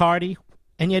Tea Party,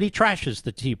 and yet he trashes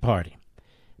the Tea Party.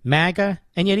 MAGA,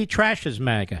 and yet he trashes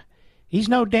MAGA. He's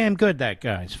no damn good, that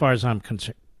guy, as far as I'm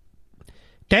concerned.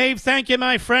 Dave, thank you,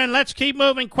 my friend. Let's keep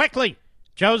moving quickly.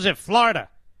 Joseph, Florida.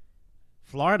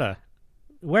 Florida?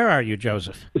 Where are you,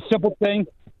 Joseph? A simple thing.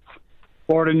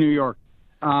 Florida, New York.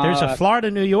 There's a Florida,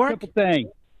 New York? Simple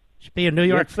thing. Should be a New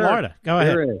York, yes, sir. Florida. Go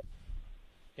ahead. There is.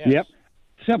 Yes. Yep.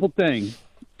 Simple thing.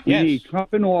 We Yes. need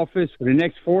Trump in office for the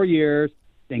next 4 years,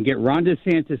 then get Ron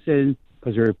DeSantis in,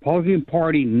 because the Republican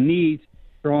Party needs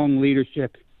strong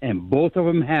leadership, and both of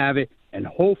them have it, and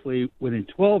hopefully within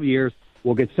 12 years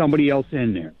we'll get somebody else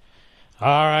in there.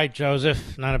 All right,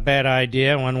 Joseph. Not a bad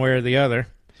idea, one way or the other.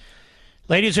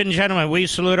 Ladies and gentlemen, we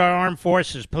salute our armed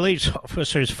forces, police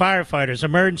officers, firefighters,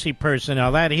 emergency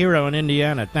personnel, that hero in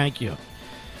Indiana. Thank you.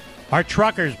 Our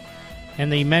truckers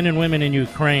and the men and women in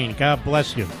Ukraine. God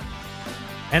bless you.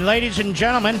 And ladies and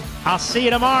gentlemen, I'll see you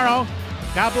tomorrow.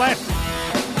 God bless.